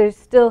they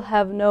still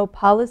have no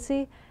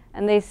policy,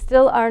 and they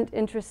still aren't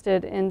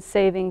interested in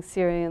saving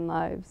Syrian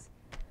lives.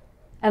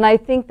 And I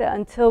think that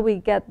until we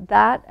get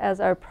that as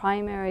our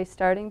primary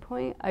starting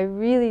point, I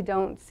really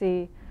don't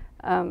see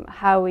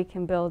how we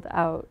can build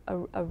out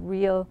a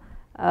real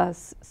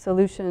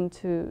solution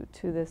to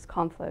this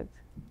conflict.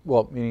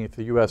 Well, meaning if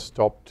the U.S.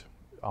 stopped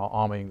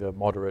arming the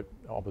moderate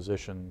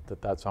opposition,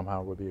 that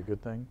somehow would be a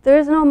good thing? There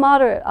is no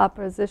moderate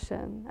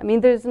opposition. I mean,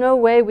 there's no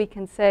way we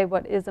can say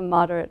what is a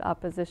moderate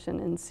opposition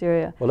in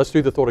Syria. Well, let's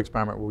do the thought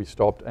experiment where we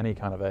stopped any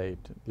kind of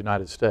aid to the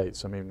United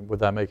States. I mean, would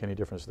that make any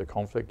difference to the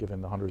conflict,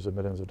 given the hundreds of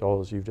millions of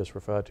dollars you've just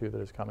referred to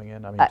that is coming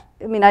in?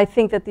 I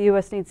think that the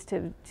U.S. needs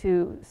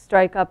to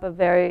strike up a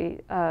very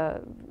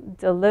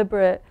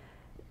deliberate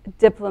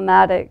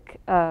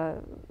diplomatic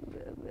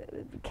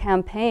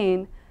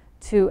campaign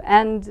to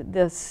end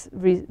this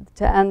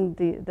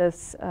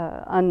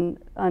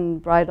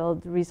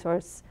unbridled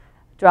resource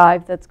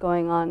drive that's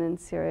going on in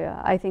Syria.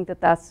 I think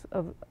that that's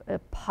a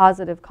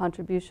positive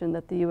contribution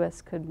that the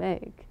U.S. could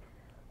make.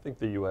 I think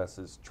the U.S.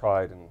 has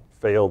tried and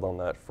failed on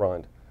that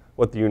front.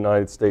 What the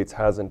United States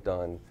hasn't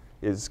done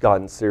is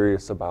gotten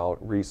serious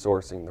about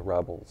resourcing the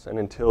rebels. And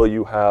until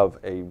you have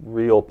a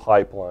real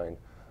pipeline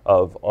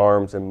of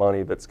arms and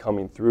money that's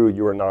coming through,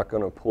 you are not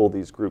going to pull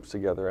these groups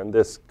together. And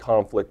this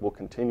conflict will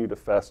continue to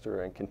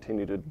fester and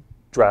continue to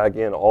drag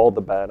in all the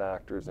bad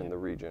actors in the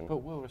region. But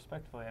Will,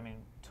 respectfully, I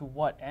mean, to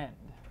what end?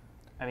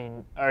 I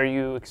mean, are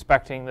you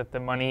expecting that the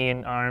money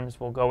and arms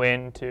will go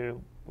in to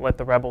let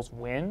the rebels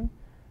win?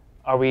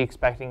 Are we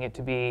expecting it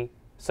to be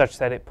such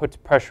that it puts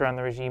pressure on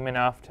the regime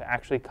enough to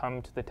actually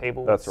come to the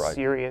table with serious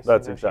negotiations?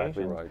 That's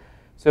exactly right.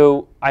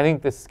 So I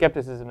think the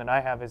skepticism that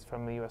I have is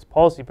from the U.S.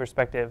 policy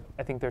perspective.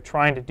 I think they're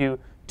trying to do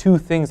two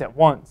things at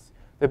once.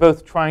 They're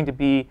both trying to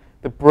be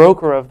the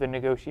broker of the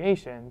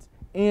negotiations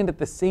and at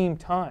the same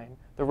time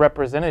the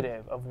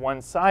representative of one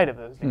side of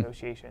those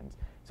negotiations.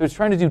 So it's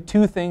trying to do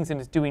two things and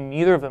it's doing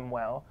neither of them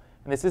well.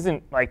 And this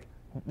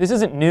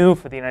isn't new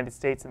for the United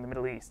States and the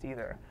Middle East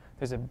either.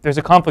 There's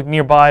a conflict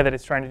nearby that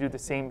is trying to do the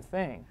same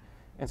thing.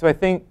 And so I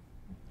think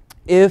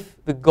if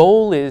the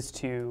goal is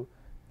to,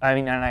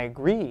 and I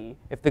agree,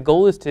 if the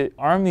goal is to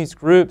arm these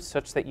groups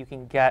such that you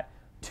can get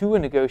to a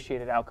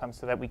negotiated outcome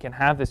so that we can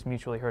have this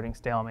mutually hurting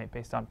stalemate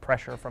based on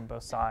pressure from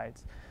both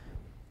sides.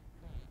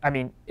 I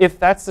mean, if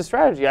that's the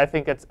strategy, I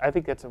think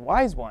that's a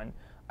wise one.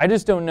 I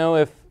just don't know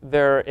if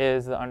there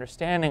is the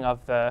understanding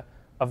of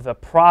the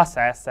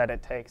process that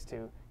it takes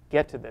to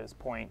get to those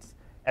points.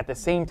 At the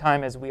same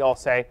time as we all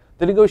say,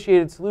 the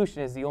negotiated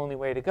solution is the only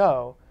way to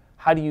go,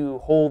 how do you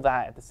hold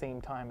that at the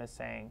same time as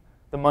saying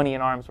the money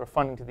and arms we're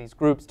funding to these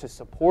groups to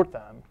support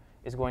them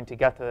is going to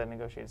get to the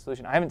negotiated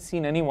solution? I haven't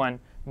seen anyone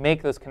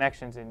make those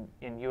connections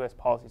in U.S.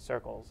 policy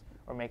circles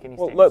or make any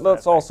statements. Well,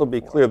 let's also be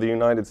clear, the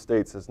United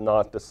States has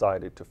not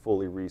decided to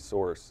fully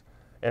resource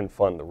and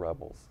fund the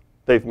rebels.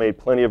 They've made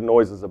plenty of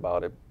noises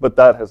about it, but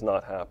that has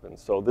not happened.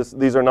 So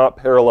these are not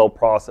parallel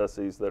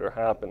processes that are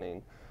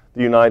happening.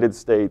 The United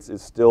States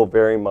is still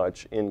very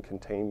much in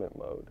containment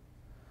mode.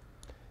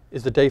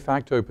 Is the de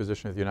facto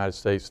position of the United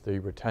States the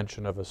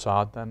retention of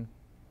Assad then?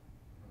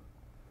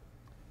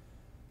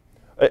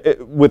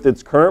 With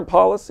its current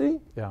policy?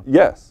 Yeah.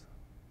 Yes.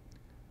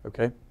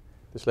 Okay.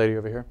 This lady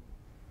over here.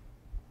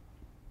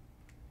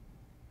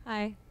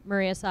 Hi,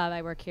 Maria Saab.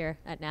 I work here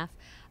at NAF.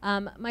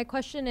 My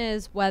question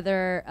is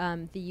whether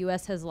the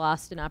U.S. has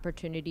lost an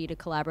opportunity to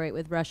collaborate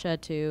with Russia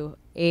to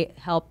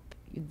help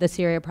the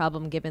Syria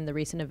problem given the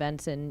recent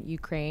events in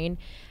Ukraine,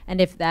 and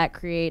if that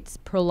creates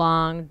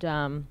prolonged,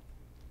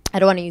 I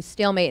don't want to use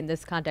stalemate in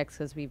this context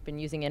because we've been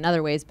using it in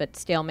other ways, but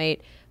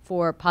stalemate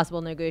for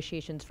possible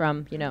negotiations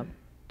from,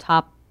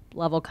 top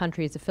level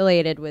countries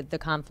affiliated with the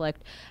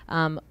conflict.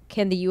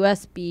 Can the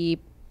U.S. be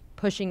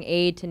pushing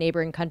aid to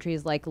neighboring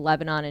countries like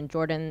Lebanon and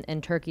Jordan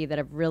and Turkey that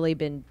have really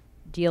been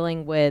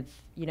dealing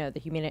with,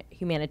 the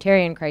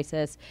humanitarian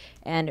crisis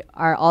and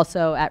are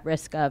also at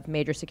risk of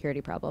major security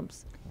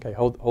problems? Okay,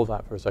 hold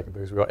that for a second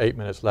because we've got 8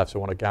 minutes left, so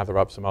I want to gather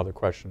up some other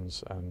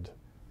questions. And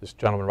this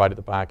gentleman right at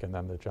the back and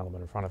then the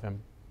gentleman in front of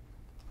him.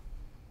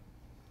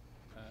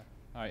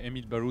 Hi,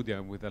 Emil Baroudi.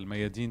 I'm with Al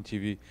Mayadeen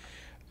TV.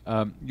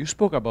 You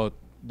spoke about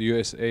the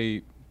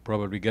USA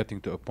probably getting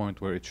to a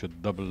point where it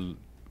should double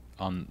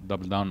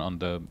down on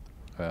the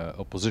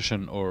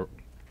opposition or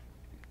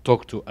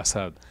talk to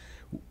Assad.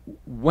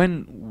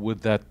 When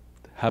would that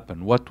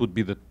happen? What would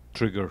be the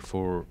trigger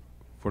for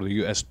the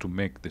U.S. to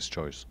make this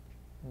choice?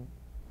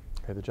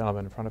 Okay, the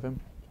gentleman in front of him.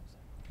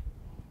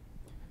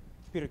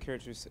 Peter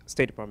Carriage,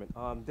 State Department.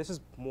 This is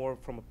more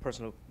from a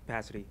personal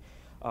capacity.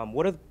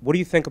 What do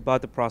you think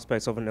about the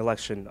prospects of an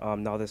election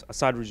now this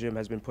Assad regime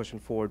has been pushing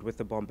forward with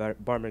the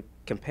bombardment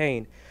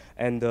campaign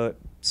and the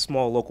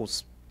small local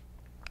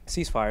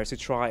ceasefires to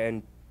try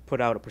and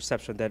put out a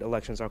perception that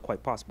elections are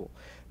quite possible?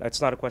 It's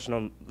not a question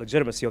on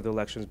legitimacy of the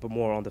elections, but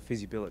more on the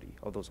feasibility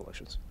of those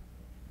elections.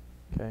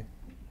 Okay.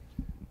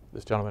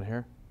 This gentleman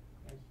here.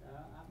 Yes,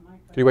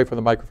 can you wait for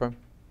the microphone?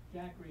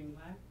 Jack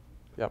Greenblatt.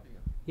 Yep.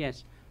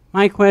 Yes.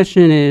 My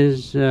question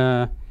is,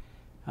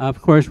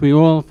 of course, we're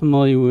all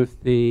familiar with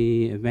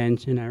the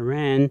events in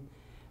Iran,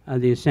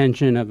 the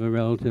ascension of a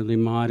relatively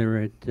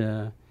moderate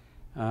Hassan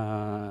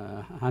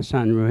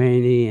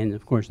Rouhani and,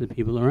 of course, the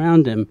people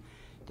around him.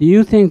 Do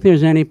you think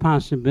there's any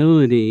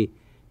possibility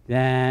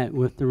that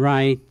with the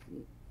right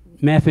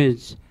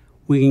methods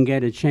we can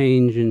get a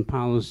change in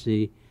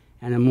policy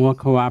and a more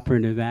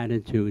cooperative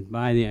attitude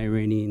by the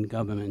Iranian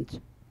government?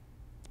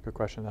 Good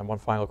question. And one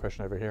final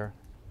question over here.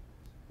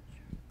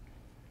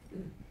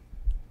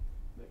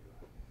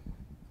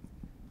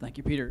 Thank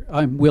you, Peter.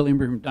 I'm Will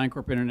Imber from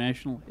DynCorp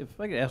International. If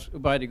I could ask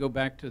Ubay to go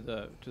back to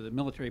the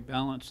military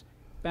balance.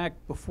 Back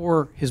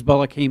before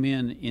Hezbollah came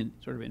in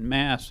sort of in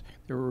mass,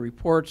 there were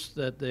reports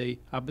that the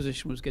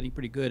opposition was getting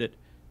pretty good at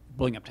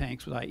blowing up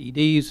tanks with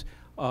IEDs,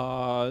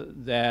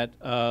 that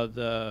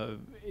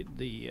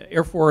the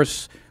Air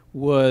Force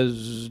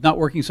was not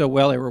working so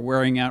well. They were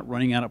wearing out,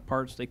 running out of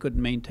parts. They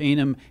couldn't maintain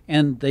them,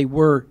 and they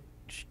were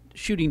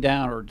shooting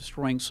down or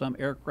destroying some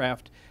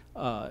aircraft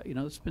You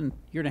know, it's been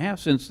a year and a half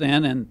since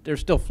then, and they're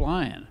still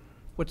flying.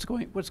 What's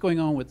going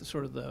on with the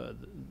sort of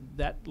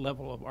that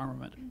level of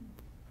armament?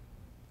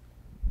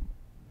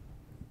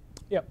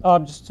 Yeah,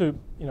 just to,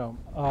 you know,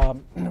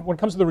 when it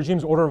comes to the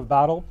regime's order of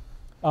battle,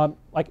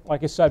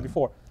 like I said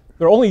before,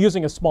 they're only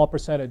using a small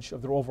percentage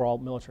of their overall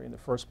military in the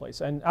first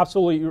place. And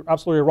you're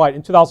absolutely right.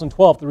 In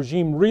 2012, the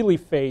regime really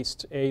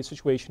faced a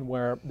situation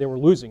where they were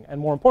losing. And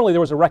more importantly, there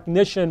was a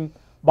recognition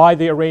by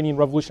the Iranian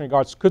Revolutionary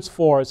Guards Quds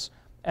Force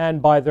and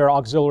by their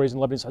auxiliaries in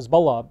Lebanese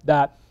Hezbollah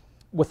that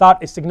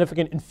without a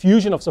significant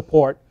infusion of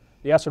support,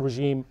 the Assad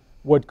regime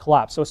would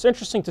collapse. So it's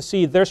interesting to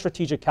see their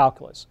strategic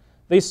calculus.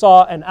 They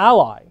saw an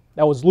ally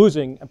that was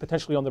losing and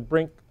potentially on the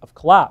brink of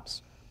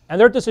collapse. And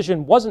their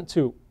decision wasn't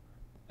to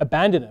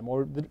abandon him,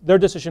 or their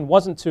decision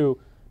wasn't to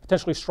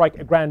potentially strike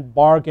a grand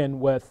bargain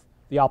with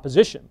the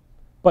opposition,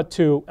 but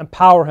to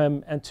empower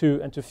him and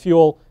to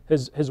fuel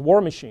his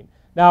war machine.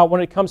 Now, when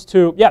it comes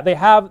to, yeah, they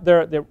have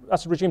the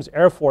Assad regime's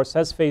air force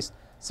has faced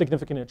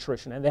significant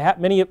attrition, and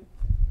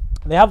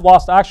they have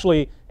lost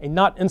actually a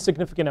not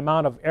insignificant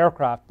amount of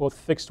aircraft, both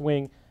fixed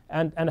wing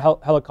and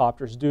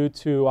helicopters, due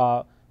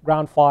to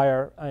ground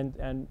fire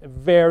and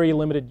very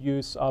limited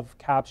use of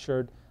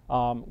captured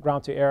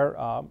ground-to-air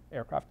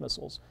aircraft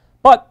missiles.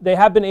 But they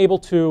have been able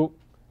to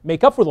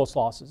make up for those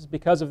losses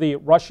because of the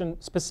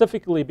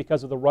specifically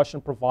because of the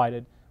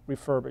Russian-provided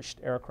refurbished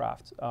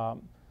aircraft.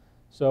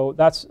 So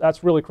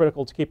that's really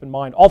critical to keep in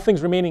mind. All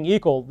things remaining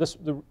equal,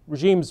 the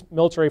regime's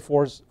military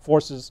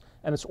forces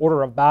and its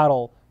order of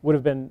battle would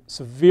have been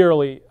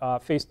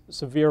faced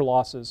severe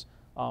losses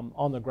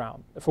on the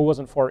ground if it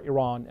wasn't for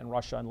Iran and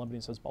Russia and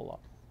Lebanese Hezbollah.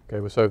 Okay,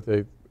 well, so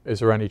is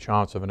there any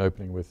chance of an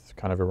opening with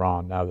kind of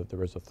Iran now that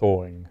there is a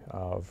thawing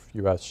of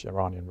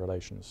U.S.-Iranian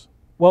relations?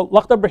 Well,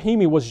 Lakhdar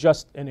Brahimi was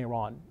just in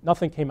Iran.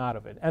 Nothing came out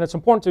of it. And it's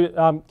important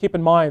to keep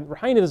in mind,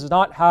 Rouhani does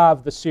not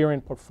have the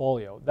Syrian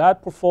portfolio.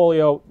 That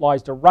portfolio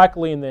lies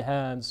directly in the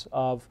hands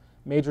of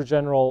Major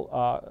General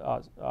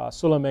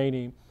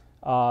Soleimani,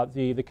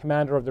 the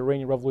commander of the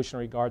Iranian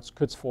Revolutionary Guards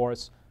Quds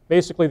Force,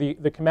 basically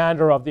the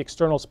commander of the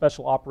external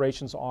special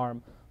operations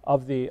arm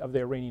of the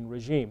Iranian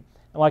regime.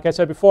 And like I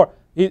said before,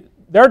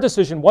 their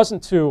decision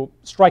wasn't to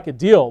strike a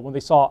deal when they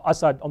saw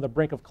Assad on the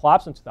brink of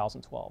collapse in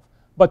 2012,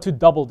 but to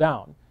double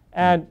down.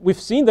 And we've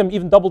seen them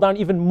even double down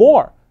even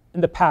more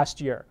in the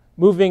past year,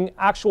 moving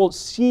actual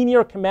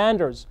senior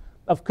commanders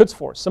of Quds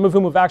Force, some of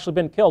whom have actually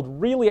been killed,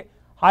 really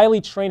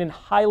highly trained and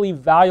highly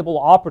valuable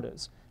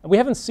operatives. And we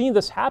haven't seen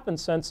this happen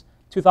since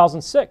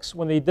 2006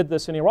 when they did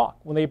this in Iraq,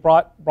 when they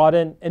brought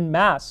in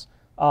mass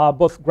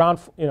both ground,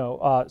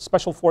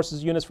 special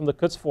forces units from the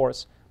Quds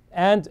Force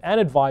and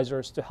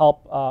advisors to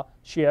help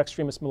Shia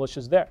extremist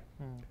militias there.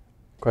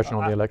 Question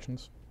on the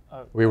elections?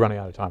 We're running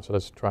out of time, so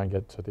let's try and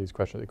get to these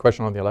questions. The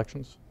question on the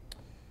elections?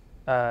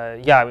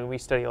 Yeah, I mean, we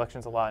study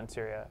elections a lot in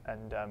Syria,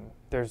 and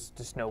there's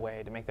just no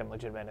way to make them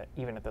legitimate,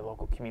 even at the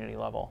local community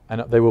level.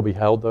 And they will be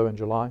held, though, in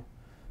July?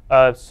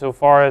 So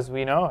far as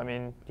we know, I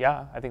mean,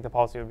 yeah, I think the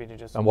policy would be to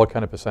just... And what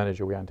kind of percentage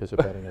are we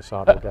anticipating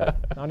Assad will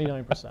get?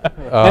 99%.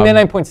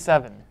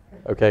 99.7.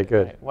 Okay,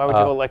 good. Right. Why would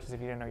you hold elections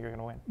if you didn't know you were going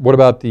to win? What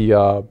about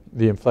the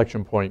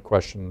inflection point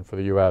question for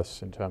the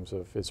U.S. in terms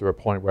of, is there a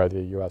point where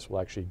the U.S.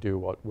 will actually do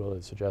what Will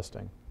is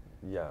suggesting?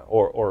 Yeah,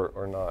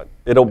 or not.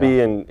 It'll be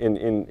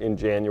in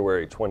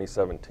January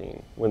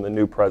 2017 when the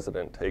new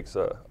president takes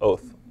a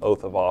oath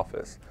of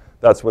office.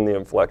 That's when the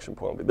inflection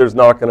point will be. There's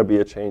not going to be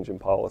a change in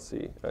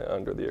policy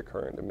under the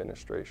current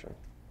administration.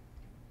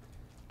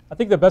 I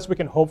think the best we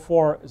can hope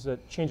for is a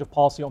change of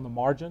policy on the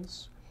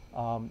margins.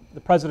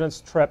 The President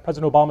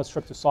Obama's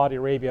trip to Saudi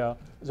Arabia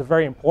is a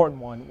very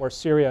important one, where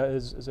Syria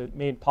is a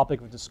main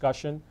topic of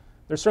discussion.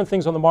 There's certain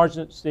things on the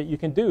margins that you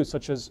can do,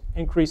 such as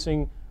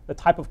increasing the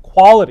type of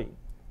quality,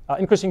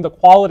 increasing the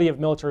quality of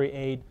military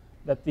aid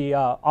that the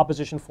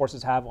opposition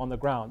forces have on the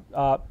ground.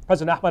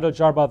 President Ahmed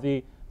al-Jarba,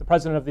 the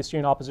president of the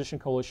Syrian Opposition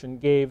Coalition,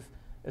 gave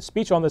a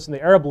speech on this in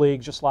the Arab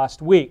League just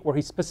last week, where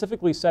he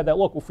specifically said that,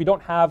 look, if we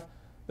don't have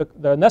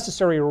the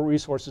necessary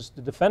resources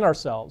to defend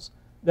ourselves,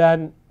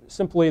 then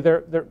simply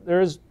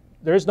there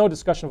is no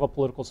discussion of a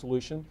political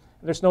solution.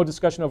 There's no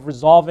discussion of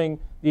resolving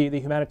the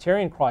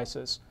humanitarian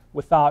crisis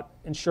without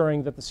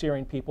ensuring that the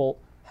Syrian people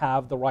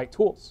have the right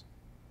tools.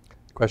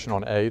 Question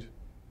on aid.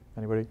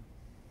 Anybody?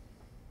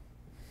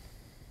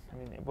 I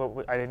mean,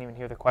 I didn't even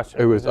hear the question.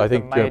 It was, I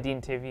think,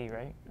 Mayadeen TV,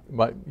 right?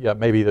 Yeah,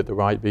 maybe that there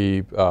might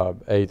be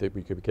aid that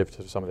we could give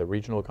to some of the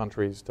regional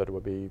countries that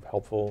would be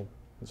helpful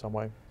in some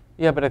way.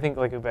 Yeah, but I think,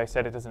 like Ubay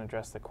said, it doesn't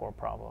address the core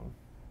problem.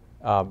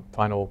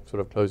 Final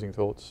sort of closing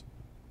thoughts?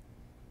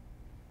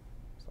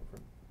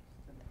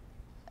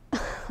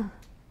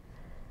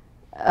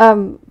 I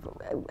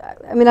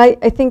mean,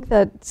 I think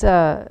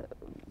that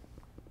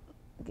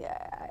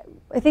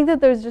I think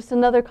that there's just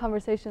another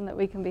conversation that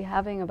we can be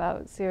having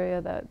about Syria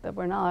that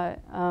we're not,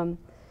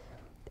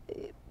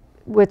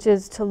 which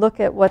is to look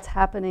at what's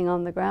happening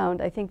on the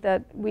ground. I think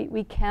that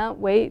we can't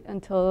wait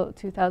until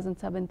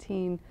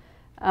 2017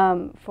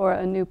 for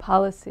a new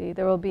policy.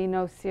 There will be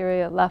no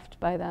Syria left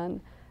by then.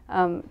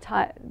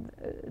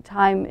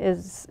 time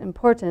is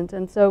important.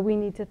 And so we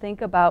need to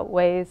think about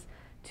ways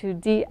to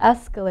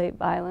de-escalate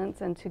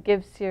violence and to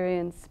give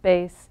Syrians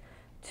space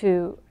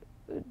to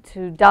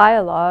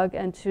dialogue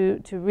and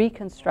to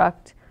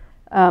reconstruct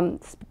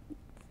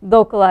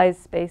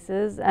localized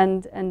spaces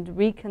and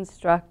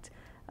reconstruct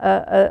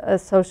a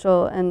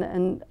social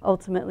and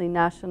ultimately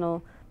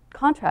national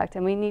contract.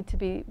 And we need to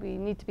be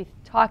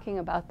talking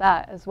about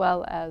that as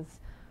well as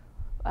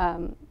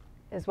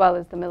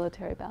the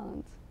military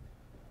balance.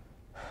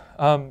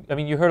 I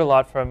mean, you heard a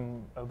lot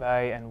from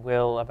Obey and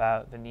Will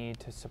about the need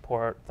to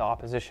support the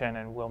opposition,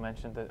 and Will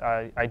mentioned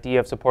the idea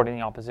of supporting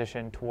the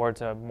opposition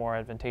towards a more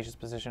advantageous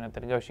position at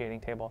the negotiating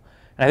table.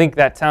 And I think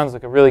that sounds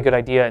like a really good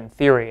idea in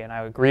theory, and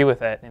I agree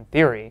with it in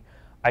theory.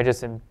 I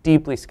just am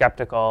deeply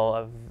skeptical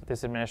of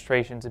this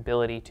administration's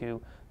ability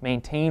to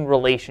maintain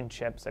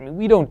relationships. I mean,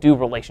 we don't do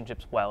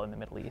relationships well in the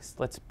Middle East,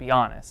 let's be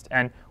honest.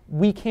 And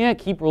we can't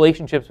keep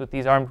relationships with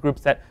these armed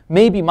groups that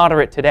may be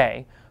moderate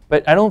today,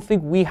 but I don't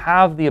think we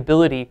have the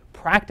ability,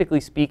 practically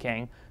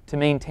speaking, to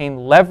maintain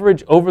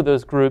leverage over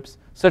those groups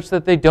such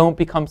that they don't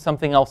become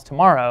something else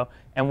tomorrow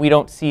and we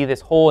don't see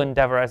this whole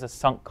endeavor as a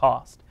sunk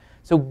cost.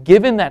 So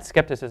given that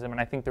skepticism, and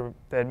I think the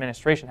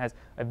administration has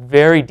a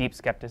very deep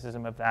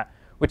skepticism of that,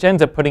 which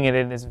ends up putting it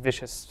in this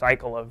vicious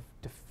cycle of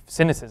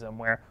cynicism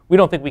where we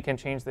don't think we can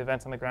change the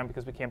events on the ground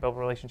because we can't build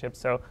relationships.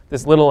 So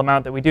this little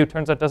amount that we do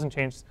turns out doesn't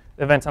change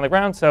the events on the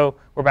ground, so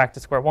we're back to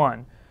square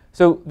one.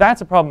 So that's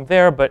a problem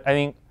there, but I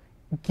think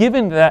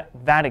given that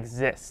that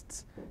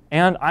exists,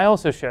 and I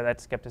also share that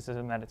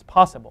skepticism that it's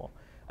possible,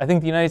 I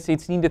think the United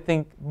States need to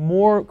think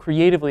more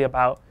creatively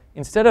about,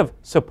 instead of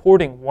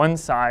supporting one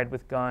side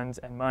with guns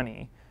and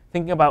money,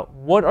 thinking about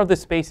what are the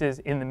spaces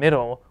in the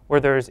middle where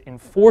there's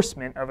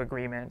enforcement of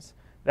agreements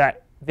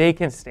that they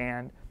can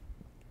stand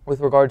with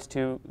regards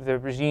to the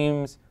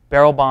regime's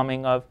barrel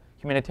bombing of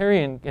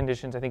humanitarian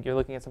conditions. I think you're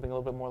looking at something a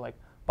little bit more like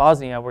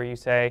Bosnia, where you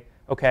say,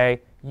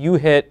 okay, you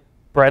hit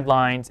bread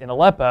lines in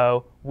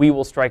Aleppo, we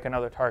will strike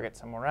another target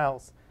somewhere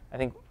else. I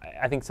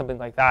think something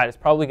like that is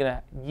probably going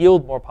to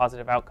yield more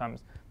positive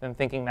outcomes than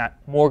thinking that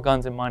more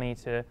guns and money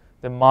to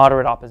the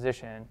moderate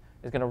opposition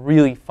is going to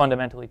really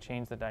fundamentally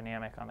change the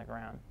dynamic on the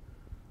ground.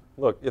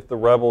 Look, if the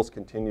rebels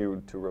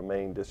continue to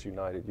remain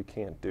disunited, you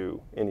can't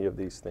do any of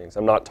these things.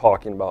 I'm not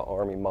talking about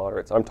arming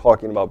moderates. I'm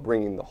talking about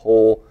bringing the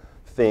whole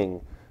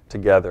thing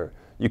together.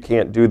 You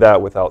can't do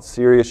that without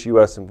serious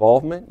U.S.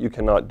 involvement. You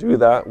cannot do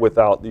that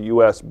without the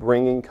U.S.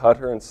 bringing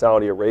Qatar and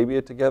Saudi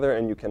Arabia together,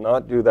 and you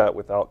cannot do that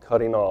without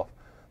cutting off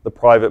the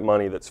private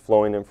money that's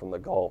flowing in from the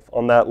Gulf.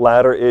 On that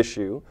latter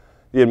issue,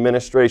 the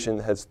administration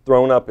has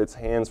thrown up its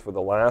hands for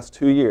the last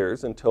 2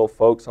 years until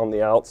folks on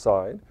the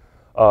outside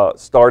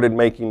started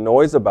making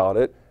noise about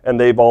it, and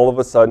they've all of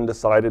a sudden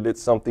decided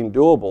it's something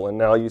doable. And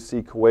now you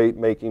see Kuwait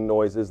making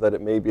noises that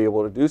it may be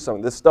able to do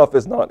something. This stuff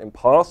is not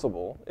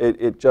impossible.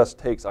 It just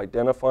takes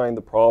identifying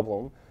the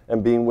problem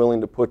and being willing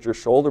to put your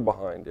shoulder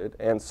behind it.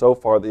 And so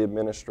far, the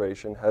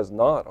administration has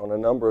not on a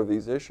number of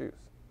these issues.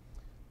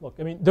 Look,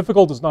 I mean,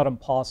 difficult is not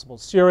impossible.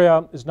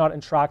 Syria is not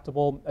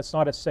intractable. It's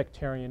not a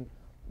sectarian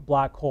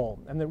black hole.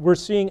 And that we're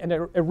seeing, and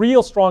a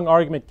real strong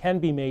argument can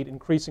be made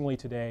increasingly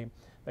today,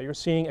 that you're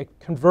seeing a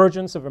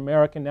convergence of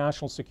American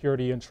national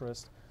security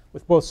interests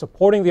with both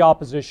supporting the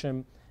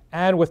opposition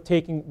and with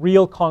taking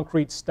real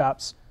concrete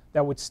steps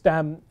that would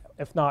stem,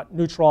 if not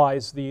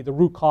neutralize, the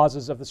root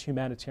causes of this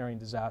humanitarian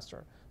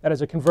disaster. That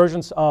is a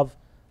convergence of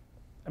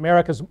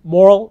America's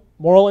moral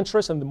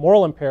interest and the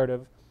moral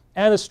imperative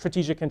and the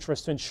strategic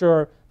interest to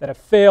ensure that a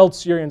failed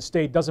Syrian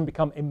state doesn't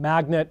become a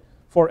magnet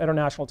for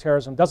international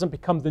terrorism, doesn't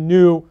become the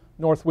new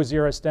North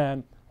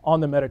Waziristan on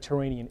the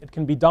Mediterranean. It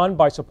can be done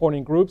by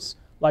supporting groups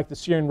like the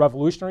Syrian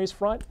Revolutionaries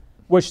Front,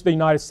 which the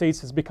United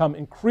States has become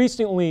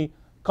increasingly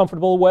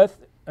comfortable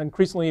with,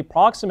 increasingly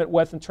proximate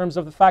with, in terms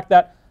of the fact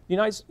that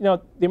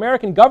the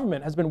American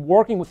government has been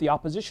working with the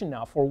opposition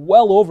now for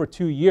well over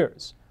 2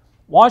 years.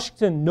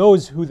 Washington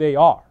knows who they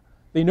are.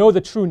 They know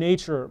the true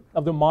nature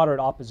of the moderate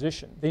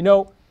opposition. They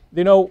know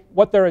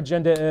what their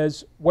agenda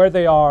is, where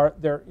they are,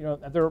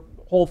 their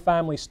whole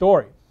family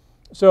story.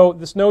 So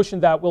this notion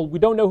that, well, we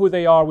don't know who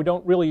they are, we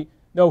don't really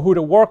know who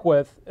to work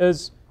with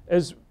is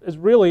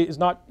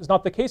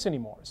not the case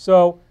anymore.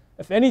 So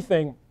if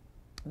anything,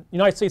 the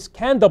United States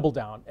can double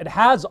down. It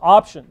has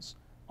options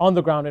on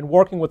the ground in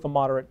working with the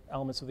moderate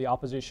elements of the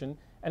opposition,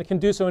 and it can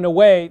do so in a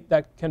way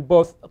that can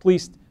both at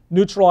least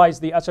neutralize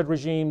the Assad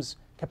regime's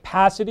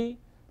capacity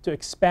to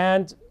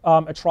expand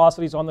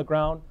atrocities on the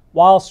ground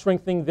while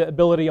strengthening the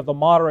ability of the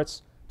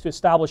moderates to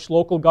establish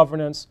local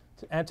governance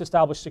and to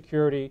establish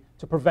security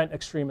to prevent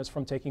extremists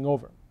from taking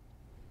over.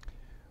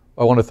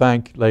 I want to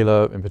thank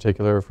Layla in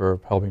particular for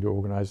helping to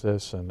organize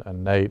this,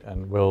 and Nate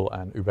and Will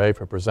and Ubay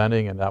for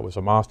presenting, and that was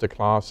a master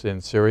class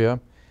in Syria.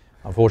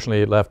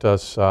 Unfortunately, it left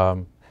us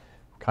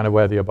kind of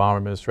where the Obama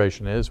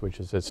administration is, which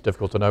is it's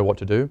difficult to know what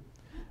to do.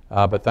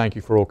 But thank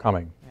you for all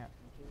coming.